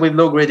patients with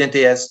low gradient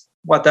AS,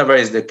 whatever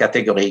is the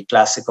category,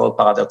 classical,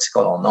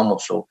 paradoxical, or normal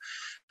flow,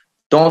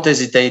 don't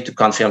hesitate to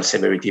confirm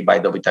severity by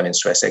dopamine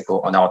stress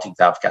echo on aortic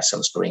valve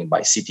calcium scoring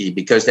by CT,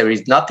 because there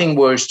is nothing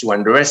worse to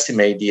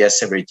underestimate the AS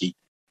severity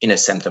in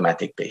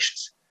asymptomatic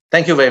patients.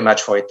 Thank you very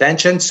much for your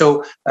attention.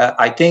 So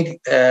I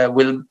think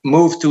we'll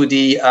move to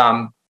the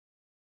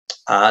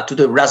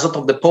result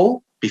of the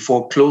poll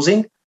before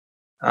closing.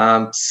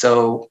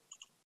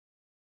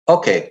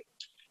 Okay.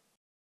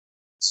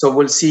 So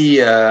we'll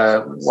see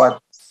what.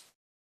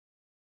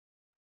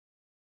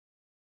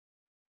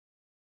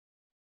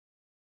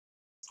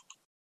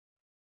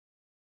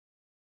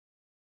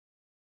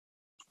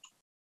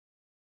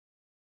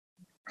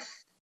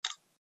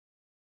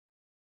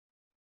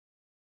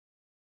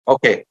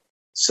 Okay.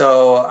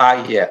 So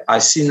I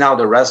see now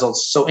the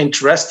results. So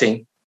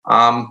interesting.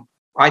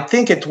 I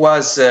think it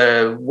was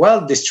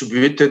well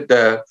distributed.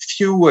 The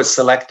few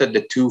selected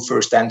the two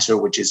first answer,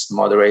 which is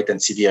moderate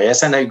and severe.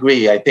 Yes, and I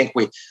agree. I think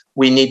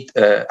we need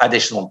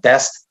additional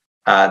tests.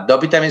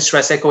 Dobutamine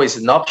stress echo is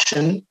an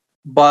option,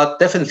 but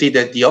definitely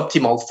the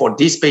optimal for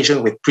this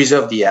patient with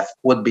preserved EF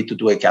would be to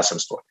do a calcium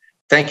score.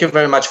 Thank you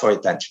very much for your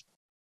attention.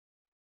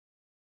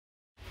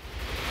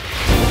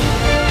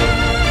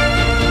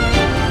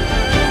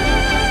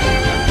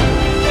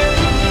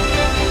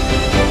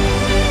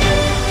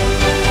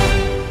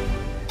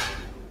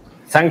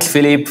 Thanks,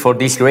 Philippe, for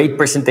this great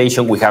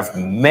presentation. We have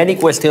many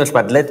questions,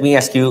 but let me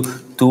ask you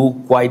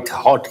two quite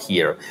hot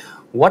here.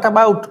 What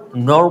about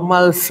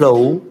normal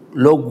flow,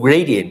 low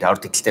gradient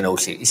aortic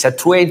stenosis? Is a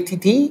true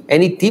entity?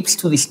 Any tips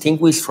to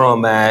distinguish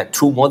from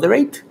true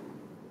moderate?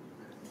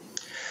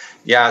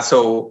 Yeah,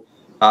 so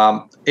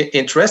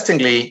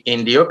interestingly,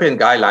 in the European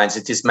guidelines,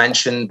 it is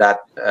mentioned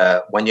that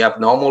when you have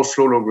normal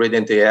flow, low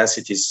gradient AS,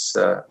 it is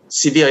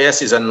severe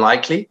AS is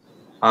unlikely.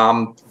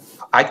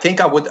 I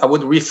think I would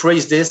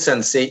rephrase this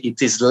and say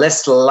it is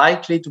less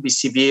likely to be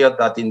severe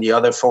than in the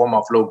other form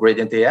of low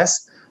gradient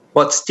AS,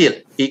 but still,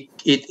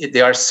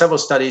 there are several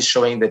studies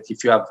showing that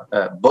if you have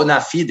bona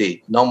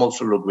fide normal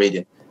flow low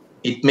gradient,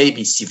 it may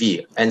be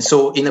severe. And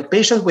so, in a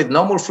patient with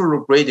normal flow low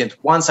gradient,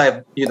 once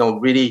I've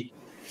really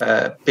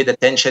paid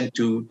attention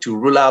to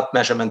rule out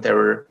measurement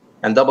error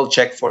and double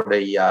check for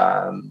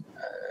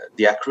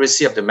the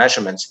accuracy of the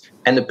measurements,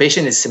 and the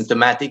patient is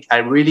symptomatic, I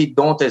really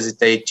don't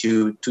hesitate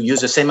to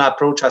use the same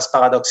approach as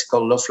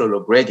paradoxical low flow,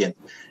 low gradient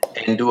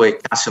and do a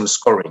calcium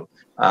scoring.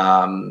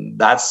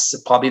 That's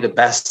probably the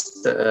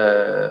best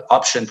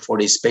option for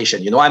this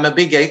patient. I'm a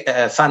big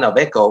fan of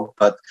echo,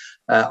 but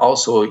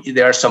also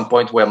there are some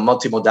points where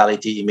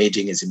multimodality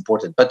imaging is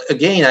important. But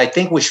again, I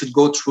think we should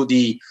go through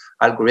the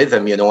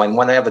algorithm, and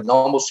when I have a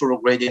normal flow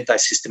gradient, I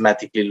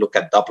systematically look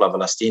at Doppler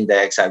velocity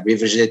index, I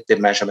revisit the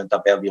measurement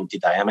of LVOT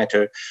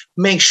diameter,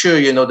 make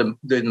sure,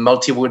 the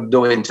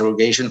multi-window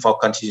interrogation for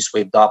continuous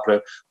wave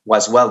Doppler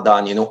was well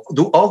done,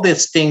 do all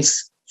these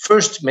things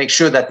first, make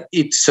sure that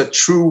it's a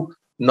true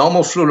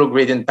normal flow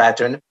gradient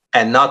pattern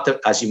and not,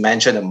 as you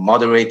mentioned, a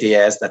moderate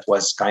AS that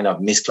was kind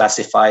of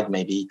misclassified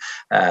maybe.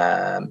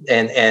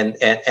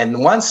 And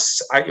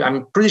once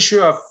I'm pretty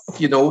sure of,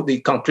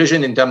 the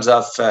conclusion in terms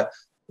of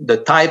the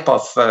type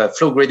of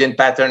flow gradient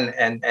pattern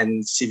and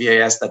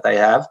CVAS that I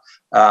have,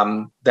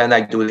 then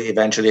I do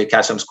eventually a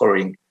calcium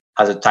scoring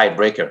as a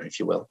tiebreaker, if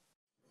you will.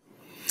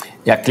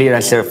 Yeah, clear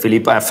answer,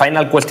 Philippe.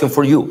 Final question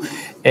for you.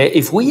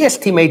 If we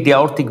estimate the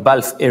aortic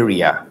valve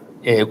area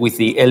with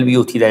the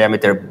LVOT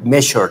diameter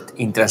measured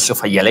in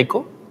transesophageal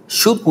echo,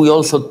 should we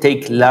also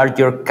take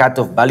larger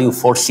cutoff value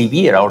for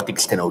severe aortic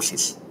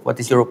stenosis? What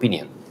is your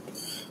opinion?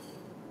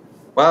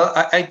 Well,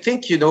 I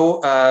think,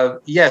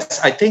 yes,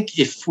 I think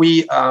if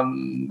we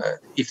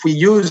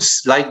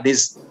use like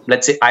this,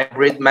 let's say,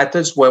 hybrid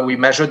methods where we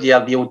measure the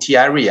LVOT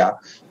area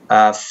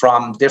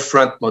from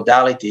different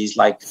modalities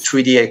like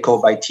 3D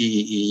echo by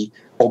TEE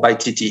or by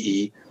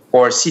TTE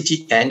or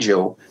CT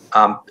angio,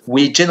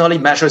 we generally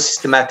measure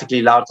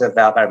systematically larger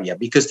valve area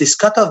because this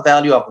cutoff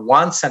value of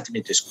 1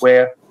 centimeter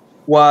square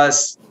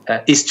was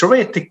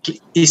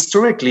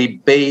historically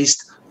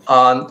based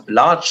on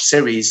large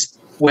series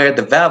where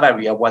the valve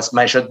area was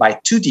measured by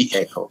 2D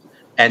echo.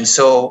 And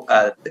so,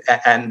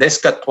 and this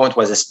cut point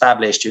was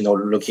established,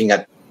 looking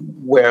at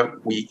where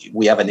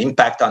we have an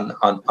impact on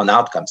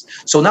outcomes.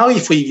 So now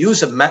if we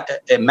use a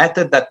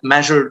method that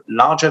measures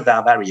larger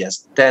valve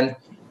areas, then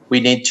we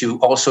need to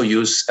also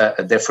use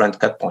a different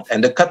cut point.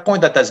 And the cut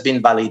point that has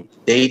been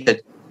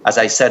validated, as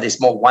I said,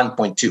 is more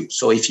 1.2.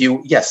 So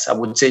I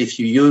would say if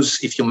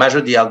you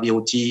measure the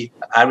LVOT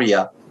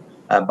area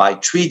by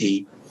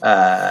 3D,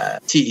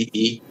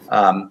 TEE,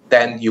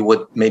 then you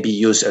would maybe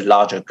use a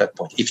larger cut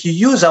point. If you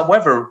use,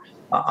 however,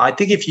 I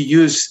think if you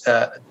use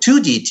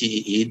 2D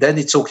TEE, then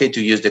it's okay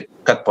to use the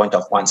cut point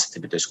of 1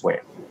 centimeter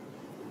square.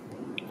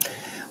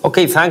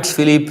 Okay, thanks,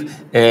 Philippe.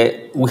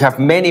 We have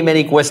many,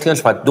 many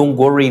questions, but don't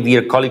worry,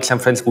 dear colleagues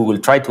and friends, we will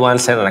try to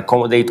answer and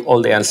accommodate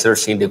all the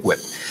answers in the web.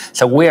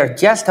 So we are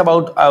just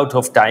about out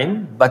of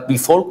time, but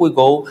before we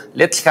go,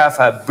 let's have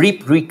a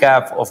brief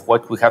recap of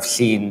what we have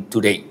seen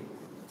today.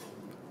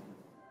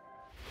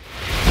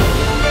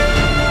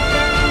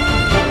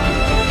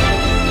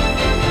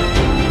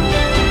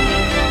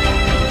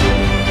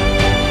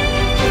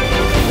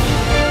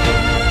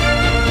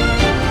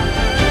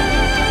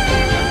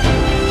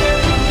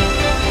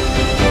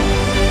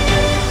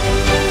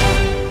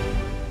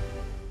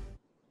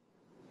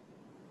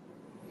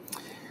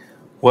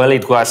 Well,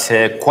 it was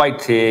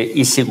quite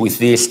easy with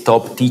these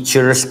top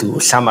teachers to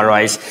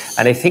summarize.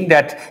 And I think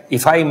that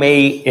if I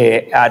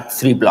may add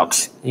 3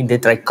 blocks. In the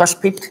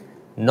tricuspid,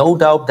 no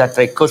doubt that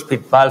tricuspid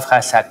valve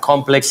has a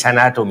complex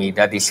anatomy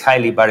that is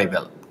highly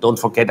variable. Don't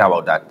forget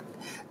about that.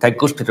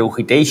 Tricuspid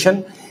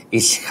regurgitation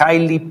is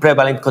highly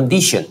prevalent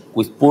condition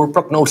with poor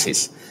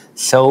prognosis.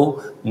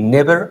 So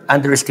never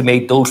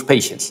underestimate those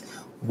patients.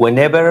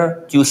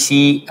 Whenever you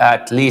see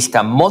at least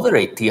a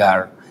moderate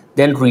TR,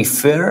 then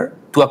refer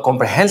to a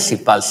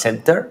comprehensive valve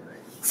center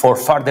for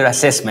further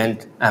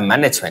assessment and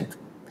management.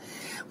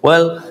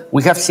 Well,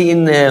 we have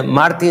seen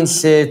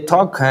Martin's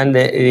talk, and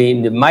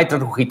in the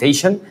mitral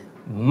regurgitation,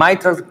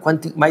 mitral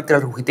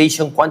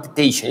regurgitation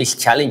quantitation is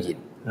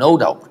challenging, no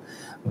doubt,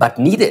 but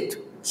needed,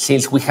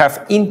 since we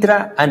have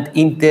intra and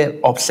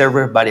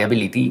inter-observer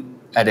variability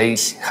that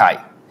is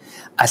high.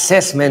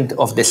 Assessment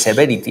of the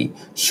severity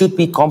should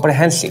be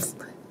comprehensive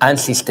and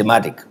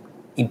systematic.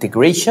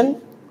 Integration,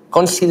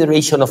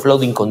 consideration of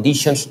loading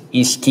conditions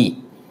is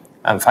key.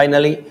 And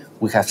finally,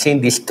 we have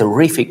seen this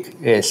terrific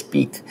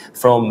speak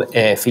from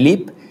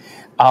Philippe,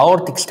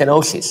 aortic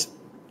stenosis.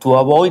 To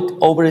avoid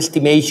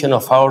overestimation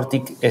of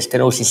aortic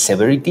stenosis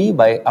severity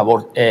by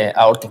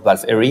aortic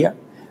valve area,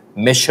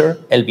 measure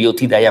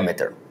LVOT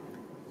diameter,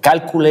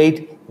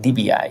 calculate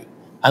DBI,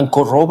 and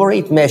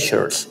corroborate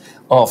measures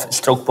of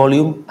stroke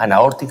volume and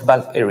aortic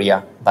valve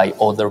area by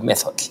other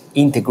methods.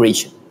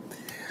 Integration.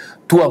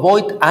 To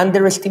avoid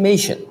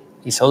underestimation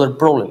is other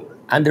problem,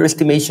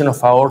 underestimation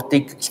of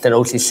aortic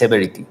stenosis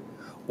severity.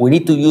 We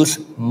need to use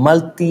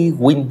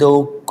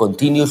multi-window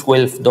continuous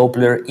wave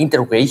Doppler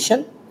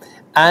interrogation,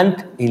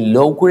 and in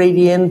low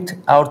gradient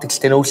aortic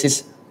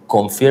stenosis,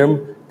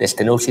 confirm the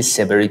stenosis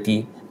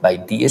severity by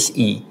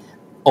DSE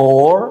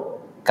or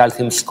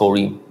calcium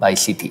scoring by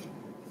CT.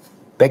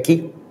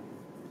 Becky?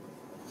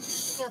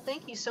 Yeah,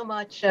 thank you so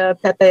much,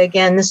 Pepe.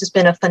 Again, this has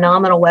been a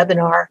phenomenal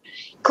webinar.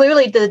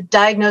 Clearly, the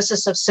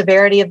diagnosis of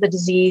severity of the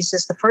disease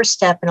is the first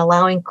step in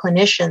allowing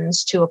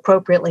clinicians to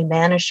appropriately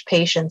manage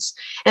patients.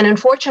 And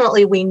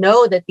unfortunately, we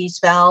know that these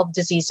valve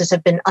diseases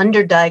have been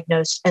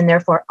underdiagnosed and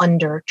therefore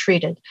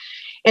undertreated.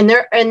 And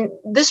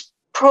this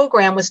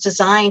program was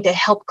designed to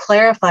help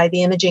clarify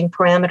the imaging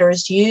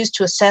parameters used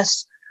to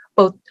assess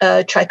both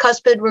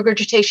tricuspid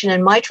regurgitation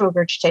and mitral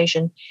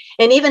regurgitation,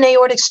 and even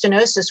aortic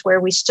stenosis,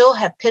 where we still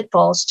have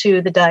pitfalls to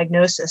the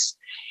diagnosis,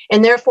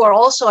 and therefore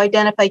also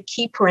identify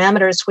key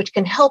parameters which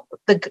can help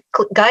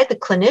guide the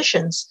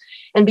clinicians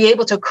and be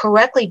able to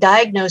correctly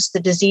diagnose the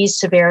disease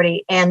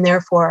severity and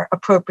therefore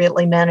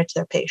appropriately manage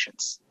their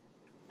patients.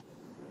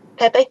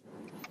 Pepe?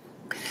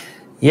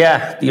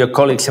 Yeah, dear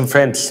colleagues and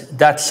friends,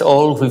 that's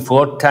all we've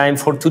got time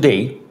for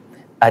today.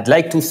 I'd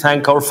like to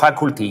thank our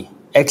faculty,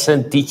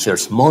 excellent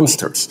teachers,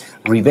 monsters,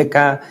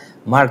 Rebecca,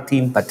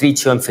 Martin,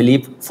 Patrizio, and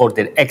Philippe for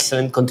their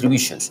excellent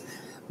contributions.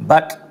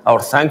 But our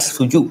thanks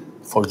to you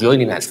for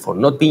joining us, for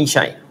not being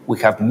shy. We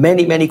have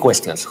many, many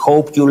questions.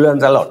 Hope you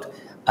learned a lot.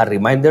 A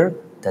reminder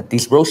that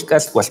this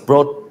broadcast was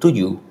brought to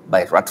you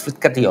by Radcliffe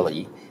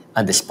Cardiology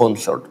and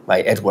sponsored by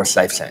Edwards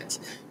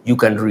Lifesciences. You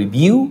can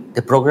review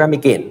the program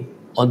again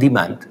on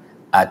demand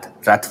at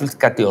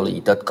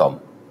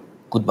radcliffecardiology.com.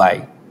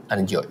 Goodbye and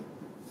enjoy.